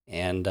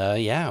 And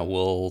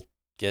we'll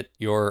get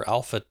your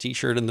Alpha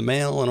t-shirt in the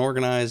mail and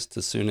organized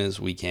as soon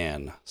as we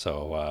can.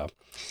 So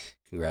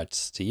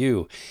congrats to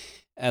you.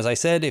 As I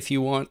said, if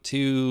you want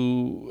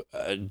to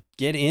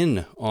get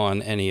in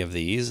on any of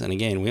these, and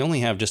again, we only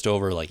have just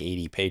over like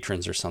 80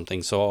 patrons or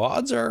something, so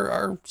odds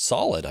are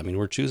solid. I mean,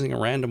 we're choosing a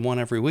random one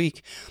every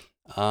week,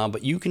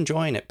 but you can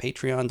join at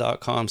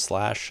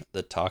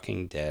patreon.com/The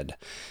Talking Dead.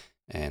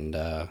 And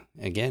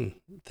again,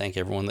 thank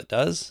everyone that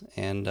does,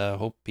 and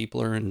hope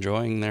people are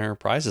enjoying their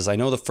prizes. I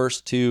know the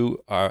first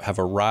two have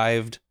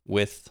arrived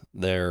with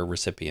their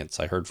recipients.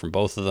 I heard from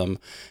both of them.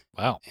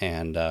 Wow.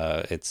 And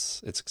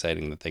it's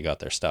exciting that they got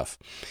their stuff.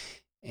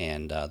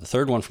 And the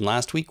third one from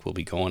last week will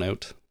be going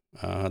out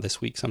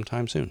this week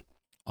sometime soon.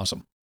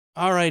 Awesome.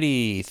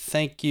 Alrighty,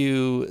 thank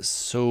you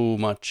so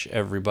much,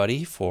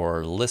 everybody,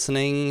 for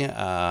listening.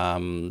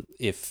 What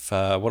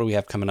do we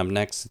have coming up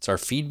next? It's our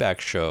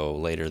feedback show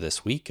later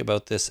this week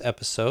about this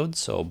episode.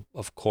 So,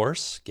 of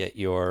course, get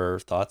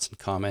your thoughts and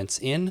comments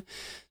in.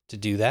 To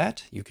do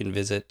that, you can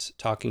visit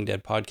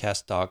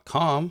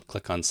talkingdeadpodcast.com,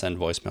 click on send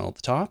voicemail at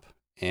the top,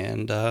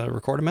 and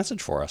record a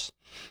message for us.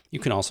 You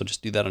can also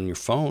just do that on your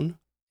phone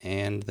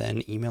and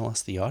then email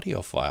us the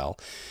audio file.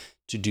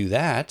 To do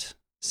that,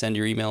 send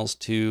your emails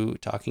to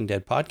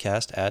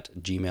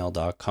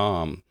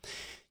talkingdeadpodcast@gmail.com.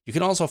 You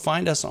can also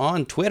find us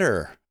on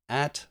Twitter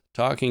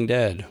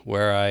 @TalkingDead,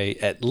 where I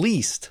at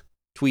least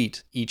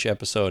tweet each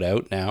episode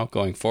out now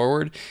going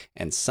forward,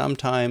 and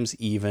sometimes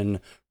even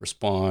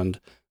respond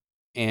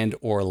and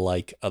or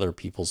like other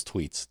people's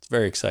tweets. It's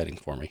very exciting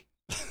for me.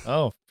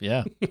 Oh,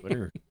 yeah.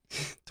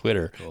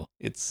 Twitter. Cool.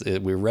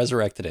 We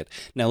resurrected it.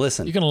 Now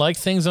listen. You can like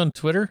things on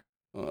Twitter?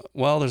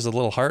 Well, there's a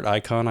little heart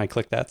icon. I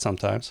click that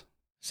sometimes.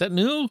 Is that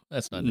new?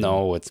 That's not new.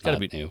 No, it's gotta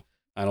not be new.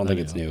 I don't think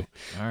it's new.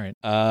 All right.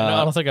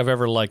 I don't think I've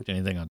ever liked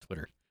anything on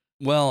Twitter.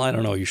 Well, I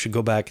don't know. You should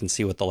go back and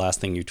see what the last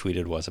thing you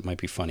tweeted was. It might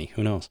be funny.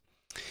 Who knows?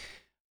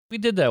 We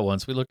did that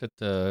once. We looked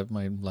at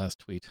my last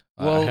tweet.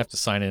 Well, I have to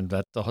sign in.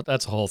 That's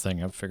a whole thing.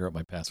 I have to figure out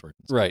my password.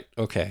 Right.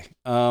 Okay.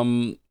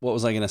 What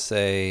was I going to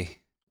say?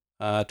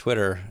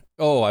 Twitter.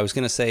 Oh, I was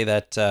going to say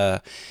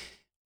that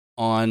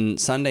on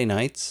Sunday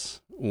nights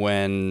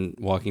when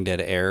Walking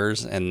Dead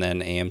airs and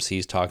then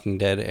AMC's Talking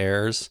Dead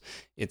airs,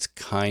 it's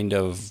kind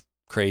of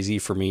crazy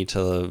for me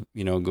to,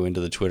 go into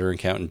the Twitter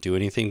account and do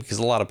anything, because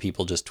a lot of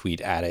people just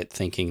tweet at it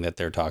thinking that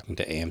they're talking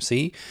to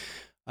AMC.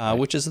 Right.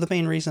 Which is the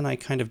main reason I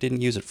kind of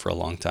didn't use it for a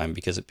long time,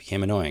 because it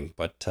became annoying.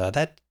 But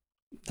that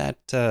I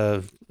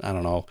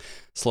don't know,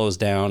 slows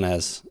down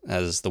as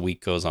the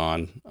week goes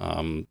on.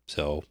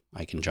 So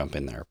I can jump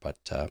in there. But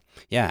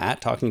yeah,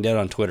 @Talking Dead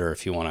on Twitter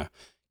if you want to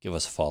give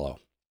us a follow.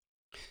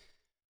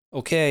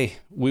 Okay,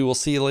 we will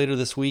see you later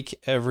this week,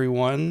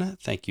 everyone.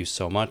 Thank you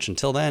so much.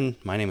 Until then,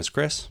 my name is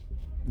Chris.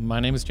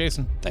 My name is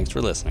Jason. Thanks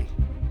for listening.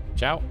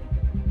 Ciao.